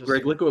 so I can But just.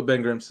 Greg, look at what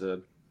Ben Grimm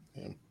said.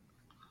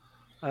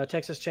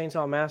 Texas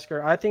Chainsaw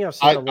Massacre. I think I've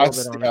seen a little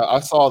bit on it. I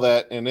saw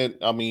that, and it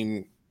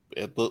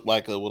looked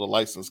like what a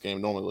licensed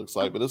game normally looks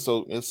like, but it's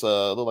looked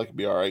like it'd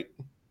be all right.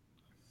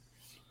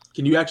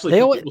 Can you actually They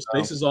cut always- people's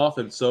faces off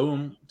and sew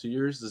them to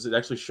yours? Does it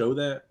actually show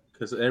that?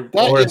 Because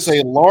That is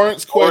a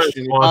Lawrence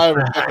question. If I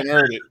ever fucking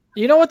heard it.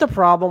 You know what the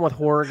problem with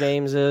horror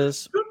games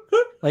is?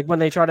 Like when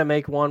they try to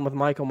make one with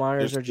Michael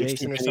Myers There's or too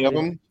Jason or many of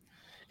something. them.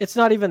 It's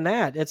not even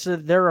that. It's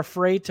they're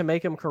afraid to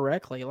make them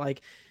correctly.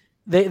 Like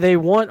they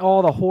want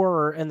all the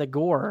horror and the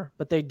gore,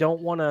 but they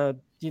don't want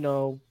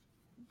to,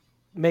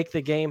 make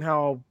the game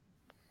how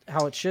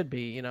it should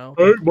be.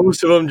 aren't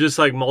most of them just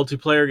like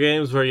multiplayer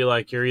games where you're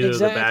either Exactly,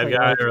 the bad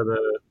guy like-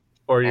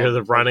 or you're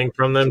the running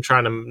from them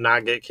trying to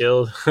not get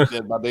killed.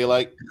 Dead by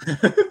Daylight.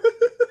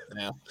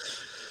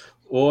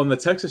 Well, in the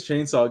Texas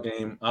Chainsaw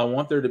game, I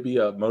want there to be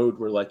a mode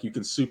where you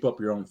can soup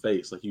up your own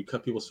face. Like you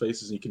cut people's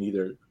faces, and you can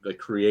either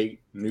create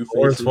new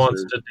Lawrence faces.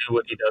 wants to do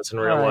what he does in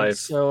real All right, life.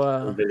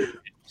 so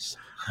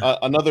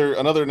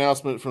Another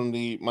announcement from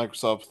the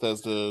Microsoft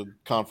Bethesda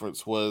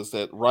conference was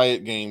that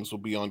Riot Games will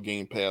be on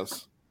Game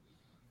Pass,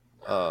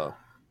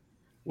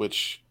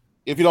 which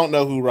if you don't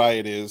know who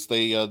Riot is,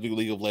 they do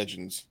League of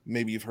Legends.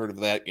 Maybe you've heard of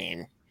that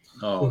game.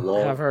 Oh, I've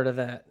Lord. heard of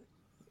that.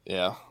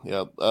 Yeah.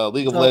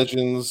 League of So-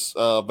 Legends,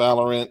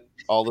 Valorant,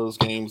 all those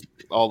games,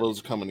 all those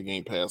are coming to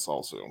Game Pass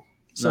also.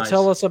 So Nice.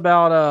 tell us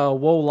about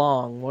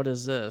Wolong. What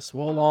is this?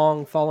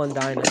 Wolong Fallen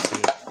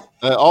Dynasty.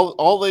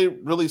 All they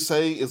really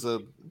say is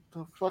the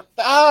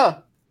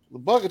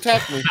bug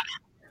attacked me.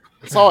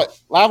 I saw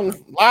it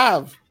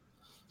live.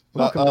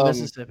 Welcome to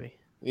Mississippi.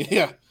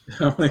 Yeah.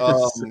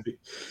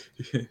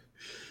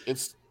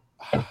 It's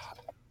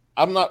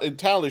I'm not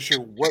entirely sure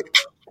what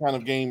kind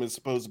of game it's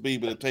supposed to be,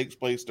 but it takes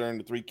place during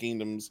the Three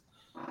Kingdoms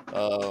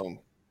kind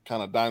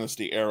of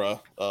dynasty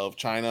era of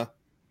China.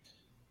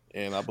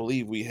 And I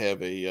believe we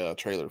have a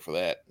trailer for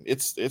that.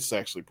 It's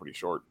actually pretty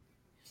short.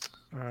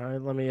 All right,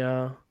 let me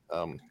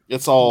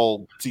It's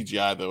all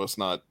CGI though. It's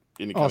not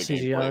any kind all of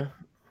CGI. gameplay.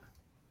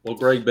 Well,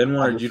 Greg, Ben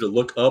wanted you to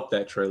look up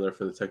that trailer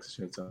for the Texas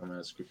Chainsaw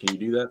Massacre. Can you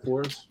do that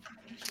for us?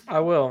 I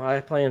will. I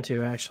plan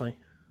to actually.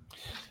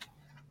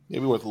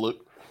 Maybe worth a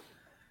look.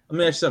 Let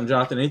me ask you something,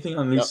 Jonathan. Anything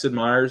on new Yep. Sid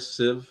Meier's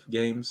Civ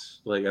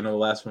games? Like, I know the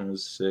last one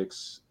was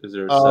 6. Is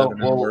there a Oh, 7 in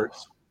the well,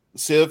 works?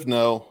 Civ,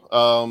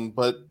 no.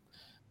 But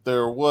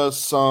there was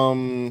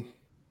some.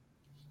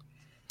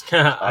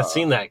 I've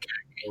seen that cat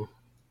game.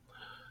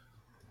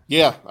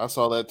 Yeah, I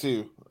saw that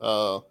too.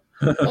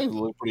 They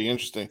look pretty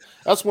interesting.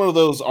 That's one of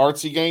those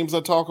artsy games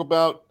I talk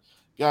about.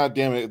 God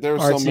damn it! There's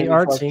so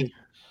many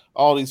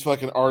all these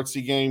fucking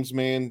artsy games,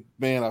 man.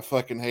 Man, I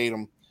fucking hate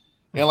them.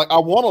 And like, I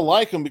want to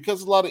like them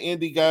because a lot of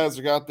indie guys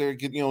are out there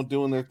getting,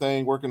 doing their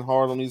thing, working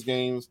hard on these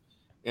games.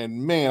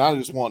 And man, I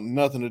just want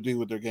nothing to do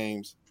with their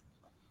games.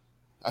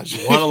 I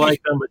You want to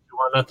like them, but you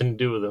want nothing to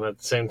do with them at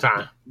the same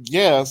time.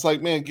 Yeah, it's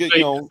like, man, good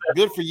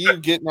for you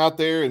getting out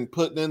there and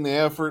putting in the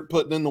effort,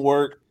 putting in the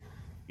work.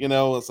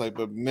 It's like,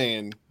 but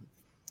man,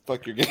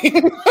 fuck your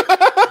game.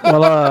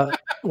 Well,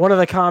 one of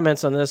the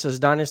comments on this is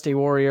Dynasty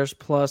Warriors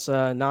plus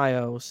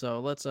Nio. So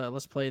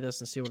let's play this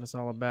and see what it's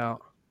all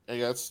about. Hey,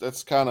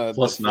 that's kind of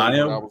Plus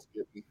Nio?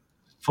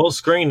 Full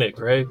screen it,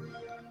 Greg.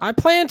 I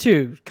plan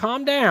to.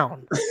 Calm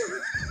down.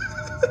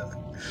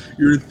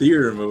 You're in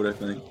theater mode, I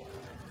think.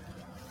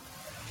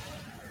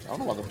 I don't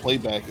know why the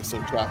playback is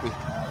so choppy.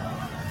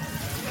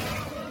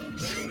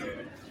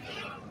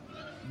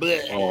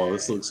 Blech. Oh,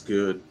 this looks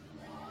good.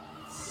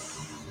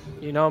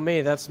 You know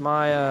me. That's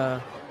my.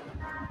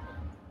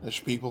 That's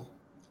your people.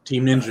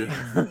 Team Ninja.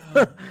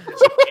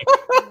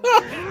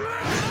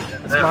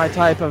 It's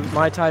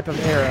my type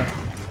of era.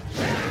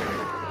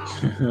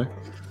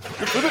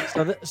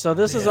 So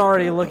this is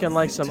already looking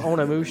like some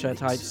Onimusha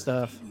type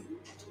stuff.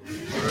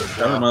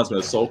 That reminds me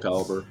of Soul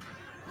Calibur.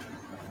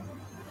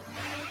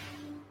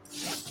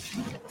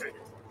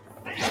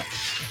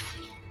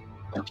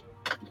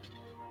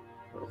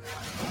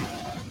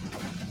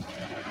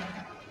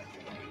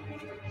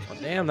 Oh,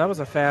 damn, that was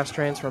a fast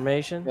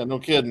transformation. Yeah, no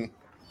kidding.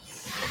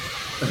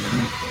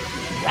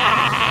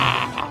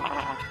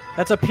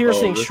 That's a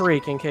piercing this-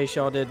 shriek, in case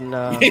y'all didn't.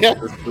 Yeah,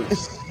 This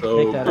looks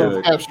so Take that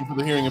good. caption for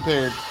the hearing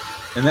impaired.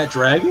 And that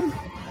dragon?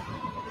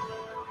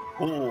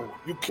 Oh,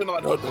 you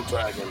cannot hurt the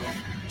dragon.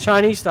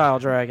 Chinese style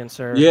dragon,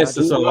 sir. Yes,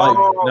 I that's just- what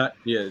I like.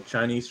 Not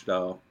Chinese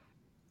style.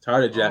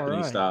 Tired of Japanese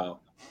Alright.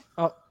 style.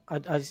 Oh,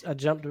 I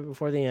jumped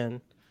before the end.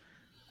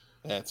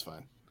 That's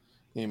fine.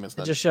 You missed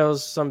It that. just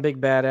shows some big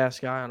badass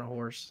guy on a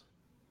horse.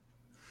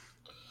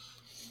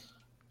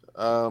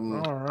 All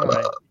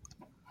right.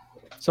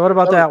 So what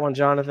about that one,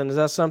 Jonathan? Is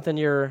that something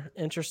you're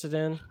interested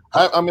in?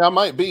 I mean, I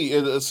might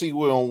be see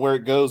where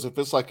it goes. If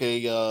it's like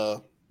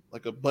a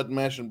button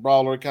mashing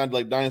brawler, kind of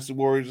like Dynasty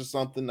Warriors or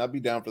something, I'd be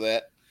down for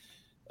that.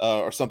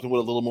 Or something with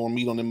a little more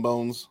meat on them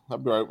bones.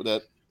 I'd be all right with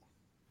that.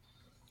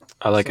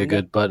 I like So a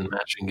good button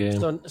matching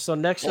game. So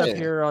next up Yeah.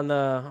 here on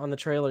the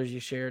trailers you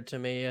shared to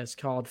me is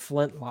called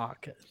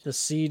Flintlock: The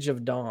Siege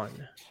of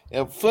Dawn.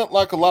 Yeah,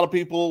 Flintlock. A lot of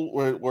people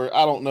where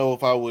I don't know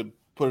if I would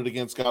put it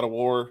against God of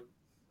War.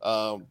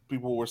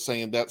 People were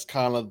saying that's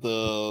kind of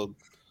the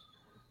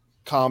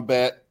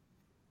combat.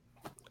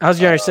 I was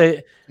going to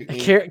say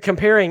technique.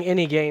 comparing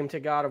any game to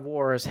God of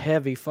War is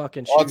heavy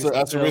fucking Oh, shoes.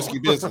 that's to a fill. risky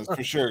business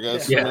for sure,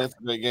 guys. Yeah. I mean, it's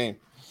a great game.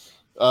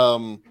 I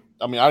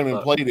mean, I haven't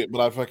even played it, but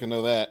I fucking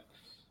know that.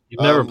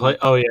 You've never played?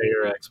 Oh yeah,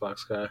 you're an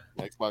Xbox guy.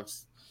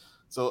 Xbox.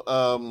 So,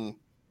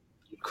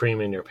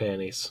 Cream in your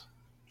panties.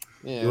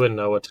 yeah. You wouldn't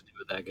know what to do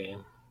with that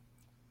game.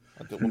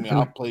 I mean,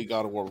 I've played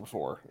God of War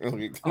before.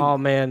 Oh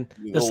man,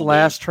 The this old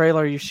last days.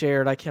 trailer you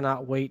shared, I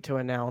cannot wait to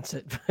announce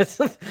it.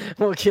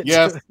 We'll get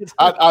Yes, to it.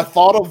 I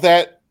thought of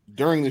that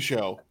during the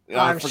show. And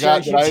I I'm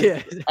forgot sure you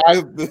that did.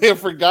 I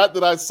forgot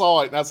that I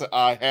saw it, and I said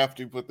I have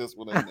to put this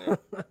one in there,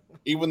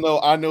 even though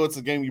I know it's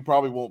a game you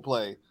probably won't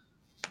play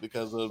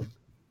because of.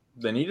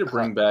 They need to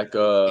bring back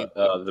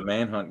the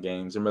Manhunt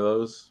games. Remember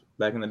those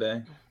back in the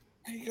day?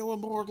 Hey, you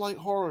going more like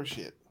horror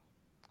shit?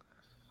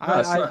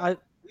 I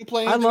You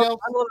play I anything love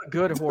else? a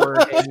good horror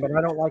game, but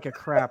I don't like a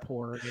crap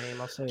horror game.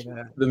 I'll say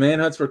that. The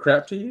Manhunts were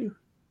crap to you?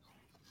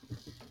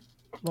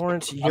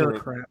 Lawrence, you're never-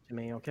 crap to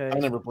me, okay? I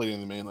never played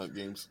any of the Manhunt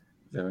games.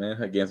 The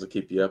Manhunt games will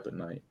keep you up at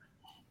night.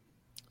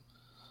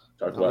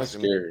 Talk I about reckon-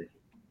 scary.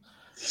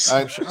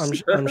 I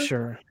I'm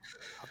sure.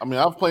 I mean,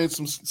 I've played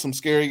some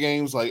scary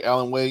games like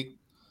Alan Wake.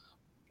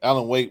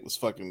 Alan Wake was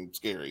fucking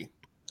scary.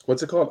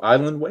 What's it called?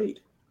 Island Wait.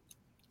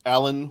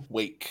 Alan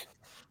Wake.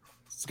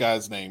 This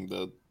guy's name,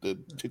 the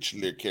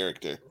titular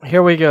character.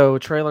 Here we go.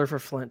 Trailer for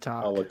Flint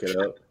Top. I'll look it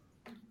up.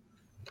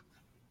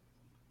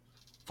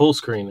 Full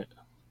screen it.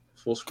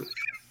 Full screen.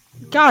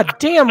 God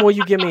damn, will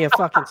you give me a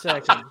fucking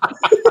second?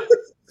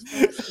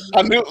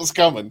 I knew it was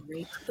coming.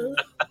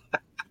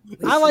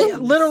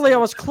 I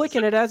was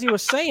clicking it as he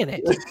was saying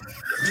it.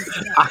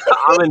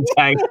 I'm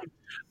intact.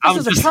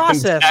 This is a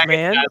process,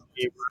 man.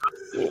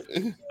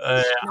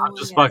 I'm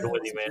just fucking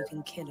with you,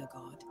 man.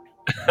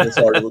 This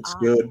already looks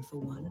good.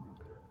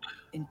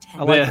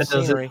 I like Yeah, the it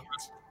does. scenery.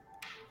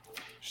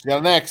 She got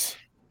an X.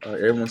 All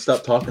right, everyone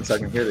stop talking so I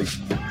can hear the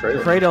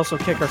trailer. Kratos will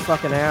kick her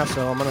fucking ass,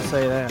 so I'm gonna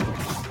say that.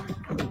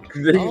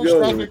 There you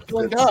go.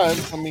 Killing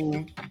gods. I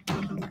mean,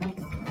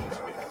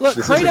 Look,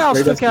 This Kratos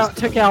isn't Kratos'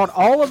 took out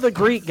all of the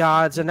Greek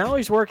gods, and now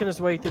he's working his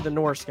way through the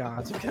Norse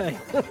gods. Okay.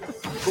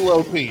 full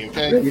OP. Okay,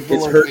 It's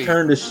full her OP.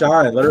 turn to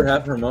shine. Let her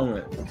have her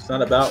moment. It's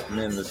not about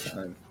men this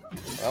time.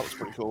 That was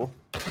pretty cool.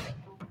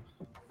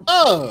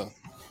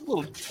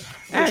 Little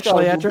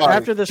Actually, skeleton body.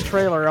 after this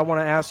trailer, I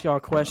want to ask y'all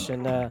a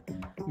question.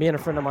 Me and a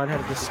friend of mine had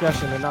a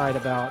discussion tonight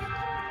about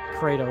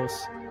Kratos.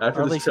 After Or at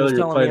this least he was trailer, you're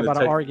telling me playing about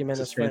the an argument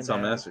his Texas friend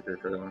Chainsaw had. Massacre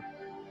trailer.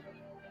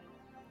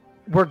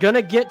 We're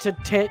gonna get to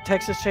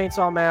Texas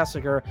Chainsaw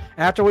Massacre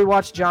after we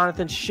watch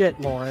Jonathan shit,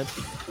 Lawrence.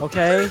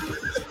 Okay?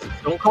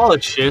 Don't call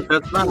it shit.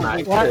 That's not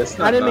nice. Well, it's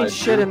not I didn't mean nice,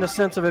 shit dude. in the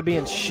sense of it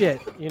being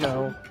shit. You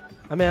know,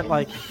 I meant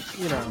like,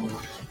 you know.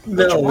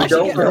 No, Why we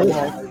don't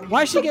know.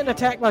 Why is she getting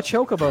attacked by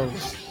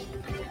chocobos?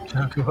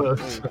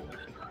 It's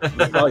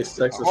probably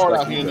sexist hard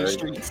like out here you, in the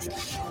Greg.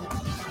 streets.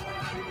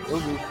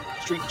 Those are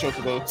street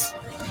chocobos.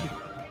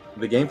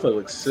 The gameplay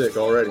looks sick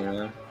already,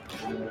 man.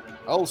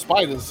 Oh,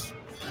 spiders.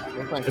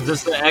 No, thank Is you.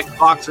 this the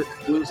Xbox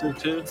exclusive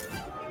too?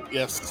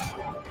 Yes.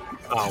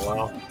 Oh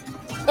well.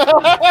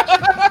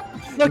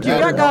 Look, you Yeah.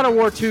 got God of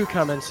War 2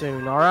 coming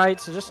soon, all right?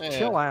 So just Yeah.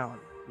 chill out.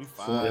 We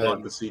Full block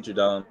fine. the Siege of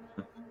Dawn.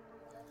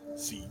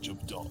 Siege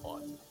of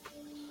Dawn.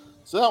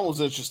 So that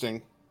was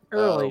interesting.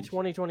 Early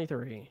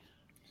 2023.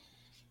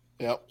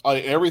 Yeah,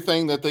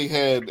 everything that they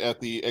had at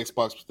the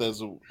Xbox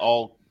Bethesda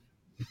all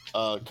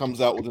comes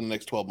out within the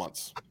next 12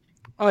 months.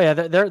 Oh yeah,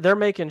 they're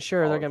making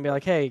sure they're gonna be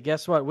like, hey,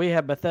 guess what? We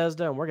have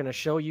Bethesda, and we're gonna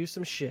show you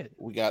some shit.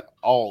 We got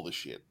all the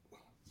shit.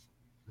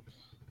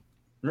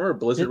 Remember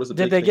Blizzard was a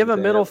Did big they thing give a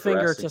they middle had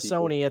finger to harassing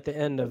people. Sony at the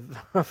end of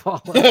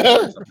Fallout?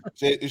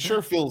 It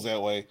sure feels that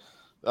way.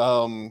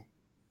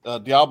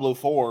 Diablo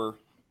 4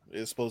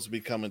 is supposed to be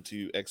coming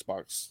to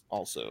Xbox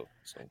also.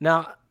 So.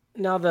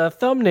 Now the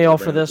thumbnail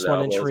for Brand this one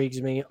Diablo.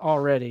 intrigues me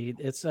already.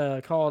 It's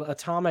called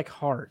Atomic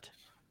Heart.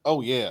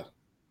 Oh yeah,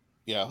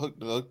 yeah.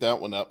 Hooked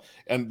that one up,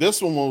 and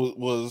this one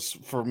was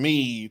for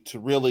me to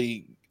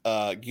really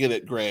get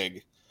at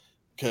Greg,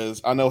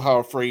 because I know how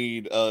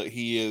afraid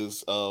he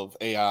is of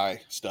AI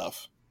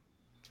stuff.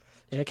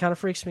 Yeah, it kind of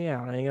freaks me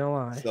out. I ain't gonna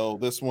lie. So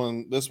this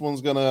one's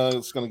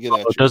gonna get at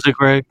you. Does it,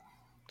 Greg?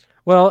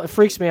 Well, it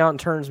freaks me out and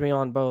turns me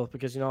on both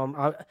because you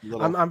know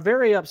Little- I'm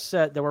very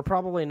upset that we're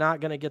probably not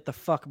going to get the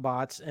fuck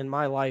bots in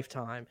my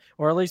lifetime,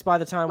 or at least by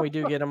the time we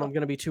do get them, I'm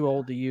going to be too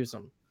old to use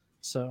them.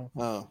 So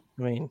Oh,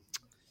 I mean,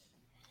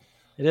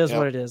 it is Yeah.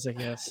 what it is, I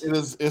guess. it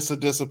is. It's a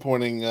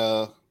disappointing.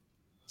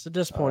 It's a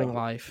disappointing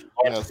life.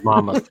 Yes.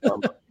 Mama.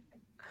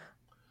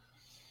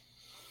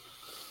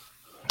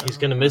 He's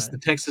gonna miss the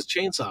Texas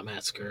Chainsaw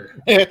Massacre.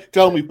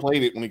 Tell him we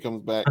played it when he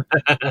comes back.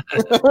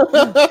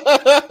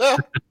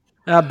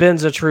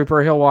 Ben's a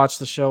trooper. He'll watch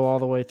the show all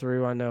the way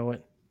through. I know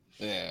it.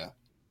 Yeah,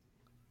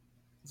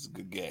 it's a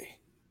good guy.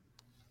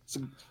 It's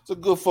a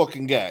good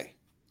fucking guy.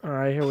 All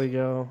right, here we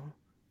go.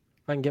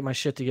 If I can get my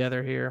shit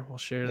together here, we'll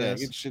share Yeah, this.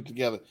 get your shit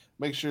together.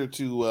 Make sure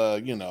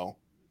to you know.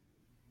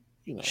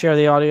 Share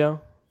the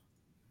audio.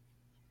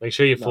 Make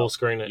sure you No. full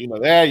screen it.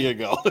 There you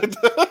go.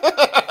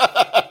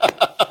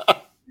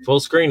 Full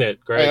screen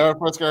it, Greg. Hey, our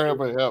first guy,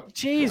 everybody help.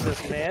 Jesus,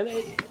 man.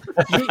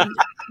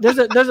 There's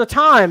a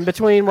time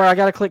between where I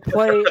got to click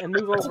play and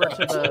move over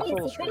to the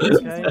full screen,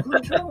 okay?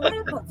 Control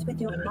robots with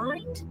your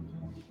mind.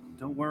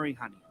 Don't worry,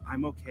 honey.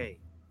 I'm okay.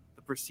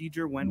 The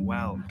procedure went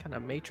well. What kind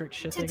of Matrix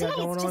shit they Today got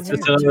going it's on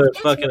just here? It's another it's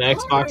fucking your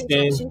Xbox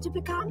game. intention to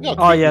become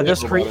Oh yeah,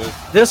 this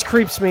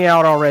creeps me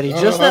out already.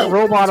 Just that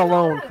robot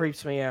alone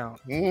creeps me out.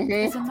 Mm-hmm.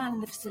 There's a man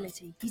in the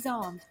facility. He's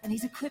armed and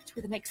he's equipped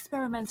with an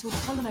experimental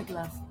polymer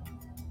glove.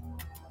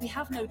 We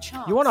have no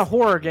chance. You want a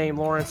horror game,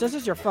 Lawrence? This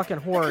is your fucking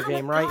horror become a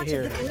game right part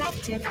here. of the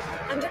collective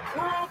and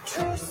acquire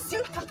true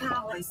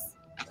superpowers.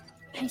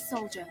 Hey,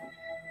 soldier,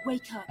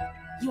 wake up.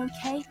 You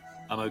okay?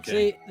 I'm okay.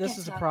 See, this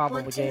is the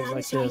problem with games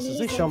like this: is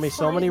they show me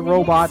so many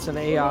robots and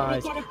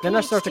AIs, then I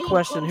start to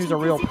question who's a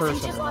real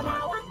person or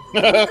not.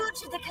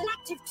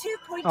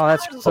 Oh,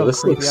 that's Oh, so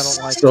this creepy. I looks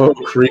don't like so it.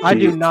 creepy. I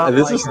do not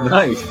This like is it.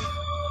 nice.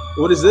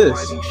 What is this?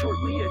 Arriving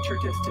shortly at your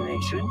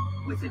destination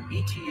with an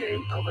ETA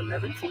of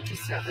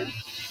 11:47.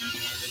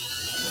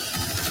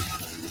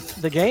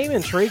 The game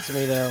intrigues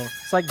me though.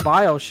 It's like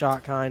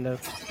BioShock kind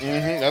of.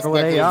 Mm-hmm. That's Or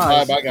with exactly the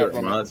AIs. vibe I got It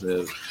from it. reminds me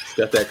of It's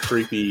got that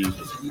creepy,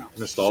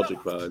 nostalgic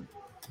vibe.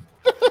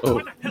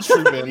 Oh, It's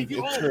true, Ben.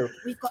 It's true.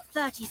 We've got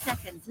 30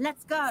 seconds.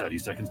 Let's go. 30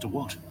 seconds to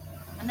what?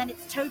 And then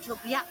it's total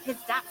Biatka's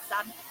dad,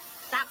 son.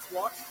 That's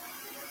what.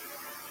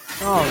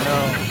 Oh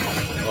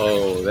no.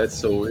 oh, that's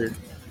so weird.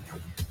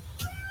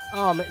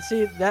 Oh man,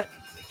 see that?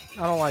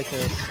 I don't like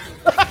this.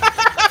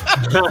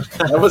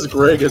 That was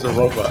Greg as a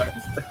robot.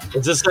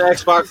 Is this an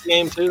Xbox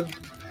game too?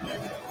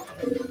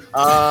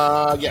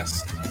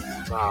 Yes.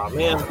 Aw,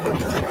 man.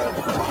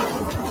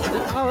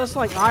 Oh, that's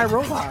like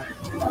iRobot.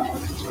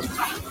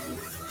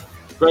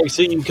 Greg,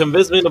 see, you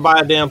convinced me to buy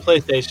a damn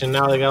PlayStation.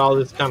 Now they got all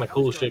this kind of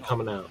cool shit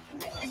coming out.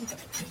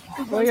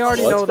 Well, you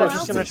already Well, know they're Xbox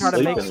just going to is try to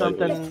make sleeping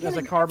something lately. as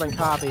a carbon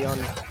copy on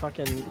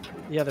fucking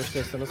the other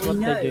system. That's We what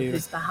know they do.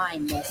 who's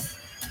behind this.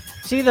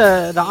 See,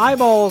 the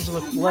eyeballs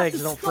with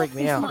legs don't freak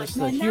me out. It's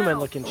the human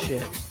looking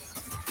shit.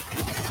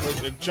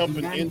 They're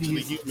jumping into the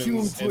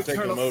humans and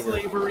taking them over.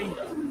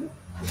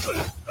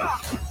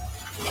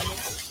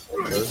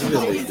 This is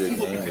gonna be a good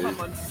game, dude.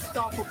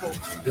 Unstoppable.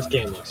 This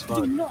game looks Do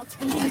fun. not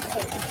believe it.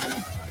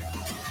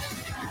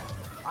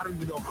 I don't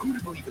even know who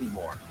to believe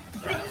anymore.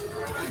 I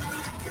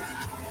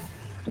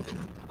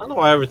don't know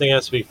why everything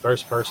has to be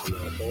first person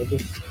though. Don't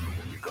it?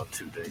 You've got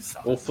 2 days.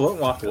 son. Well,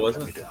 Flintlock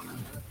wasn't.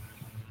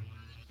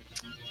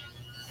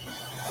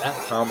 That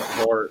Atomic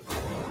Heart.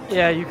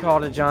 Yeah, you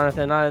called it,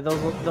 Jonathan.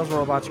 Those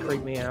robots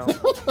creep me out.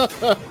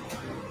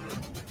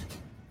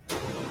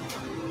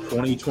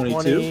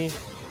 2022.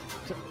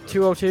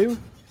 202?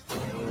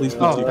 Please be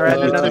Oh, two. they're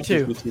adding Please be another two.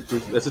 two. Please be two.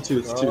 That's a two.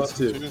 It's a two. It's a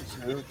two.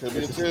 Could be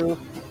a two.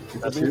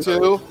 That's Could be a two.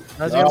 two.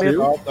 That's gonna be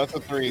a, Oh, that's a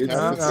three. It's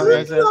no, That's no, a three.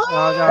 that's it.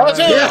 Oh, That's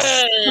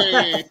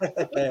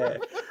Jonathan.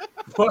 it.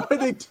 Why would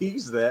they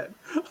tease that?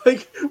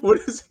 Like, what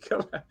is it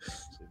come out?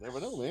 You never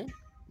know, man. You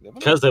never know.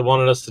 Because they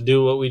wanted us to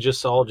do what we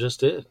just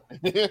did.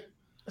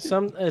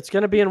 It's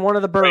gonna be in one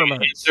of the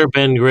Burmas. Sir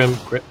Ben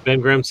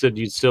Grimm said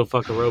you'd still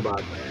fuck a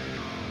robot.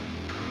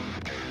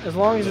 As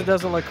long as it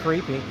doesn't look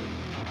creepy.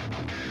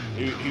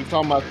 You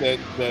talking about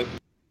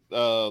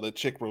that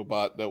chick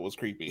robot that was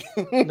creepy?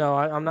 No,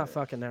 I'm not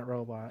fucking that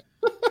robot.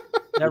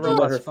 That Would you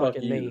let robot's her fuck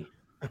fucking you?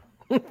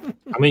 me.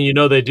 I mean, you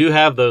know, they do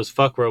have those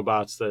fuck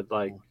robots that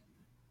like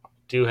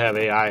do have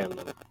AI in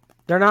them.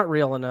 They're not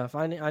real enough.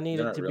 I need They're it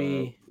not to real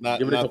be. Not,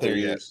 Give it a not couple there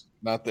yet. years.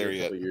 Not there Give it a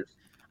yet. couple years.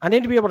 I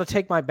need to be able to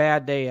take my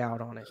bad day out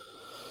on it.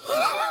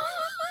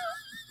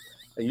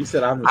 And you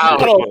said I'm the I don't-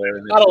 killer,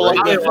 and I don't it's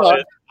like Greg.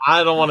 that.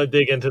 I don't want to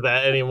dig into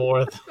that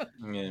anymore.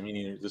 Yeah, me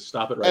neither. Just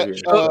stop it right here.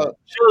 Show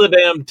the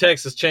damn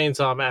Texas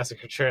Chainsaw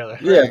Massacre trailer.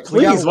 Yeah,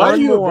 We got please. Why are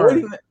one you more.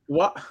 avoiding that?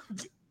 What?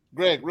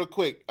 Greg, real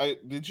quick,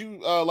 did you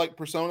like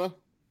Persona?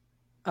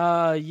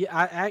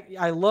 Yeah,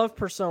 I love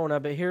Persona,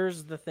 but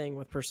here's the thing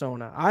with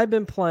Persona. I've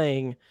been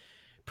playing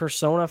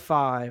Persona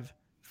 5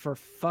 for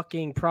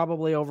fucking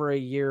probably over a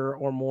year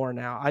or more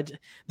now.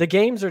 The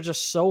games are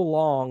just so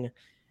long,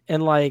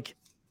 and like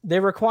they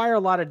require a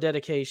lot of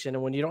dedication,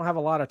 and when you don't have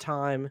a lot of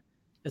time,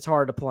 it's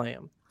hard to play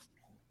them.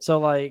 So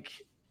like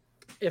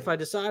if I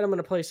decide I'm going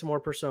to play some more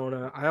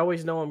Persona, I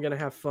always know I'm going to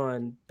have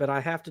fun, but I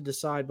have to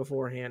decide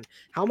beforehand,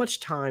 how much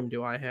time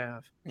do I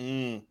have?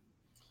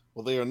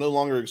 Well, they are no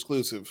longer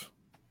exclusive.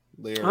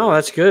 They are. Oh,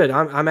 that's good.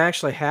 I'm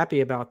actually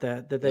happy about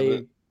that. That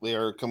they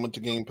are coming to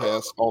Game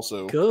Pass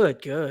also.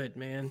 good,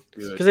 man.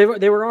 Good. Because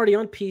they were already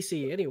on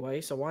PC anyway,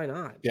 so why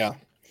not? Yeah.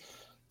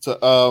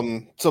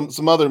 So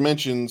some other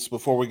mentions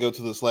before we go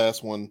to this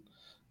last one.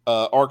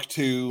 Arc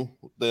 2,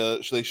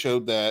 they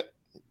showed that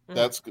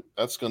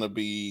that's going to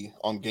be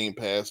on Game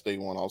Pass day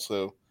one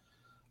also.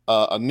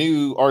 A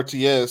new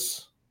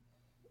RTS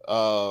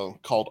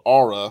called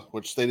Aura,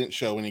 which they didn't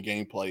show any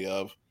gameplay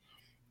of,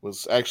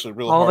 was actually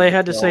really All hard they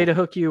had to tell. say to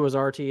hook you was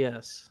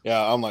RTS.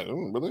 Yeah, I'm like,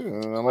 really?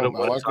 I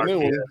like the new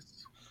one.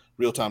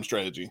 Real-time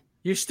strategy.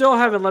 You still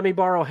haven't let me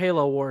borrow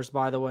Halo Wars,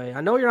 by the way. I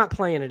know you're not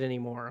playing it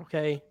anymore,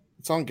 okay?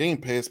 It's on Game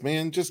Pass,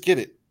 man. Just get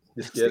it.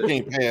 Just get it.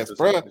 Game Pass, Just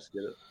bro. Just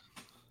get it.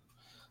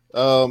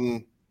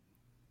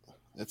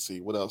 Let's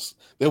see what else.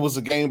 There was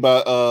a game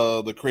by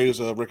the creators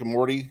of Rick and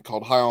Morty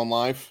called High on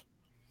Life.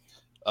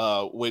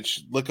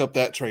 Which look up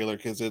that trailer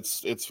because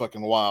it's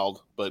fucking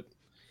wild. But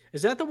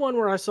is that the one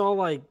where I saw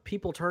like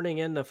people turning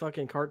into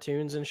fucking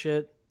cartoons and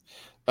shit?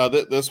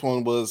 This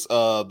one was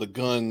the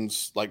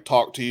guns like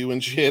talk to you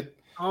and shit.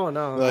 Oh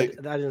no, like,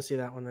 I didn't see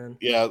that one then.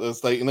 Yeah,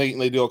 it's like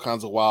they do all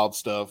kinds of wild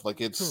stuff.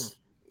 Like it's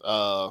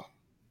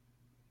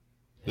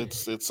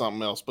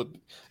something else. But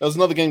there was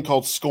another game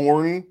called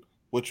Scorn,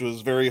 which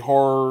was very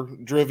horror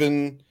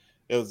driven.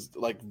 It was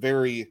like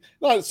very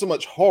not so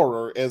much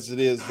horror as it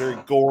is very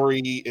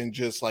gory and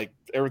just like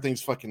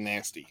everything's fucking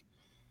nasty.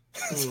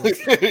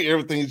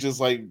 Everything's just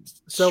like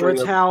so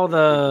it's how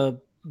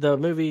the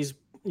movies,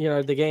 you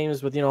know, the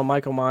games with, you know,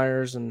 Michael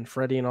Myers and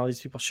Freddy and all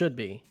these people should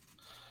be.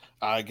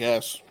 I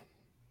guess.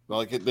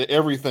 Like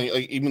everything,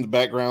 like even the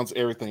backgrounds,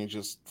 everything's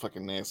just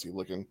fucking nasty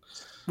looking.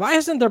 Why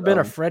hasn't there been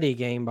a Freddy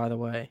game, by the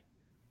way?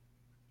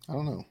 I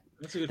don't know.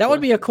 That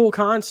would be a cool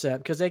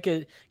concept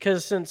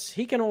because since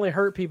he can only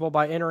hurt people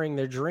by entering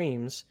their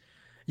dreams,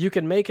 you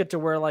can make it to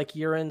where like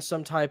you're in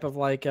some type of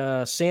like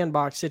a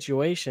sandbox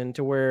situation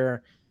to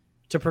where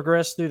to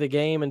progress through the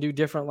game and do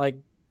different like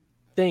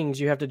things,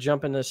 you have to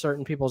jump into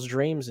certain people's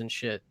dreams and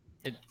shit.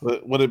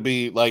 Would it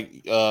be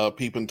like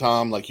Peeping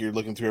Tom, like you're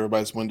looking through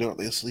everybody's window? Are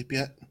they asleep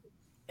yet?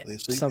 Are they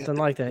asleep Something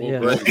yet? like that, yeah.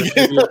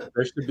 Greg,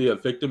 there should be a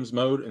victims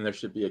mode and there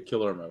should be a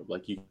killer mode.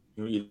 Like you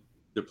either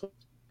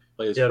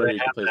play as Freddy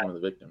or play as one of the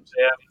victims.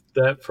 They have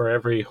that for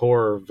every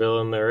horror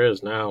villain there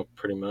is now,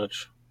 pretty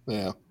much.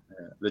 Yeah.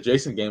 The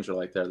Jason games are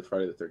like that. The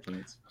Friday the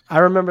 13th. I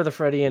remember the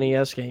Freddy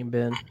NES game,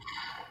 Ben. Let's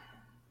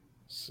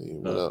see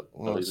what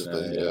else an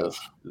they NES. have.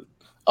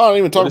 Oh, I didn't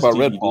even talk What about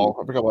is DVD?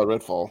 Redfall. I forgot about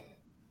Redfall.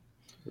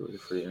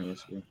 For the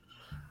NES game.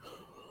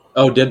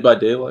 Oh, Dead by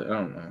Daylight? I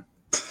don't know.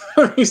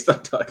 He's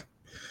not talking.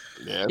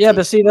 Yeah,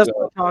 but see, that's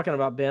what I'm talking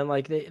about, Ben.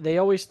 Like they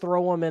always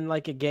throw them in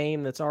like a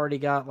game that's already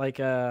got like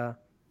a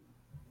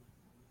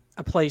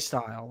play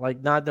style,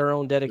 like not their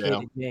own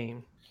dedicated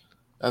game.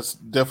 That's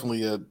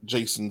definitely a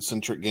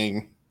Jason-centric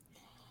game.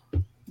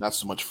 Not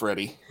so much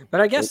Freddy.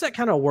 But I guess that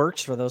kind of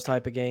works for those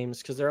type of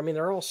games because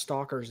they're all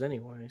stalkers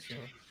anyway. So.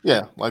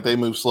 Yeah, like they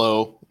move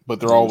slow, but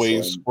they're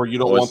always where you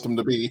don't want them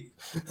to be.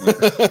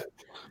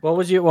 What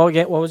was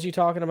you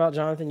talking about,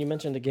 Jonathan? You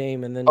mentioned a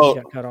game and then you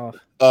got cut off.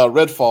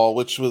 Redfall,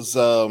 which was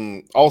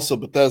also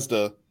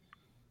Bethesda,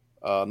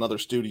 another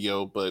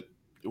studio, but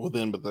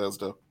within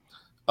Bethesda.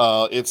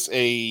 It's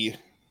a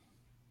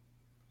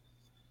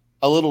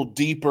little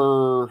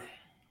deeper.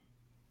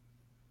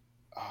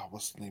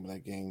 What's the name of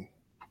that game?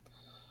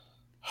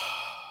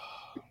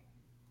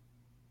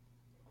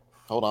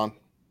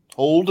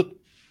 Hold.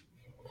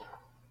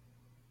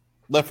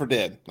 Left 4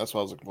 Dead. That's what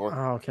I was looking for.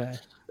 Oh, okay.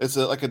 It's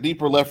like a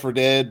deeper Left 4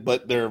 Dead,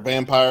 but they're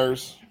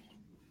vampires,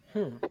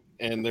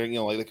 and they're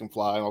like they can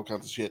fly and all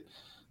kinds of shit.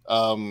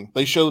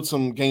 They showed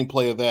some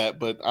gameplay of that,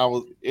 but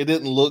it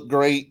didn't look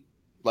great.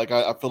 Like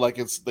I feel like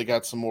they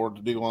got some more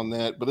to do on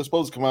that, but it's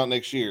supposed to come out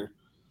next year.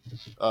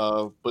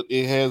 But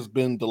it has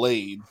been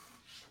delayed.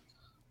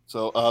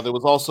 So there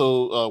was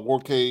also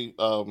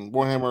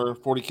Warhammer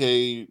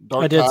 40K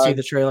Dark Tide. I did see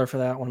the trailer for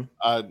that one.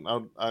 I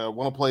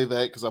want to play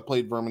that because I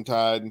played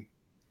Vermintide.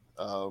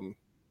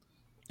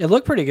 It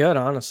looked pretty good,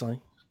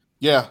 honestly.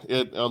 Yeah,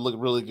 it looked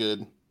really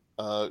good.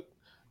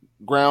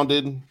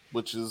 Grounded,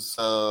 which is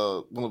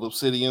one of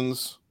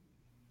Obsidian's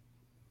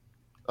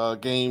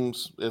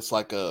games. It's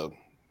like a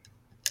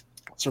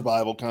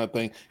survival kind of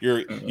thing.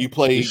 You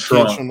play kids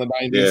from the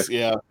 90s,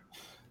 yeah.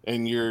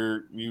 And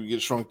you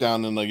get shrunk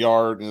down in the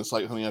yard, and it's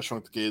like Honey, I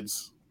Shrunk the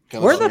Kids.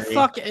 Where the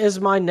fuck is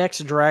my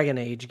next Dragon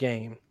Age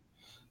game?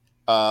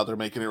 They're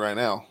making it right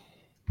now.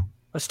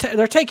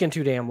 They're taking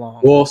too damn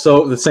long. Well,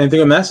 so the same thing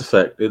with Mass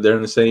Effect. They're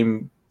in the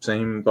same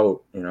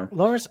boat, you know.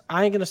 Lawrence,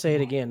 I ain't gonna say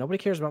it again. Nobody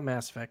cares about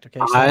Mass Effect. Okay,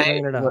 stop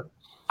bringing it up.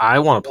 I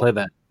want to play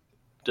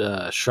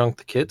that Shrunk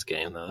the Kids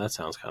game though. That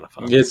sounds kind of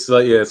fun. It's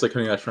like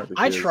Honey, I Shrunk the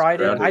Kids. I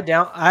tried it. I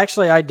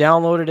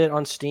downloaded it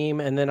on Steam,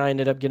 and then I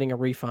ended up getting a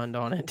refund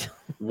on it.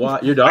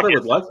 Why? Your daughter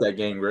would like that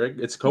game, Greg.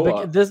 It's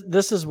co-op.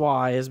 This is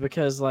why is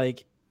because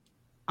like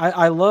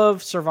I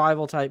love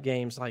survival type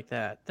games like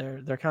that.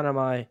 They're kind of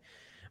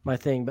my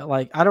thing, but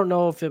like I don't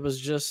know if it was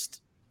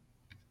just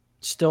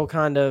still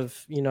kind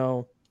of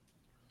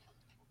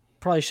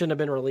probably shouldn't have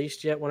been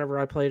released yet whenever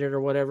I played it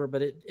or whatever,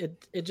 but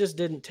it just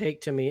didn't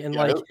take to me. And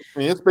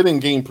it's been in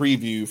game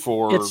preview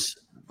for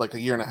like a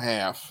year and a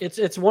half.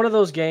 It's one of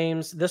those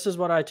games. This is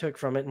what I took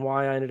from it and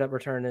why I ended up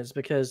returning is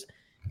because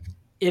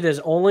it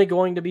is only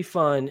going to be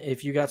fun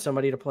if you got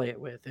somebody to play it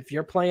with. If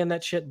you're playing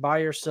that shit by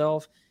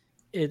yourself,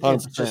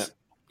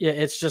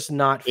 it's just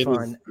not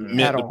fun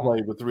at all.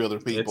 Play with 3 other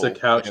people. It's a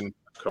couch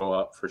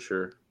co-op for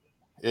sure.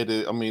 It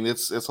is. I mean,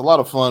 it's a lot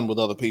of fun with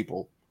other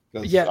people.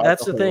 Yeah,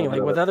 that's the thing.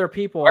 Like with other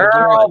people, I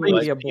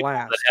guarantee it'll be a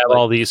blast. That have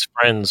all these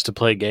friends to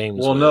play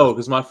games. Well, with. no,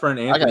 because my friend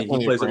Anthony,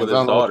 he plays it with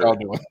his daughter.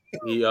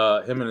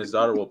 Him and his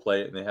daughter will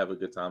play it, and they have a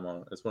good time on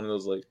it. It's one of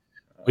those like.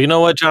 Well, you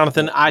know what,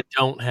 Jonathan? I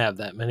don't have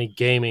that many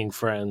gaming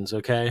friends.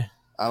 Okay.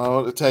 I don't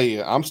know what to tell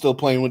you. I'm still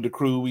playing with the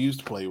crew we used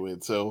to play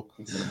with, so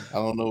I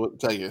don't know what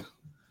to tell you.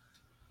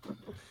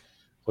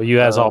 Well, you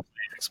guys all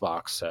play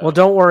Xbox. So. Well,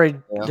 don't worry,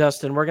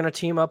 Dustin. We're gonna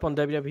team up on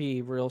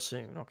WWE real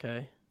soon.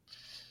 Okay.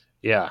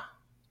 Yeah.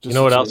 You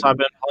know what else I've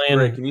been playing?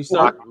 Ray, can you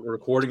start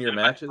recording your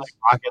matches? Like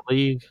Rocket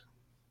League.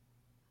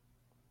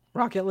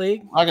 Rocket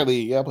League? Rocket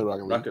League, yeah, I play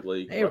Rocket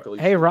League. Rocket League.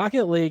 Hey,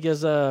 Rocket League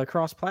is a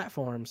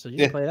cross-platform, so you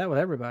can play that with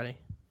everybody.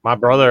 My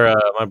brother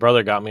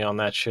got me on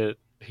that shit.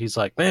 He's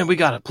like, man, we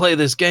got to play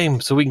this game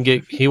so we can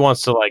get. He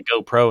wants to like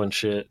go pro and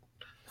shit.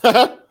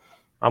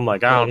 I'm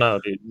like, I don't know,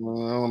 dude.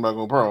 I'm not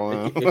going pro.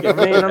 I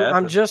mean,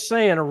 I'm just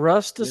saying,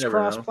 Rust is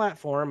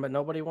cross-platform, but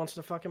nobody wants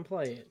to fucking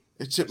play it.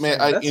 It's just,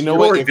 man. You know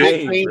what?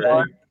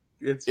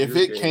 If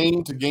it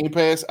came to Game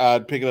Pass,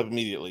 I'd pick it up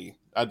immediately.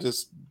 I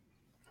just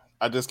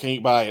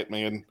can't buy it,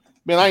 man.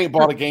 Man, I ain't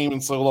bought a game in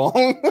so long.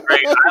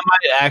 Great. I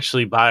might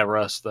actually buy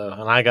Rust though,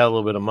 and I got a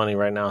little bit of money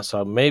right now,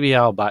 so maybe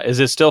I'll buy. Is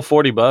it still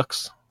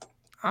 $40?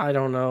 I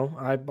don't know.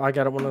 I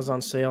got it when it was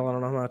on sale. I don't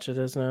know how much it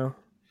is now.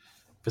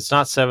 If it's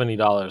not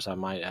 $70, I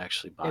might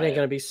actually buy it. It ain't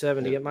gonna be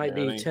 $70. It might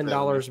be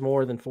 $10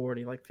 more than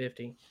 $40, like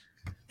 $50.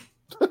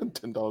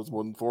 $10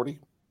 more than $40.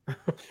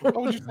 Why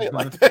would you say it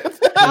like that?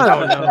 I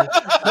don't know.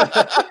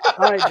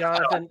 All right,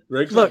 Jonathan.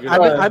 Rick's Look, not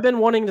good. I've been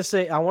wanting to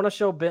say I want to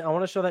show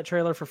that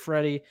trailer for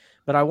Freddy,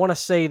 but I want to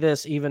say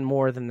this even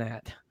more than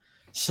that.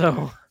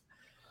 So,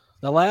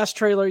 the last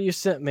trailer you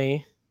sent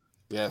me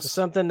Yes. is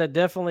something that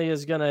definitely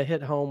is going to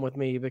hit home with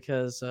me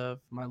because of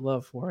my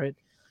love for it.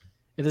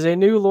 It is a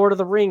new Lord of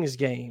the Rings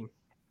game.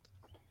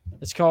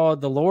 It's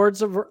called the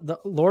Lord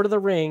of the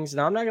Rings.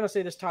 Now I'm not going to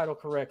say this title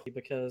correctly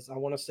because I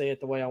want to say it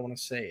the way I want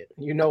to say it.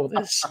 You know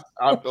this.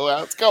 I know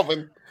how it's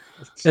coming.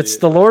 It's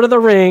the Lord of the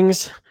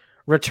Rings.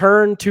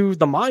 Return to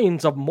the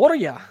Mines of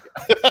Moria.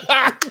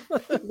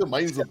 The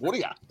Mines of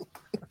Moria.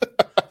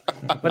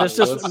 But it's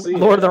just Let's see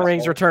Lord of it. the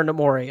Rings Return to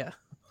Moria.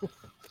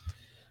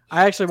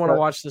 I actually want to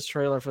watch this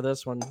trailer for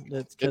this one.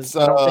 It's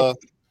I don't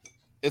think...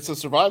 it's a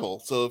survival.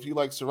 So if you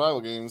like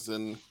survival games,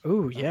 then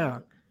Ooh, yeah.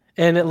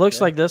 And it looks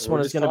like this We're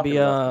one is just going to be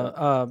talking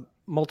about a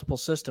multiple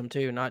system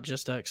too, not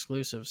just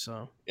exclusive.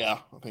 So yeah,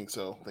 I think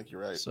so. I think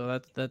you're right. So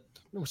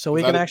so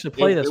we can actually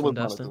play this one,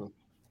 Dustin.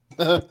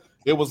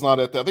 It was not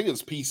at that. I think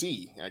it's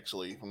PC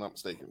actually, if I'm not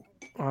mistaken.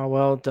 Oh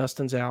well,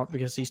 Dustin's out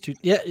because he's too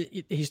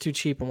he's too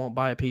cheap and won't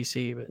buy a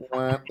PC.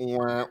 But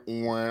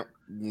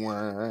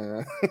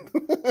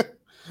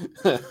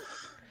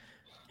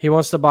he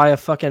wants to buy a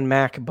fucking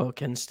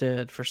MacBook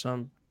instead for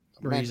some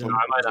reason.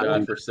 I might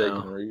not For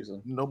second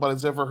reason.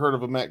 Nobody's ever heard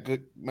of a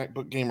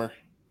MacBook gamer.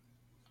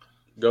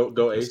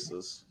 Go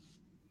Aces.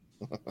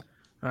 All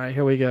right,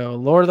 here we go.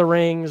 Lord of the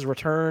Rings: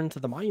 Return to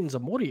the Mines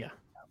of Moria.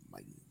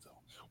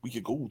 We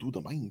could go to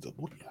the Mines of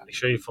Moria. Make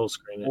sure you full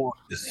screen it.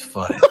 It's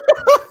funny.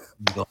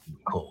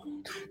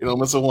 Cold. You know,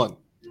 missing one.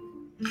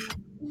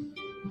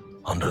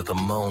 Under the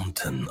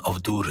mountain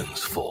of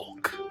Durin's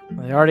folk.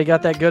 They already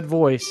got that good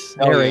voice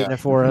narrating it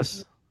for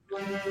us.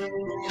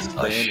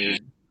 I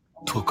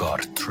took our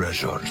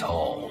treasured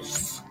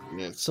halls.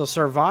 Yes. So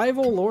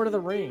survival, Lord of the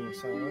Rings.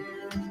 Huh?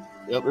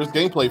 Yep, there's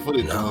gameplay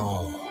footage.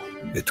 Now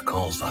it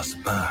calls us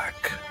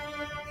back.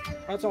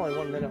 That's only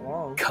 1 minute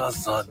long.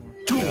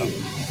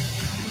 Khazad-dûm.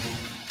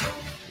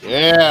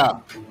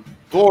 Yeah.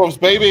 Dwarves,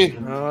 baby.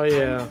 Oh,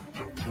 yeah.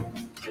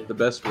 The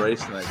best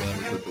race in that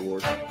game is the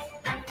dwarves.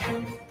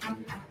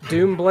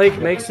 Doom Blake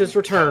makes his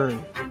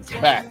return.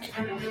 Back.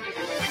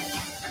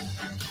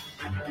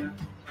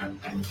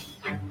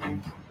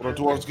 What are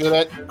dwarves good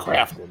at?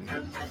 Crafting.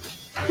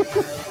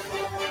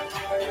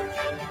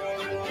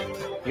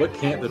 What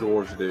can't the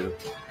dwarves do?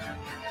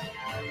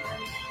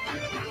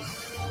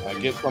 I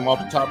get some off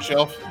the top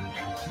shelf.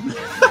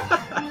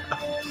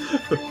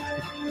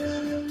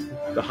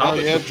 The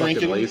hobbits yeah, are fucking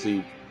drinking.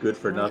 lazy, good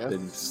for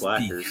nothing Speak,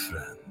 slackers.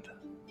 friend,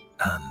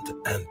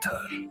 and enter.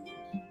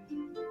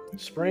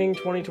 Spring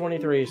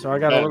 2023, so I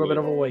got a little bit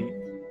of a wait.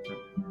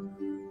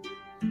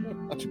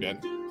 Not too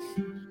bad.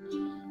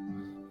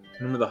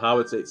 Remember the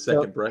hobbits ate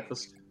second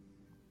breakfast?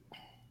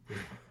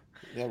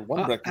 Yeah,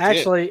 one breakfast.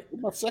 Actually, what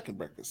about second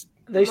breakfast?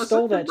 They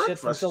stole that shit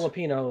from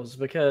Filipinos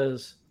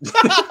because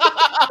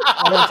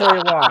I'm gonna tell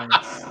you why.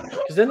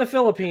 Because in the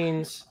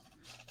Philippines,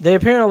 they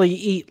apparently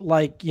eat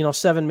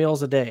 7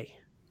 meals a day.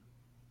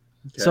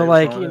 Okay, So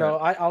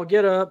I'll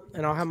get up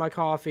and I'll have my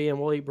coffee and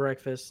we'll eat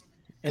breakfast,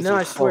 and then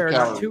I swear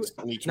not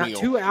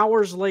 2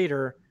 hours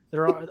later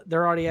they're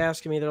already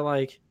asking me. They're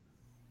like,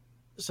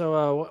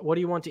 "So what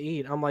do you want to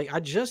eat?" I'm like, "I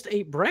just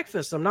ate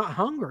breakfast. I'm not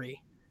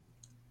hungry."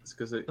 It's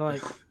because they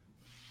like,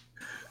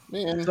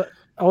 man,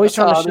 always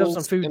trying to shove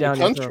some food down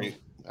your throat.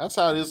 That's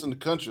how it is in the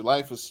country.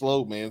 Life is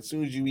slow, man. As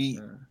soon as you eat,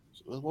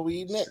 what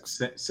we eat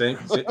next. Same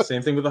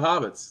thing with the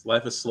hobbits.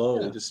 Life is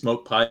slow. They just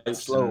smoke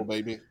pipes. Slow,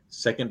 baby.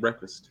 Second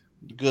breakfast.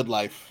 Good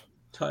life.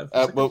 Time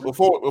but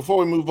before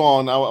we move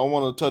on, I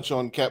want to touch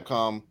on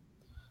Capcom.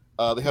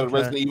 They had a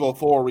Resident Evil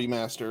 4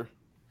 remaster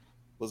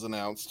was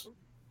announced.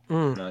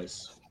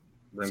 Nice.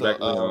 Bring back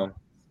Leon.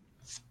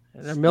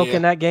 They're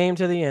milking that game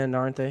to the end,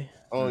 aren't they?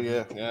 Oh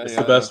yeah, It's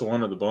the best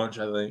one of the bunch,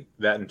 I think.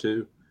 That and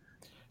 2.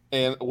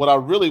 And what I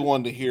really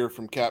wanted to hear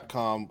from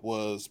Capcom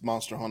was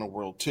Monster Hunter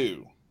World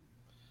 2.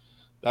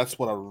 That's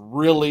what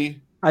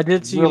I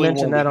did see you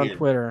mention that on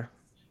Twitter,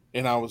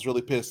 and I was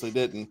really pissed they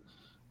didn't.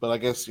 But I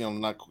guess they're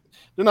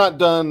not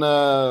done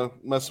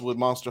messing with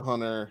Monster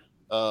Hunter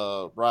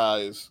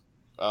Rise,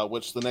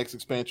 which the next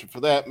expansion for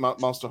that,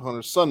 Monster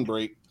Hunter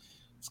Sunbreak,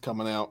 is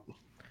coming out.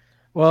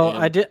 Well,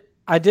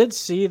 I did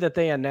see that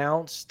they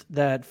announced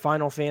that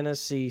Final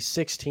Fantasy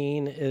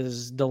 16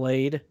 is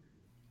delayed.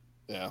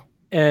 Yeah.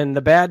 And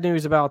the bad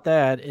news about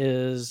that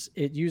is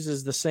it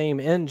uses the same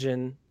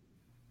engine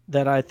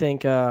that I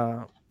think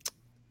it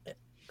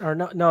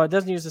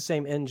doesn't use the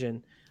same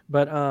engine,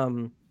 but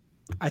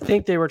I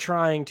think they were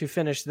trying to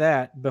finish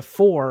that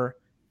before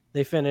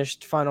they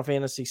finished Final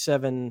Fantasy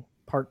VII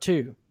Part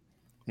 2,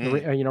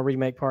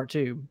 remake Part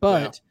 2.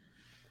 But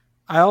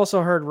I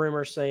also heard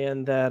rumors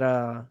saying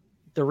that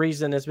the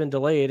reason it's been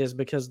delayed is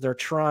because they're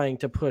trying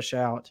to push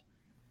out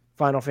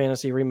Final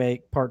Fantasy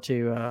Remake Part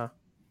 2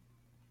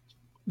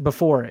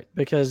 before it,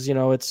 because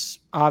it's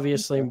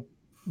obviously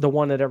the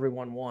one that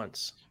everyone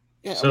wants.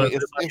 Yeah, so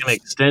it's like an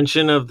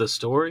extension of the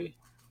story.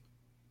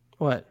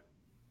 What?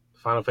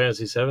 Final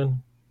Fantasy VII.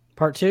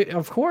 Part 2,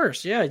 of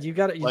course. Yeah, you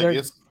got it. Like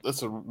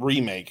it's a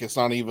remake. It's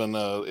not even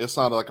it's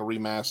not like a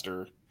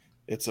remaster.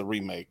 It's a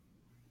remake.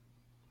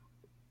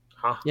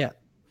 Huh. Yeah.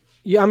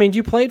 I mean,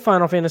 you played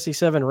Final Fantasy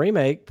VII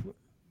Remake.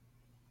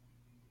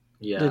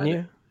 Yeah. Didn't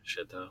you?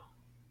 Shit though.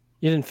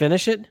 You didn't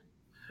finish it?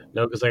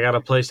 No, because I got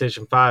a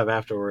PlayStation 5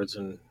 afterwards,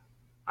 and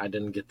I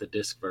didn't get the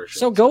disc version.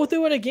 So go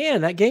through it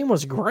again. That game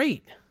was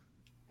great.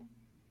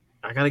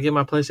 I got to get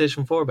my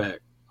PlayStation 4 back.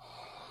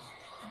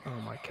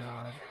 Oh my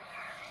god.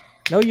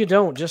 No, you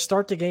don't. Just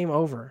start the game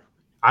over.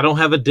 I don't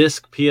have a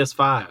disc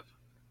PS5.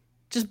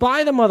 Just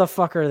buy the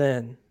motherfucker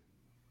then.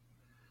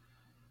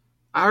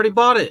 I already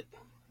bought it.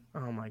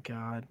 Oh my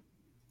god.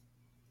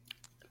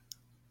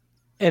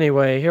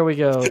 Anyway, here we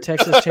go.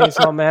 Texas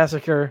Chainsaw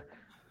Massacre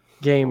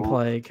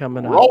gameplay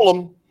coming up. Roll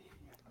them.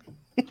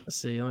 Let's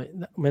see.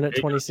 Minute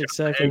 26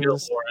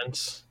 seconds.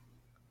 Lawrence.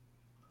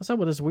 What's up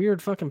with this weird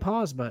fucking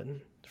pause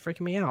button? It's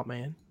freaking me out,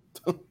 man.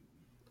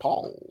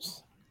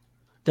 Pause.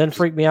 Doesn't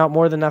freak me out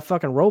more than that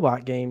fucking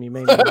robot game you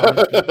made me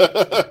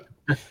buy.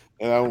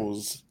 And that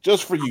was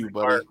just for you,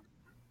 buddy.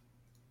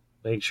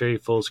 Make sure you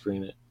full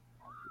screen it.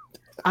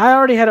 I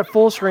already had it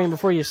full screen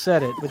before you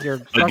said it with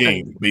your A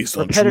game based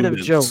on repetitive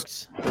true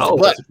jokes. Oh,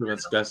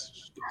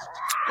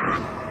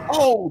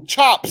 Oh,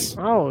 chops.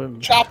 Oh,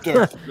 chopped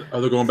her. Oh,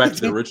 they're going back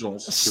to the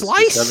originals.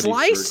 Slice.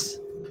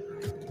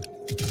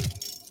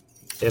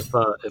 If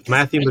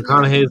Matthew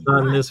McConaughey is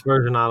not in this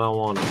version, I don't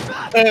want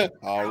it.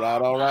 All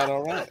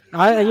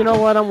right. You know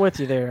what? I'm with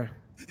you there.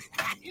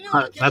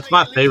 That's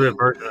my favorite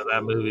version of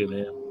that movie,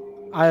 man.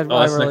 I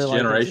that's really Next like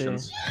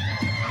Generations.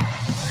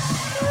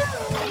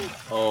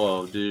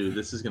 Oh, dude,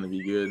 this is gonna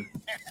be good.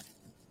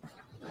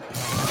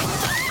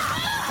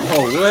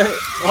 Oh, what?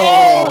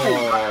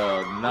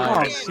 Oh,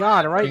 nice. Oh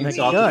God! Right in the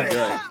gut.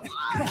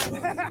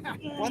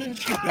 Why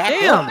didn't you back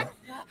Damn. up?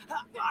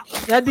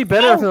 That'd be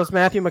better if it was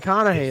Matthew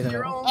McConaughey,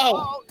 though.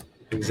 Oh,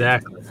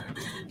 exactly.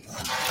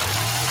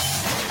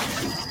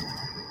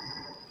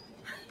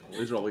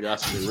 These are all the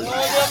guys from the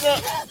original.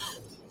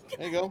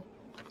 There you go.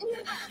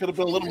 Could have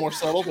been a little more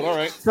subtle, but all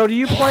right. So, do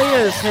you play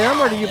as him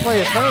or do you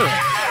play as her?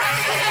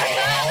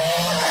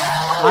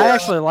 I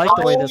actually like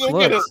the way this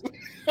looks.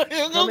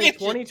 Coming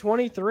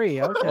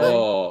 2023. Okay.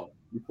 Oh,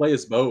 you play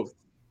as both.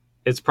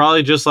 It's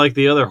probably just like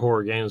the other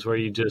horror games where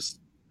you just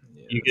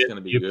you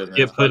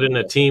get put in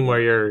a team where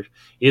you're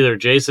either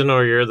Jason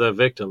or you're the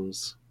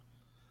victims.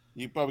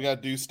 You probably got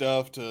to do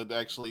stuff to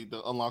actually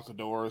unlock the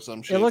door or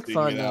some shit. It looked to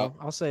fun, get though. out.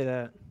 I'll say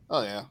that.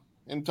 Oh yeah.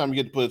 Anytime you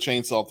get to put a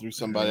chainsaw through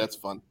somebody, that's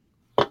fun.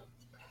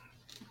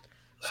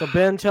 So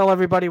Ben, tell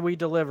everybody we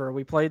deliver.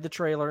 We played the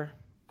trailer.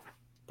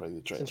 Play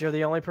the trailer. Since you're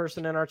the only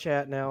person in our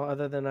chat now,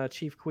 other than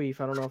Chief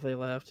Queef, I don't know if they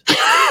left.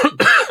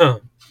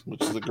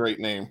 Which is a great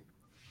name.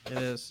 It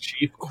is.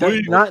 Chief Chief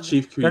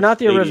Queef. They're not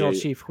the original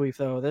 88. Chief Queef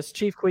though. That's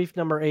Chief Queef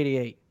number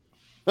 88.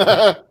 So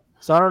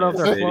I don't know if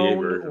they're 88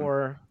 cloned version.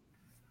 or.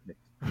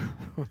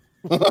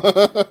 No,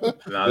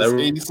 There's there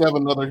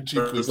 87 other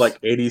Chief was Keefs. like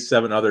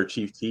 87 other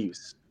Chief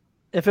Keefs.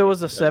 If it was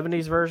the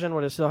 70s version,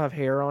 would it still have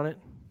hair on it?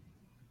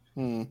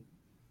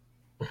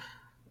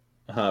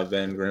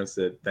 Van Grimm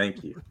said,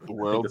 "Thank you." The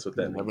world. That's what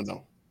that never means.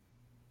 know.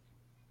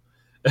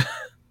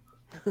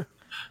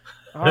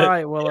 All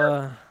right.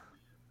 Well,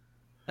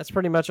 that's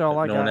pretty much all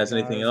I No got. one has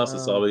anything guys. else.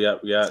 That's all we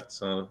got.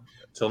 So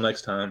until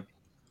next time.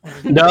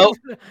 No.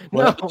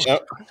 No.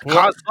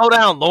 God, slow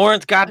down,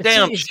 Lawrence.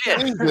 Goddamn shit.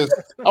 Jesus.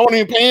 I wasn't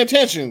even paying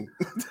attention.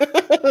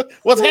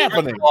 What's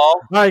happening? All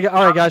right,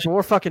 guys. Well,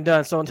 we're fucking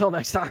done. So until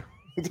next time.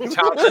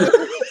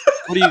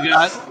 What do you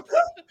got?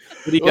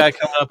 What do you got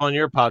coming up on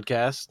your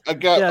podcast? I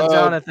got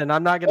Jonathan.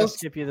 I'm not going to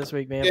skip you this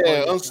week, man.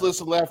 Yeah,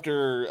 Unsolicited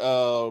Laughter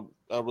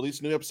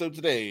released a new episode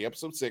today,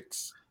 episode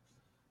 6.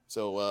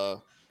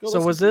 So so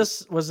was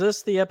this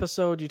the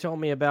episode you told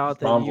me about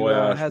that Bon you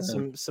voyage, had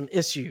man. some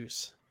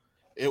issues?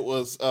 It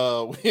was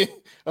I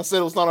said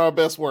it was not our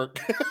best work.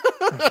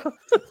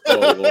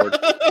 Oh Lord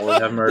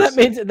have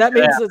mercy. That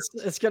means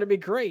it's going to be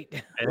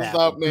great. It's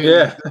not, man.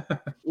 Yeah.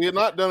 We had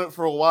not done it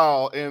for a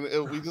while, and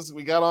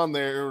we got on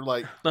there. And we're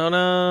like,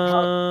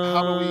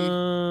 No.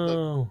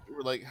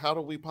 how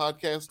do we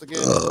podcast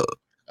again?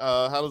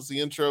 How does the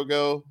intro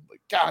go?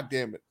 Like, God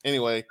damn it.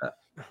 Anyway,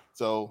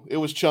 so it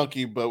was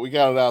chunky, but we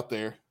got it out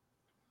there.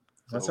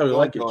 That's So how we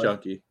like it, going.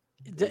 chunky.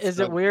 Is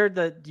it weird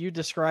that you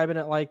describing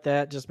it like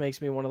that just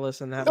makes me want to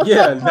listen that much?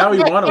 Yeah, now we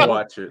want to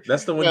watch it.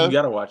 That's the one you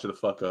got to watch the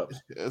fuck up.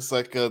 It's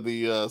like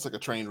it's like a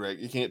train wreck.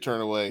 You can't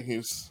turn away.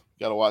 He's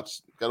got to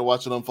watch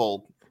it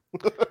unfold.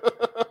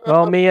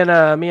 Well, me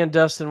and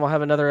Dustin will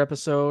have another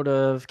episode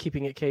of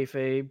Keeping It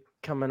Kayfabe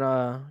coming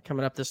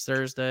up this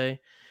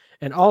Thursday.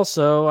 And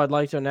also, I'd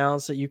like to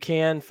announce that you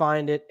can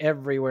find it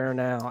everywhere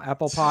now.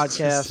 Apple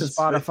Podcasts,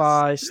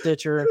 Spotify,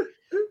 Stitcher,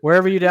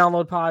 wherever you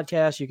download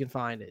podcasts, you can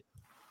find it.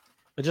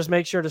 But just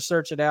make sure to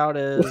search it out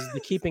as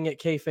the Keeping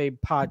It Kayfabe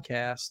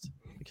podcast,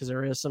 because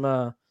there is some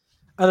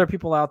other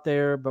people out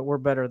there, but we're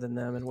better than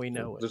them, and we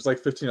know it. There's like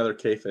 15 other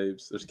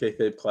kayfabes. There's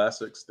kayfabe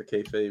classics, the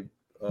kayfabe.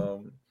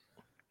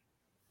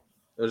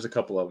 There's a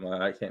couple of them.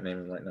 I can't name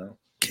them right now.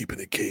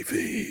 Keeping it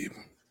kayfabe.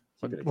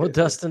 Well,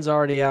 Dustin's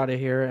already out of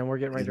here, and we're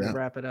getting ready to Yeah.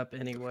 wrap it up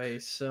anyway.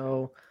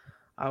 So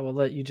I will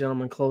let you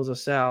gentlemen close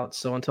us out.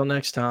 So until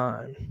next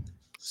time.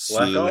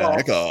 Slack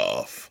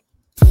off.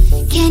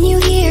 Can you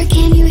hear,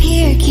 can you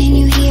hear, can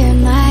you hear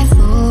my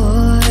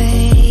voice?